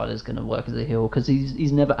in-ring style is going to work as a heel, because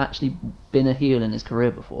he's never actually been a heel in his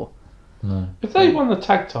career before. No. If they won the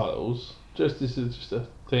tag titles, this is just a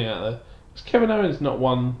thing out there. Has Kevin Owens not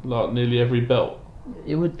won like nearly every belt?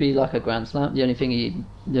 It would be like a Grand Slam. The only thing He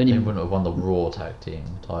wouldn't have won the Raw tag team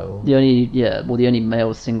title. the only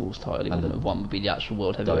male singles title he And wouldn't the have won would be the actual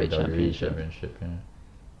World Heavyweight WWE Championship. yeah.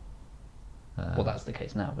 Well, that's the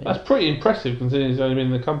case now. But That's pretty impressive considering he's only been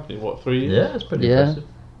in the company 3 years. Yeah, it's pretty Yeah. impressive.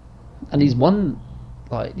 and he's won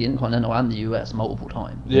like the Intercontinental and the US multiple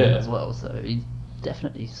times Yeah. as well. So he's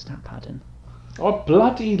definitely stat padding. I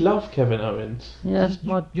bloody love Kevin Owens. Yeah,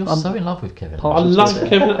 You're I'm so in love with Kevin. I partial to love it.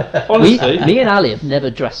 Kevin. Honestly, Me and Ali have never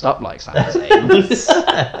dressed up like Sami Zayn.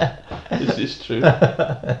 this is true.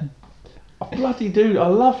 I bloody do. I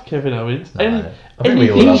love Kevin Owens. No, And I think we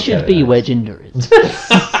all He love should Kevin be Owens. where Jinder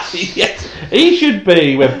is. yes, he should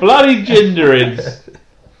be where bloody Jinder is.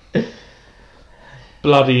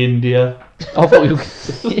 Bloody India. I thought you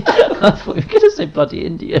were going to say bloody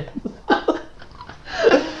India.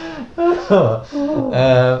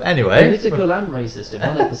 Anyway. Political and racist in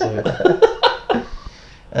one episode.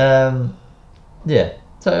 Yeah.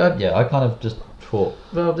 So I kind of just thought,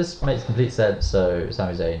 well, this makes complete sense. So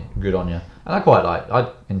Sami Zayn, good on you. And I quite like. I'm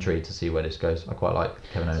intrigued to see where this goes. I quite like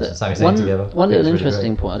Kevin Owens and Sami Zayn together. One I think little it's really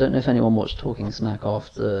interesting great. point. I don't know if anyone watched Talking Smack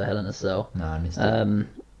after Hell in a Cell. No, I missed it.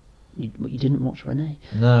 You didn't watch Renee.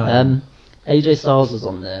 No. AJ Styles was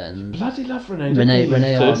on there, and Bloody love Renee.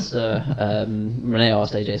 Renee asked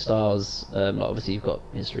AJ Styles, like, obviously you've got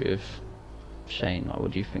history of Shane, like, what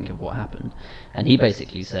do you think of what happened? And he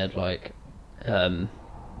basically said, like,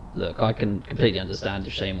 look, I can completely understand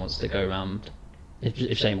if Shane wants to go around,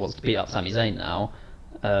 if Shane wants to beat up Sami Zayn now,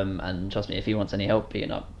 and trust me, if he wants any help beating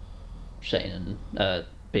up Shane and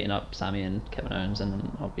beating up Sami and Kevin Owens,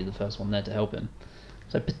 then I'll be the first one there to help him.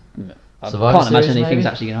 So I Survivor can't imagine Series, anything's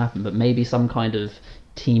maybe? actually going to happen, but maybe some kind of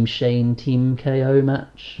Team Shane, Team KO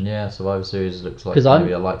match. Yeah, Survivor Series looks like 'Cause I'm-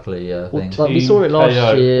 maybe a likely thing. Like, we saw it last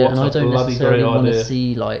KO, year, what and I a don't bloody necessarily great want to idea.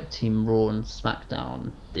 see like Team Raw and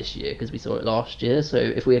SmackDown this year because we saw it last year. So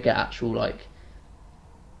if we get actual, like,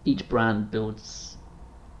 each brand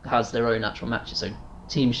has their own actual matches. So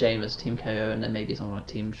Team Shane versus Team KO, and then maybe something like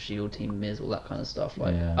Team Shield, Team Miz, all that kind of stuff.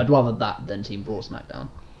 Like, Yeah. I'd rather that than Team Raw SmackDown.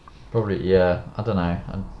 Probably, yeah. I don't know.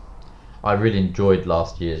 I really enjoyed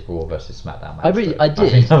last year's Raw versus SmackDown match. I though.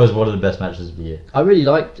 did. think that was one of the best matches of the year. I really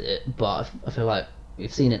liked it, but I feel like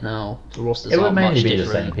we've seen it now. The rosters It would aren't mainly much be the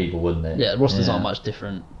different. same people, wouldn't it? Yeah, the rosters yeah. aren't much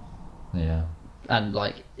different. Yeah. And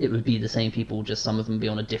like it would be the same people, just some of them be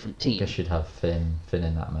on a different team. Guess you'd have Finn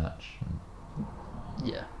in that match.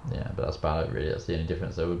 Yeah, Yeah, but that's about it really. That's the only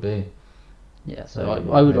difference there would be. yeah. So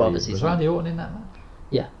I would rather see. Was some- Randy Orton in that match?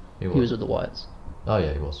 Yeah, He he was with the Wyatts. Oh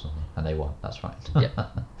yeah, he was, wasn't he? And they won. That's right. Yeah.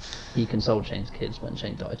 He consoled Shane's kids when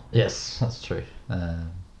Shane died Yes, that's true.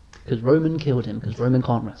 because Roman killed him because Roman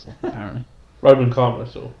can't wrestle apparently. Roman can't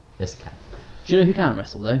wrestle. Yes, he can. Do you know who can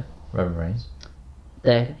wrestle though? Roman Reigns.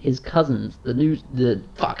 They're his cousins. The new. The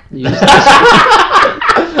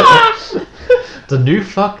new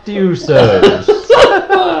fuck the Usos.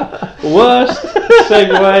 Worst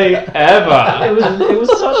segue ever. It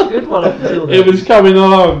was such a good one up until then. It was coming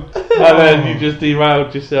along, and then you just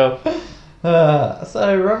derailed yourself.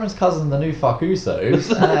 So Roman's cousin, the new fuck Usos.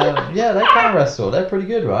 Yeah, they can wrestle. They're pretty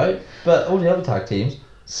good, right? But all the other tag teams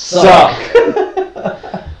Suck.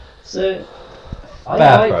 So I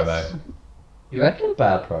Bad liked- promo. You reckon?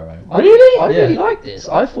 Bad promo. I really Yeah. liked this.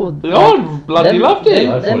 I thought I bloody loved it.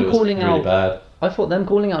 I them thought it was calling really out- bad. I thought them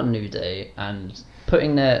calling out New Day and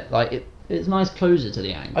putting their it's nice closure to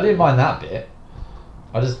the angle. I didn't mind that bit.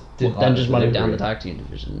 I just didn't like Them just the running down the delivery. tag team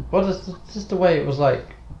division. Well, just the way it was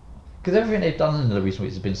like, because everything they've done in the recent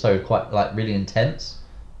weeks has been so quite like really intense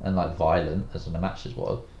and like violent as in the matches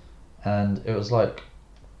was, and it was like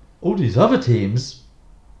all these other teams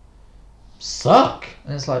suck,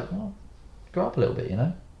 and it's like, well, grow up a little bit, you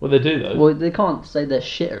know. Well, they do though. Well, they can't say they're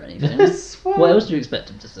shit or anything. Well, What else do you expect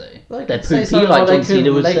them to say? They They're could say poopy something like they John Cena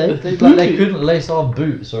couldn't- would they- say. they couldn't lace on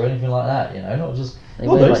boots or anything like that, you know. Not just They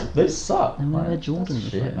oh, wear they, like- they suck. they wear Like, Jordan that's or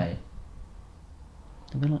shit, something. mate.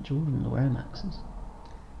 They wear like Jordan, the Wear Maxes.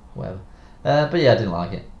 Whatever. But yeah, I didn't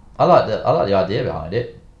like it. I like the idea behind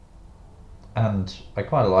it, and I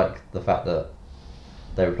quite like the fact that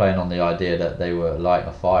they were playing on the idea that they were lighting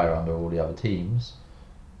a fire under all the other teams.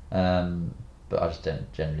 But I just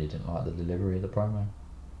generally didn't like the delivery of the promo.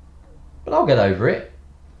 But I'll get over it.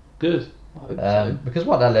 Good. I hope so. Because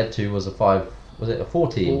what that led to was a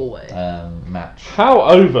 14 Four-way. match. How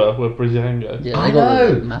over were Breezango? Yeah, I they got know.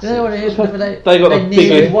 the You massive. know what it is? Whenever They got the nearly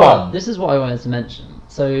biggest won. one. This is what I wanted to mention.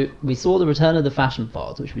 So we saw the return of the Fashion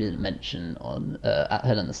Files, which we didn't mention on at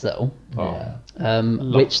Hell in the Cell, Yeah.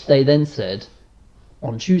 which they then said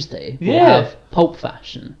on Tuesday we'll Yeah. have Pulp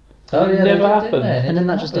Fashion, Oh, That yeah, never they did, happened. didn't they? It and then didn't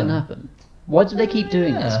that just didn't happen. Why do they keep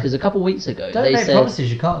doing this? Yeah. Because a couple weeks ago Don't they make said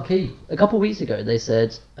promises you can't keep. they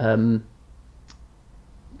said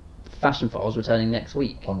Fashion Files returning next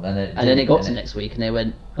week, And then it got didn't, to and next week, and they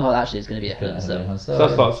went, oh, actually it's going to be a Hell in a Cell. So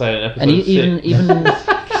that's like saying episode And 6. even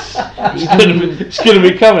It's gonna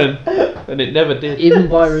be coming, and it never did. even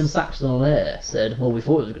Byron Saxon on air said, well, we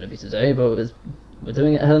thought it was going to be today, but we're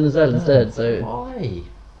doing it at Hell in a Cell instead. So Why?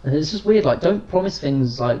 and it's just weird. Like, don't promise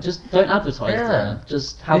things. Like, just don't advertise Yeah. them.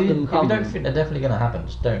 Just have them come. If you don't think they're definitely going to happen,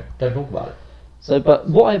 just don't talk about it. So, but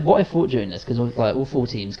what I thought during this, because like all 4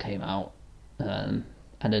 teams came out, and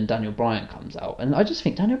then Daniel Bryan comes out, and I just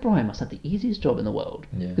think Daniel Bryan must have the easiest job in the world,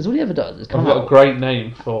 Yeah. because all he ever does is I've come got a out. great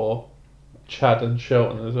name for Chad and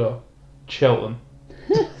Shelton as well. Shelton.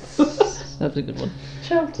 That's a good one.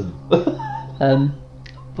 Shelton.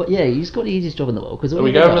 But yeah, he's got the easiest job in the world, because all Are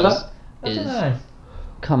we he ever going with does I don't is know.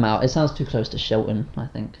 come out. It sounds too close to Shelton, I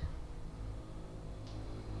think.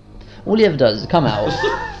 All he ever does is come out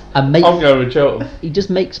and make. I'm going with Shelton. He just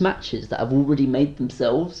makes matches that have already made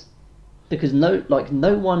themselves, because no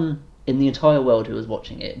one in the entire world who was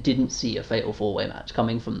watching it didn't see a fatal 4-way match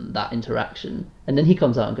coming from that interaction, and then he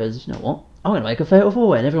comes out and goes, you know what, I'm going to make a fatal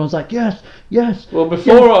 4-way, and everyone's like, yes. Well,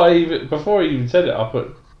 before he even said it, I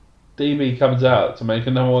put DB comes out to make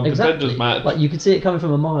a number 1 Exactly. contenders match, Like, you could see it coming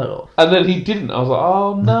from a mile off. and then he didn't. I was like,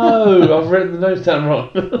 oh no, I've written the notes down wrong.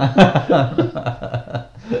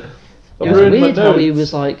 It was weird how he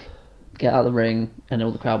was like, get out of the ring, and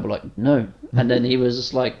all the crowd were like, no. And then he was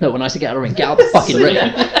just like, no, when I say get out of the ring, get out of the fucking ring.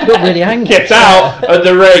 He got really angry. Get out of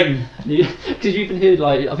the ring. Because you can hear,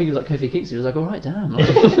 like, I think it was like Kofi Kingston, he was like, alright, damn.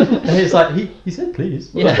 And it's like he said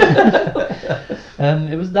please. Yeah.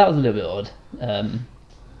 That was a little bit odd.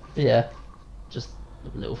 But yeah, just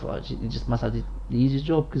a little fight. He just must have the easiest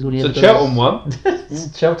job because all he So ever does. Shelton won.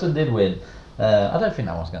 Shelton did win. I don't think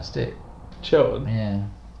that one's going to stick. Shelton. Yeah.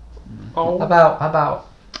 Oh. How about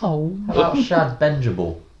Oh, Shad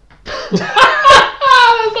Benjable? That's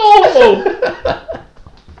awful.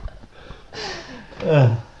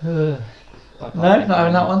 No, not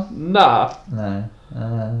having that one. Nah. No.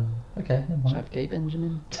 Okay. Never mind. Chad Gay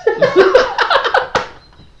Benjamin.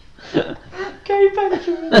 Gay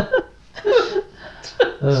Benjamin.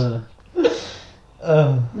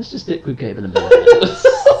 Let's just stick with Gable and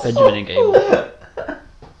Benjamin and Gable.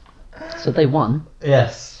 So they won.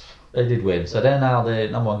 Yes, they did win. So they're now the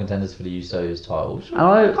number 1 contenders for the Usos titles. And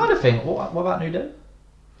I kind of think. What about New Day?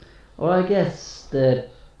 Well, I guess they're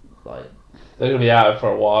like. They're going to be out for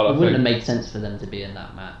a while, I It wouldn't have think. made sense for them to be in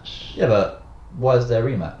that match. Yeah, but why is there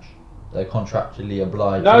a rematch? They're contractually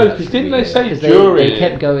obliged. No, to 'cause actually didn't be they there. say- Because Jury. they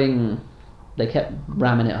kept going. They kept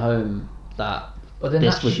ramming it home that But then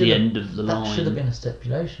this that was the should've- end of the line. That should have been a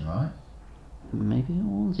stipulation, right? Maybe it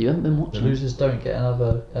was. You haven't been The watching. losers don't get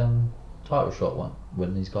another title shot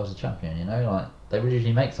when these guys are champion. You know, like they would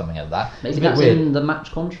usually make something of that. Maybe It's a bit that's weird. in the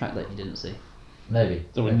match contract that you didn't see. Maybe.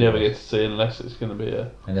 That we Maybe. never get to see unless it's going to be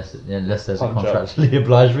a... unless there's a Punch up. contractually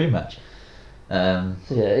obliged rematch.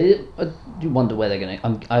 So yeah, I do wonder where they're going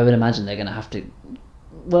to... I would imagine they're going to have to...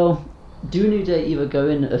 Well, do New Day either go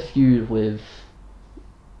in a feud with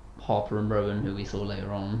Harper and Rowan, who we saw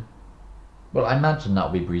later on, Well, I imagine that'll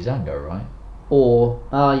be Breezango, right? or...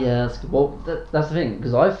 yeah, that's good. Well, that's the thing,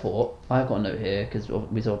 because I've got a note here, because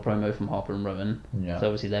we saw a promo from Harper and Rowan, Yeah. so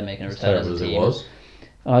obviously they're making a As return as terrible a as it team. was.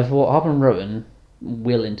 I thought Harper and Rowan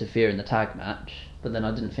will interfere in the tag match, but then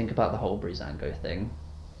I didn't think about the whole Breezango thing,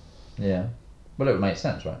 Yeah. Well, it would make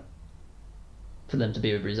sense, right? for them to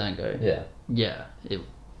be with Breezango. Yeah. Yeah, I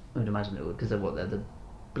would imagine it would, because they're the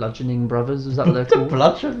Bludgeoning Brothers, is that what they're called?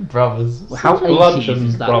 Bludgeon Brothers. Well, how 80s Bludgeon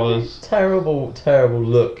is that? Brothers. Terrible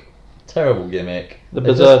look. Terrible gimmick. The It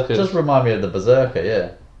just- Berserkers. Just remind me of the Berserker,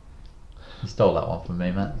 yeah. You stole that one from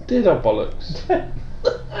me, man. Did I bollocks?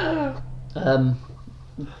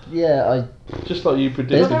 Yeah, Just like you They're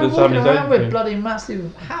predicted not the walking Sami around Zayn with thing. bloody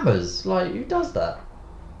massive hammers. Like, who does that?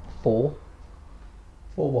 4.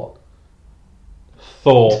 For what?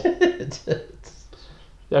 Thor.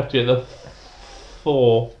 You have to get the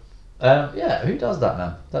Thor. Yeah, who does that,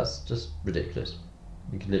 man? That's just ridiculous.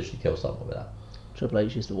 You could literally kill someone with that. Triple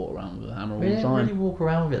H used to walk around with a hammer all He the didn't really time. walk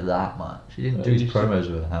around with it that much. He didn't Yeah, do he his used to.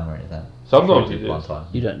 promos with a hammer or anything. Sometimes Sure he did. one time.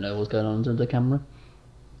 You don't know what's going on under the camera.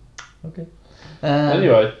 Okay.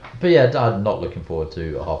 Anyway, But yeah, I'm not looking forward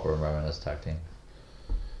to Harper and Rowan as a tag team.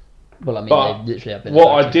 Well, I mean, But they literally have been. what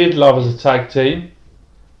I attacking. did love as a tag team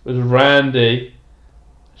was Randy,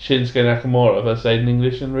 Shinsuke Nakamura versus Aiden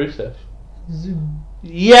English and Rusev. Zoom.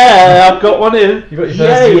 Yeah, I've got one in. You got your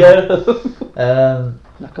first yeah.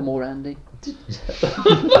 Nakamura, Andy.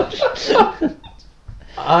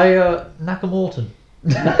 Nakamorton.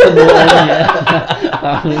 Nakamura,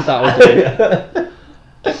 yeah. That would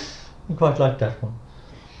do. I quite like that one.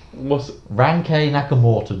 What's Rankay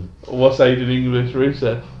Nakamorton. Aid in English,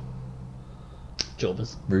 Rusev?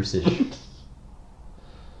 Jobbers. Rusish.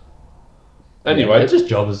 Anyway, Yeah, just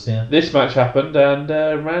jobbers, yeah. this match happened and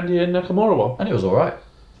Randy and Nakamura won. And it was alright.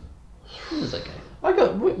 It was okay. I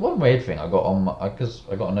got one weird thing I got on because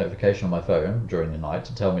I got a notification on my phone during the night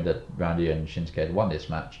to tell me that Randy and Shinsuke had won this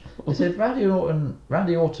match. It said Randy Orton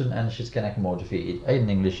and Shinsuke Nakamura defeated Aiden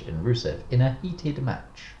English and Rusev in a heated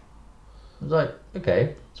match. I was like,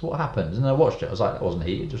 okay, so what happened? And I watched it. I was like, that wasn't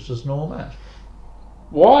heated, it was just a normal match.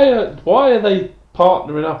 Why are they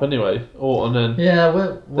partnering up anyway? Orton and Yeah,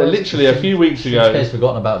 well, literally a few weeks ago. Shinsuke's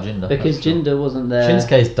forgotten about Jinder. Because that's true. Jinder wasn't there.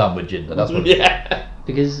 Shinsuke's done with Jinder. That's what. Yeah.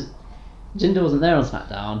 Because Jinder wasn't there on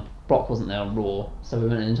SmackDown, Brock wasn't there on Raw, so we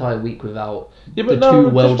went an entire week without Yeah, the but no, two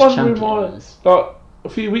I'm world just wondering why. champions. Like a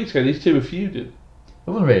few weeks ago, these two were feuding. It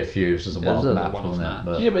wasn't really a feud. It was just a It was one-off a match, one-off wasn't match. it?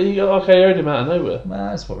 But, Yeah, but he got RKO'd him out of nowhere. well,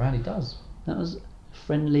 that's what Randy does. That was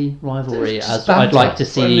friendly rivalry, Just as banter. I'd like to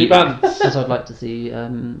Friendly see. bants. As I'd like to see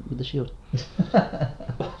with the Shield.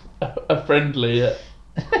 A friendly at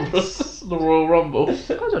the Royal Rumble. I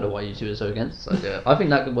don't know why you two are so against this idea. I think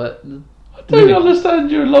that could work. I don't understand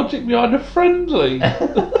your logic behind a friendly.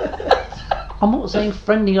 I'm not saying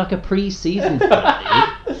friendly like a pre-season friendly.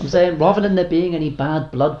 I'm saying rather than there being any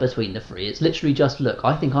bad blood between the three, it's literally just, look,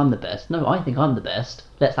 I think I'm the best. No, I think I'm the best.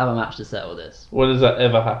 Let's have a match to settle this. When has that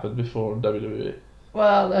ever happened before in WWE?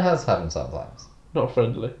 Well, it has happened sometimes. Not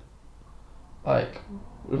friendly. Like,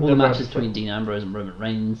 We've All the never matches had between Dean Ambrose and Roman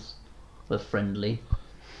Reigns were friendly.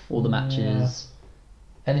 All the matches,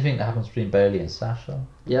 anything that happens between Bailey and Sasha,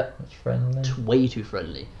 yep, it's friendly. way too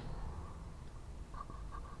friendly.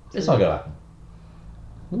 It's not going to happen.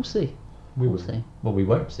 We'll see. We We'll will see. Well, we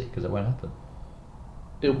won't see because it won't happen.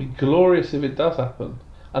 It'll be glorious if it does happen.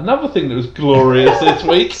 Another thing that was glorious this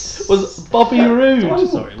week was Bobby Roode. I'm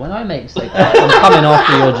sorry, when I make segues, I'm coming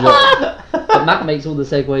after your job. But Matt makes all the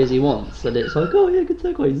segues he wants, and it's like, oh yeah, good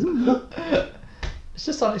segues. It's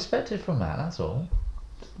just unexpected from that, that's all.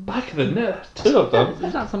 Back of the net. Two I've done.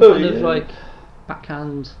 Is that some kind of like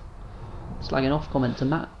backhand slagging off comment to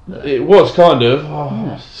Matt? It was kind of.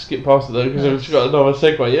 Oh, skip past it though because I've just got another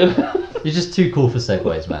segue in. You're just too cool for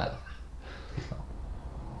segues, Matt.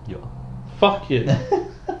 You are. Fuck you.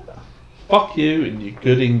 Fuck you and your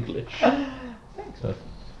good English. Thanks.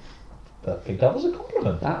 I think that was a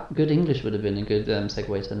compliment. That good English would have been a good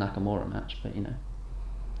segue to the Nakamura match, but you know,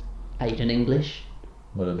 Aiden English,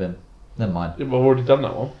 Would have been. Never mind. I've already done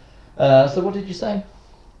that one. So what did you say?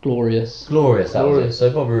 glorious. Glorious, that was it. Glorious.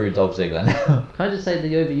 So Bobby Roode, Dolph Ziggler now. Can I just say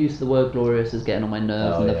the overuse of the word glorious is getting on my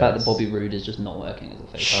nerves, Oh, and the yeah, fact that it's- Bobby Roode is just not working as a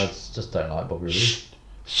face. I just don't like Bobby Roode.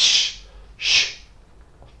 Shh. Shh.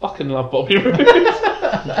 I fucking love Bobby Roode.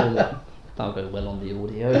 That'll go well on the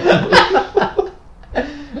audio.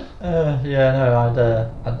 Yeah,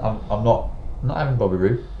 no, I'm not having Bobby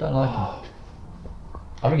Roode. Don't like him.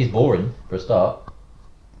 I think he's boring for a start.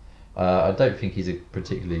 I don't think he's a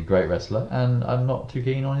particularly great wrestler, and I'm not too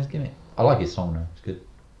keen on his gimmick. I like his song though; it's good.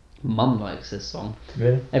 Mum likes this song.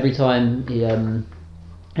 Really? Every time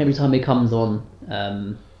he comes on,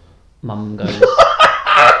 Mum goes.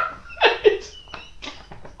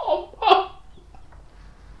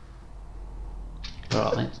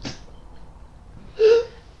 Alright, mate.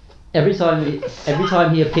 Every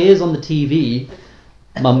time he appears on the TV,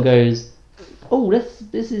 Mum goes, "Oh,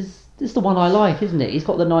 this is the one I like, isn't it? He's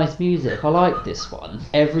got the nice music. I like this one."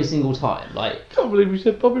 Every single time, like Can't believe you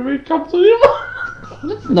said Bobby Roode comes on you.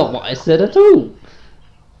 that's not what I said at all.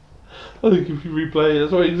 I think if you replay it,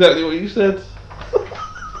 that's exactly what you said.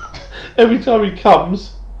 Every time he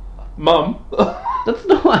comes, Mum. That's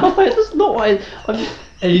not what I'm,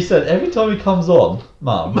 And you said every time he comes on,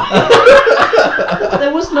 Mum.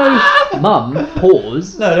 there was no Mum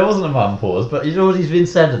pause. No, there wasn't a mum pause, but he'd already been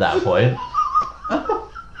said at that point. I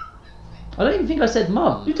don't even think I said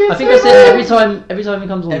Mum. You did I think say I said Mum. every time he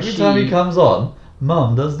comes on. Every she- time he comes on,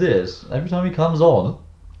 Mum does this. Every time he comes on,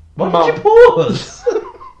 why Mum. did you pause?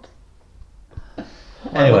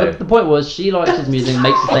 Well, Anyway, the point was she likes his music and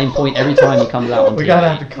makes the same point every time he comes out on we're TV. gonna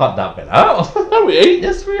have to cut that bit out. No, we ain't.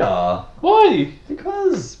 Yes, we are. Why?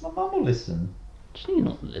 Because my mum will listen. She did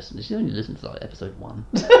not listen. She only listened to like episode 1.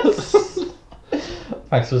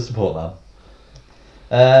 Thanks for the support,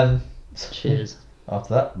 man. Cheers.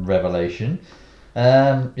 After that revelation,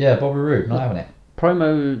 yeah, Bobby Roode, not having it. The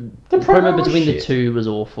promo promo was between the shit. two was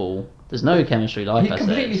awful. There's no chemistry, like He I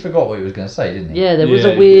completely said. forgot what he was going to say, didn't he? Yeah, there was Yeah,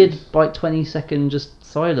 a he weird, did. like 20-second just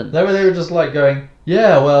silence. They were just like going,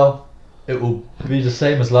 yeah, well, it will be the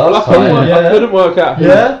same as last Well, I time. Yeah. couldn't work out who.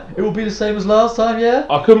 Yeah, it will be the same as last time. Yeah.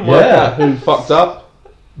 I couldn't work Yeah. out who fucked up.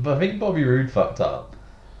 But I think Bobby Roode fucked up,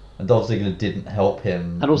 and Dolph Ziggler didn't help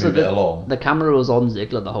him And also move it along. the camera was on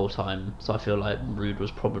Ziggler the whole time, so I feel like Rude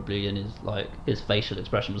was probably in his facial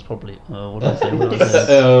expression was probably what did I say? What did I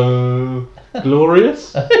say?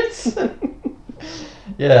 Glorious.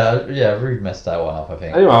 yeah, Rude messed that one up. I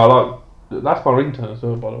think. Anyway, I like that's my ringtone as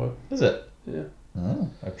well, by the way. Is it? Yeah, Oh,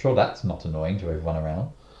 I'm sure that's not annoying to everyone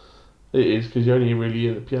around. it is because you only really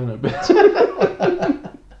hear the piano bit.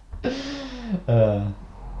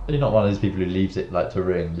 You're not one of those people who leaves it like to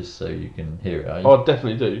ring just so you can hear it, are you? I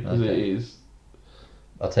definitely do because Okay. it is.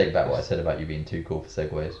 I'll take back what I said about you being too cool for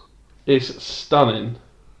segues. It's stunning.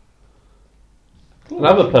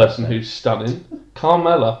 Another person who's stunning,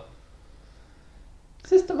 Carmella. Is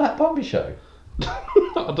this the Matt Pompey show?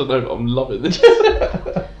 I don't know, but I'm loving this.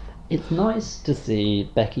 It's nice to see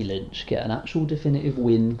Becky Lynch get an actual definitive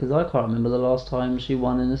win because I can't remember the last time she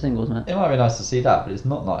won in a singles match. It might be nice to see that, but it's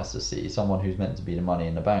not nice to see someone who's meant to be the Money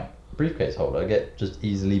in the Bank briefcase holder get just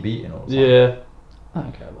easily beaten all the time. Yeah, I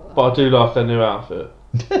don't care about but I do like their new outfit.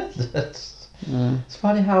 it's, that. it's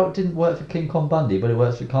funny how it didn't work for King Kong Bundy, but it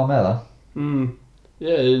works for Carmella.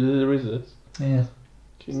 Yeah, there is this. Yeah,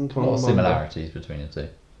 King a Kong lot of Bundy. similarities between the two.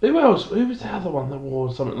 Who else? Who was the other one that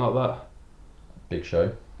wore something like that? Big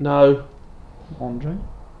Show. No, Andre? Do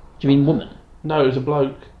you mean woman? no, it was a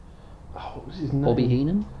bloke. Oh, what was his name? Bobby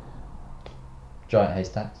Heenan? Giant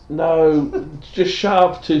haystacks. No, just shut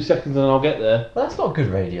up for 2 seconds and I'll get there. Well, that's not good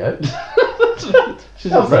radio. This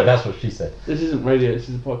isn't, That's what she said. this isn't radio, this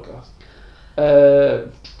is a podcast.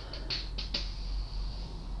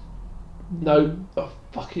 No, oh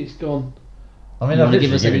fuck, it's gone. I mean, You I've wanna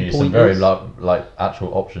give literally us given any you some very pointers? like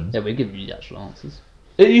actual options. Yeah, we're giving you the actual answers.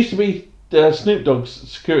 It used to be Snoop Dogg's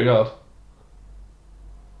security guard.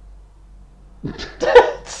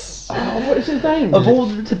 Oh, what is his name? Of all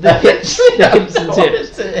the tips and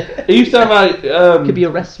tips. He used to have Could be a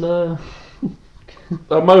wrestler.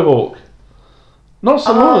 a mohawk. Not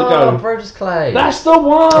so long ago. Brodus Clay. That's the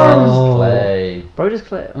one! Brodus Clay. Brodus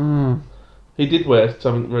Clay. He did wear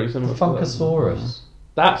something very The similar to that. Funkasaurus.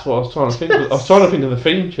 That's what I was trying to think of. I was trying to think of the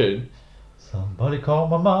theme tune. Somebody call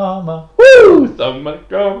my mama. Woo! Somebody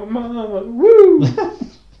go, mama. Woo!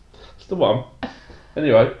 That's the one.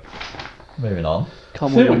 Anyway, Moving on.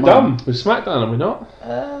 Come I think on, we're your mum. done with SmackDown, are we not?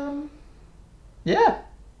 Yeah.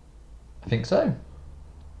 I think so.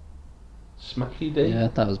 Smacky D. Yeah,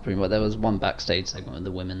 that was pretty much. There was one backstage segment with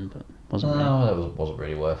the women, but wasn't really. No, that wasn't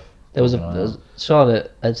really worth. There was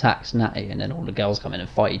Charlotte attacks Natty, and then all the girls come in and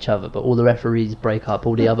fight each other, but all the referees break up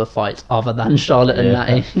all the other fights other than Charlotte and Yeah.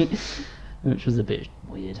 Natty, which was a bit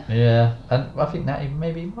weird. Yeah, and I think Natty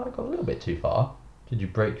maybe might have got a little bit too far. Did you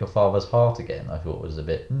break your father's heart again? I thought was a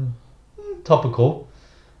bit topical,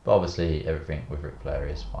 but obviously everything with Ric Flair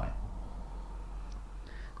is fine.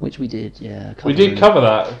 Which we did, yeah. We did cover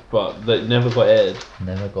that, but that never got aired.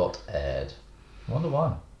 Never got aired. I wonder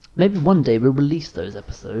why. Maybe one day we'll release those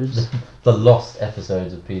episodes The lost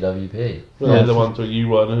episodes of PWP Yeah, the ones where you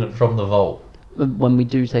weren't in it. from the vault. when we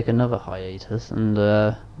do take another hiatus and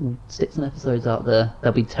we'll stick some episodes out there.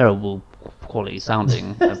 They'll be terrible quality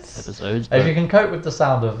sounding episodes, but If you can cope with the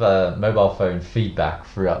sound of mobile phone feedback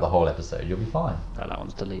throughout the whole episode, you'll be fine. that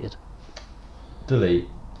one's deleted. Delete.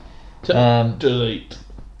 Delete.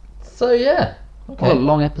 So yeah. Okay. What a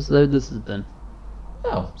long episode this has been.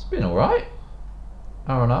 Oh, it's been alright.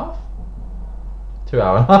 Hour and a half? 2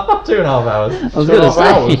 hours. 2.5 hours. I was going to 12 say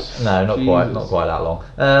hours. No, not Jesus. quite that long.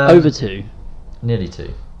 over 2. Nearly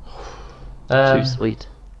 2. Too sweet.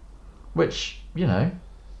 Which, you know,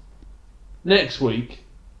 Next week,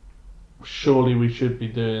 surely we should be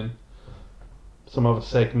doing some other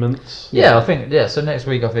segments. yeah, I think, yeah, so next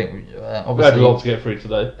week I think, We had a obviously, lot to get through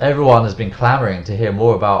today. everyone has been clamouring to hear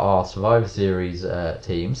more about our Survivor Series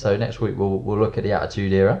team, so next week we'll look at the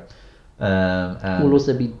Attitude Era. And We'll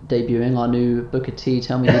also be debuting our new Booker T.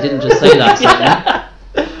 Tell me you didn't just say that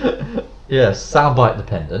segment. yes, soundbite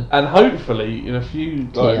dependent. And hopefully, in a few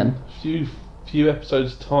TN. few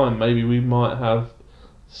episodes' time, maybe we might have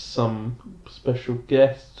some special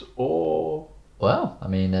guests or Well, I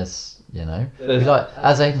mean, there's, you know, we There's- like,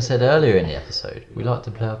 as Aiden said earlier in the episode, we like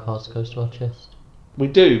to play our cards close to our chest. we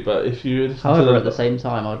do. But if you listen However, to at the same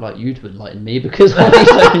time, I'd like you to enlighten me because I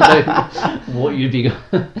don't know what you'd be,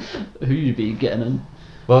 who you'd be getting in.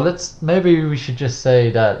 Well, maybe we should just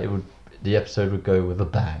say that the episode would go with a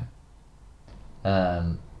bang.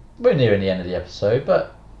 We're nearing the end of the episode,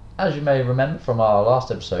 but as you may remember from our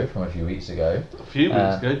last episode from a few weeks ago, A few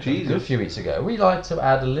weeks ago, a Jesus. few weeks ago, we like to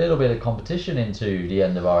add a little bit of competition into the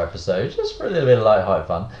end of our episodes, just for a little bit of light-hearted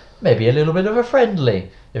fun. Maybe a little bit of a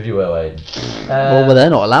friendly, if you will, Aidan. Well, they're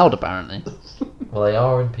not allowed apparently. Well, they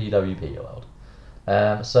are in PWP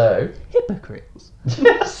allowed. So, Hypocrites.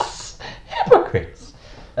 yes, hypocrites.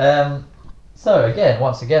 So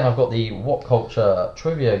once again, I've got the What Culture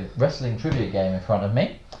wrestling trivia game in front of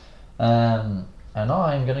me, and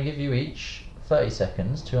I'm going to give you each 30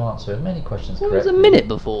 seconds to answer as many questions Well, it was correctly. a minute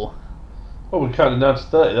before. Well, we're counting down to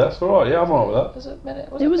 30. That's all right. Yeah, I'm all right with that. Was it a minute?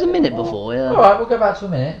 It was a minute more? before, yeah. All right, we'll go back to a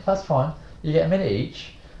minute. That's fine. You get a minute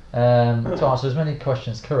each to answer as many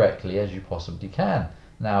questions correctly as you possibly can.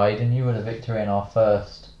 Now, Aidan, you were the victor in our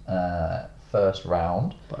first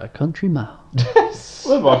round. By a country mile.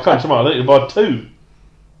 Well, I can't tomorrow. I think by 2.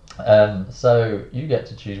 So you get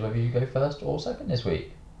to choose whether you go first or second this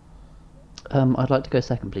week. I'd like to go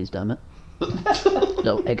second, please, damn it.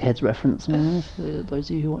 Little Eggheads reference, for those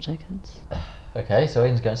of you who watch Eggheads. Okay, so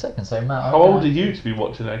Aidan's going second. So Matt, How old are you to be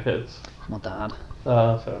watching Eggheads? My dad. Fair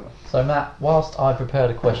enough. So Matt, whilst I prepare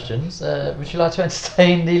the questions, would you like to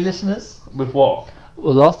entertain the listeners? With what?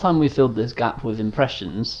 Well, last time we filled this gap with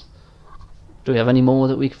impressions. Do we have any more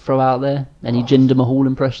that we could throw out there? Any Jinder Mahal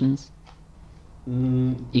impressions?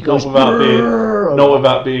 He goes, Not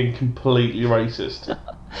without being completely racist.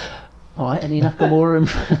 Alright, any Nakamura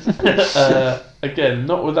impressions? Again,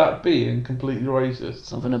 not without being completely racist.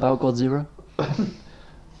 Something about Godzilla?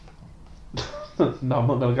 No, I'm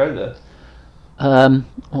not going to go there.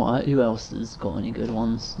 Alright, who else has got any good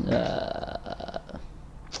ones?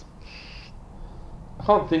 I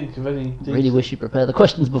can't think of any. Really wish you prepared the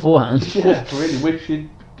questions beforehand. Yeah, really wish you'd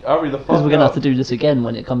hurry the fuck Because we're going to up. have to do this again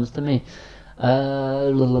when it comes to me.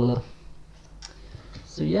 So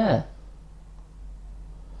yeah.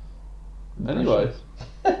 Anyway,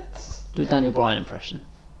 Do a Daniel Bryan impression.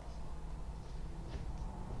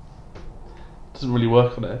 doesn't really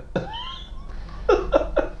work on it.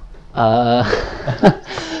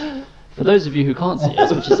 For those of you who can't see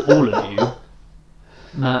us, which is all of you,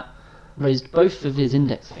 Matt raised both of his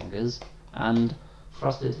index fingers and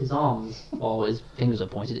thrusted his arms, while his fingers are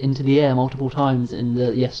pointed, into the air multiple times in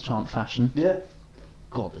the yes chant fashion. Yeah.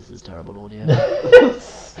 God, this is terrible audio.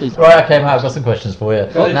 Right, okay, Matt, I've got some questions for you.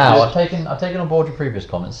 Go Now, for I've taken on board your previous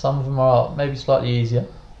comments. Some of them are maybe slightly easier.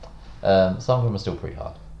 Some of them are still pretty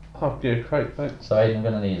hard. Oh, yeah, great, thanks. So Aidan,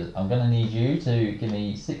 I'm gonna need you to give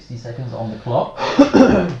me 60 seconds on the clock.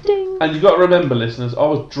 And you've got to remember, listeners, I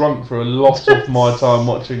was drunk for a lot of my time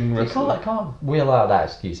watching You wrestling. can't wheel out that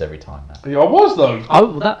excuse every time, Matt. Yeah, I was though.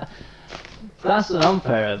 Oh, that's an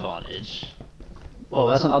unfair advantage. Well,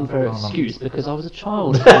 that's an unfair excuse because I was a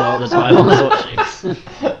child for a lot of the time I was watching.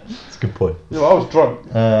 That's a good point. Yeah, I was drunk.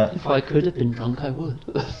 If I could have been drunk, I would.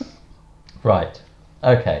 Right.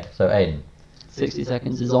 Okay, so Aidan. 60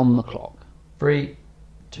 seconds is on the clock. 3,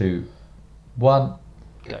 2, 1.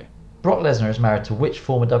 Go. Brock Lesnar is married to which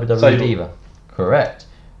former WWE Sable. diva? Correct.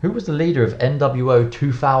 Who was the leader of NWO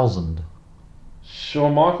 2000?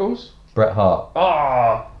 Shawn Michaels? Bret Hart.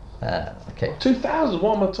 Ah, Okay. 2000,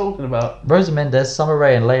 what am I talking about? Rosa Mendes, Summer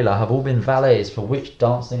Rae and Layla have all been valets for which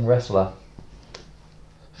dancing wrestler?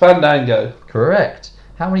 Fandango. Correct.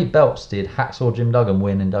 How many belts did Hacksaw Jim Duggan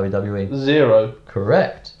win in WWE? 0.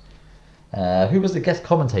 Correct. Who was the guest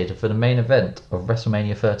commentator for the main event of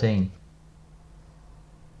WrestleMania 13?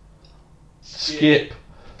 Skip.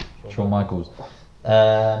 Shawn Michaels.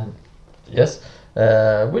 Yes.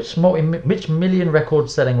 Which million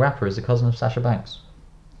record-selling rapper is the cousin of Sasha Banks?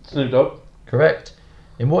 Snoop Dogg. Correct.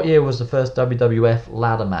 In what year was the first WWF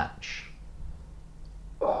ladder match?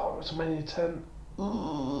 Oh, WrestleMania 10.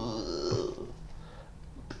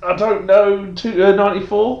 I don't know.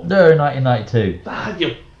 94? No, 1992. Ah,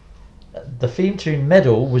 you. The theme tune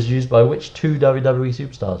Medal was used by which two WWE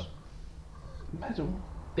superstars? Medal.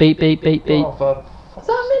 Beep, beep, beep, beep. Oh, for Was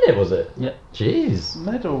that a minute, was it? Yep. Jeez.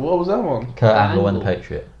 Medal. What was that one? Kurt Angle and the Angle.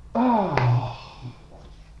 Patriot. Oh.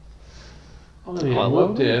 Oh,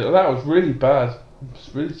 Oh dear, that was really bad. I'm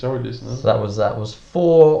just really sorry, listeners. So that was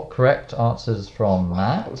 4 correct answers from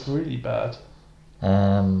Matt. That was really bad.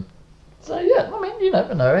 So yeah, I mean, you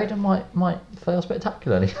never know. Aidan might fail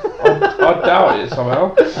spectacularly. I doubt it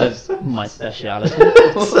somehow. That's my speciality.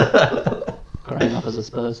 Growing up as a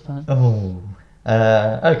Spurs fan. Oh.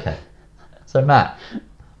 Okay. So Matt,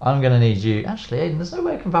 I'm gonna need you. Actually, Aidan, there's no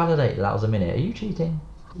way I can validate that was a minute. Are you cheating?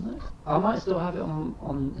 No, I might still have it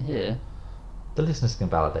on here. The listeners can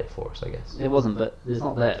validate for us, I guess. It wasn't, but it's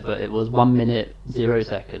not there. But it was 1 minute 0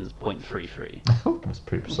 seconds 0.33. That's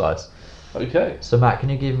pretty precise. Okay. So Matt, can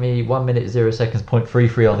you give me 1 minute 0 seconds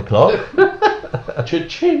 0.33 on the clock?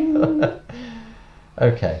 Cha-ching.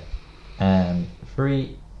 Okay. And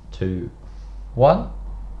 3, 2, 1.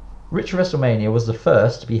 Which WrestleMania was the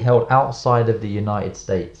first to be held outside of the United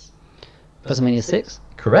States? WrestleMania 6?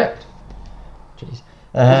 Correct. Jeez.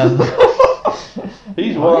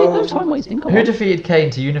 He's No one. time wasting. Come Who on. defeated Kane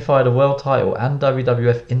to unify the world title and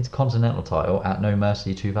WWF Intercontinental title at No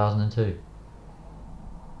Mercy 2002?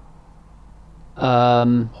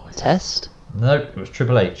 Test? Nope, it was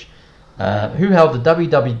Triple H. Who held the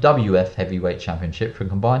WWF Heavyweight Championship for a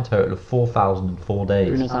combined total of 4,004 days?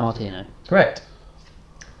 Bruno Sammartino. Correct.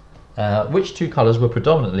 Which two colours were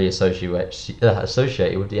predominantly associated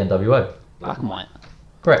with the NWO? Black and white.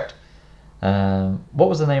 Correct. What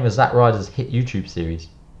was the name of Zack Ryder's hit YouTube series?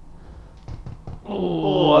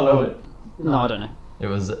 Oh, I know it. No, I don't know. It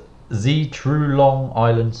was The True Long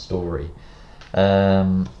Island Story.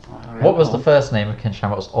 What was the first name of Ken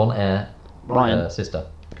Shamrock's on-air Ryan. sister?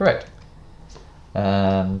 Correct.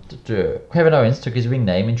 Kevin Owens took his ring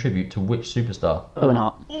name in tribute to which superstar? Owen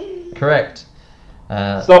Hart. Correct.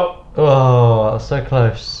 Stop. Oh, that was so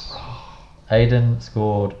close. Aiden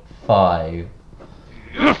scored 5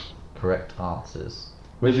 correct answers.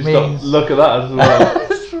 Which Which means means look at that as well.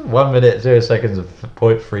 1 minute 0 seconds of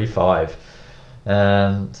 0.35.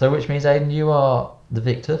 So which means Aiden, you are the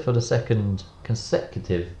victor for the second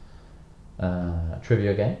consecutive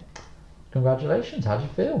trivia game. Congratulations. How do you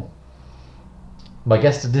feel? My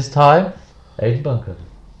guest at this time, Aiden Bunker.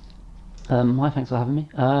 Hi, thanks for having me.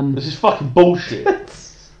 This is fucking bullshit.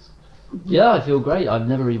 Yeah, I feel great. I've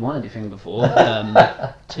never really won anything before.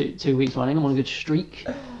 2 weeks running, I'm on a good streak.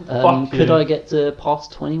 Fuck Could you. I get to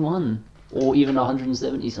past 21? Or even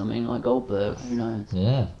 170 something like Goldberg? Who knows?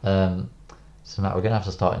 Yeah. So Matt, we're going to have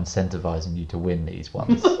to start incentivising you to win these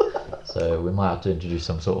ones. So we might have to introduce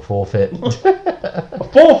some sort of forfeit. A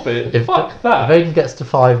forfeit? Fuck that. If Aiden gets to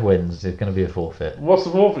 5 wins, it's going to be a forfeit. What's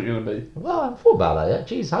the forfeit going to be? Well, I haven't thought about that yet.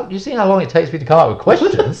 Jeez, you seen how long it takes me to come up with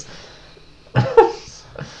questions?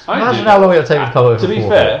 Imagine how long it'll take me to come up with To a be forfeit.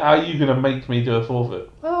 fair, how are you going to make me do a forfeit?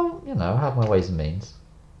 Well, I have my ways and means.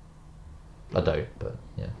 I don't, but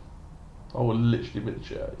yeah. I will literally bitch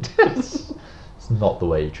you out. It's not the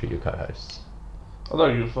way you treat your co-hosts. I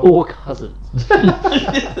don't give a fuck. Or cousins.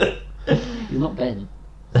 You're not Ben.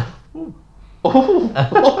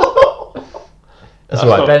 That's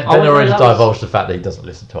alright. Ben Oh, already that was- divulged the fact that he doesn't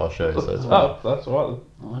listen to our show, so it's fine. Oh, that's alright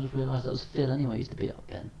Oh, I just realised that was Phil anyway. He used to beat up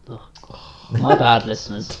Ben. Ugh. My bad,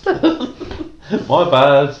 listeners. then. My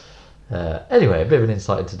bad. Anyway, a bit of an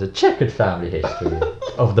insight into the checkered family history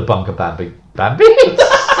of the Bunker Bambi.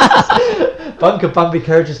 Bunker Bambi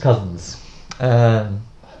Courageous cousins.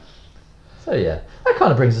 So yeah, that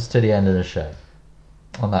kind of brings us to the end of the show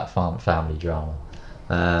on that family drama.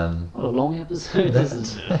 What a long episode this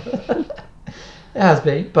is. It has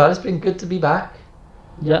been, but it's been good to be back.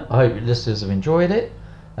 Yeah. I hope your listeners have enjoyed it.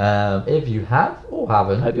 If you have or I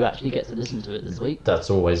haven't, hope you actually get to listen to it this week. that's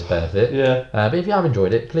always a benefit. Yeah. But if you have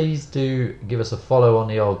enjoyed it, please do give us a follow on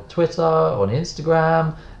the old Twitter, on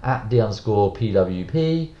Instagram, at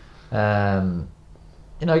 @the_PWP.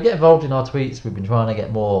 Get involved in our tweets. We've been trying to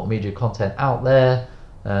get more media content out there.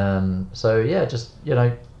 So yeah, just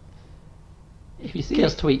If you see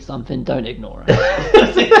us tweet something, don't ignore it.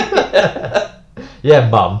 yeah,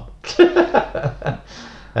 mum.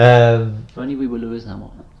 If only we were Lewis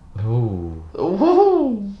Hamilton. Ooh.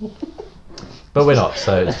 Woohoo! But we're not,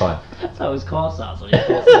 so it's fine. That was car sounds when you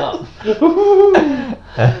brought it up. It was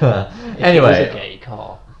a Anyway, gay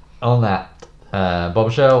car. on that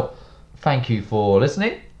bombshell, thank you for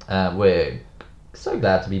listening. We're so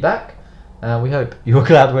glad to be back. We hope you're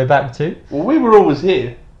glad we're back too. Well, we were always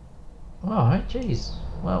here. Alright, jeez.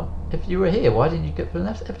 Well, if you were here, why didn't you get the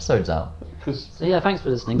next episodes out? Because So yeah, thanks for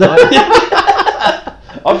listening, guys.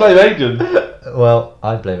 I blame Aiden. Well,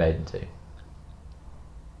 I blame Aiden too.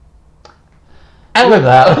 And with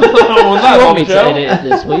that, On If that you want me to bombshell. edit it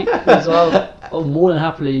this week, because I'll more than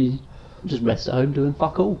happily just rest at home doing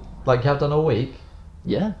fuck all. like you have done all week,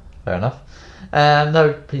 Yeah. fair enough.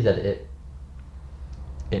 No, please edit it.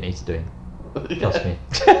 It needs doing. Trust me.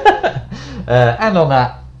 And on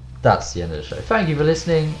that, that's the end of the show. Thank you for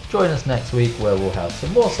listening. Join us next week where we'll have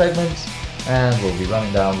some more segments and we'll be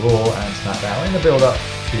running down Raw and SmackDown in the build up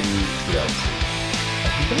to TLC.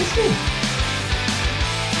 Thank you for listening.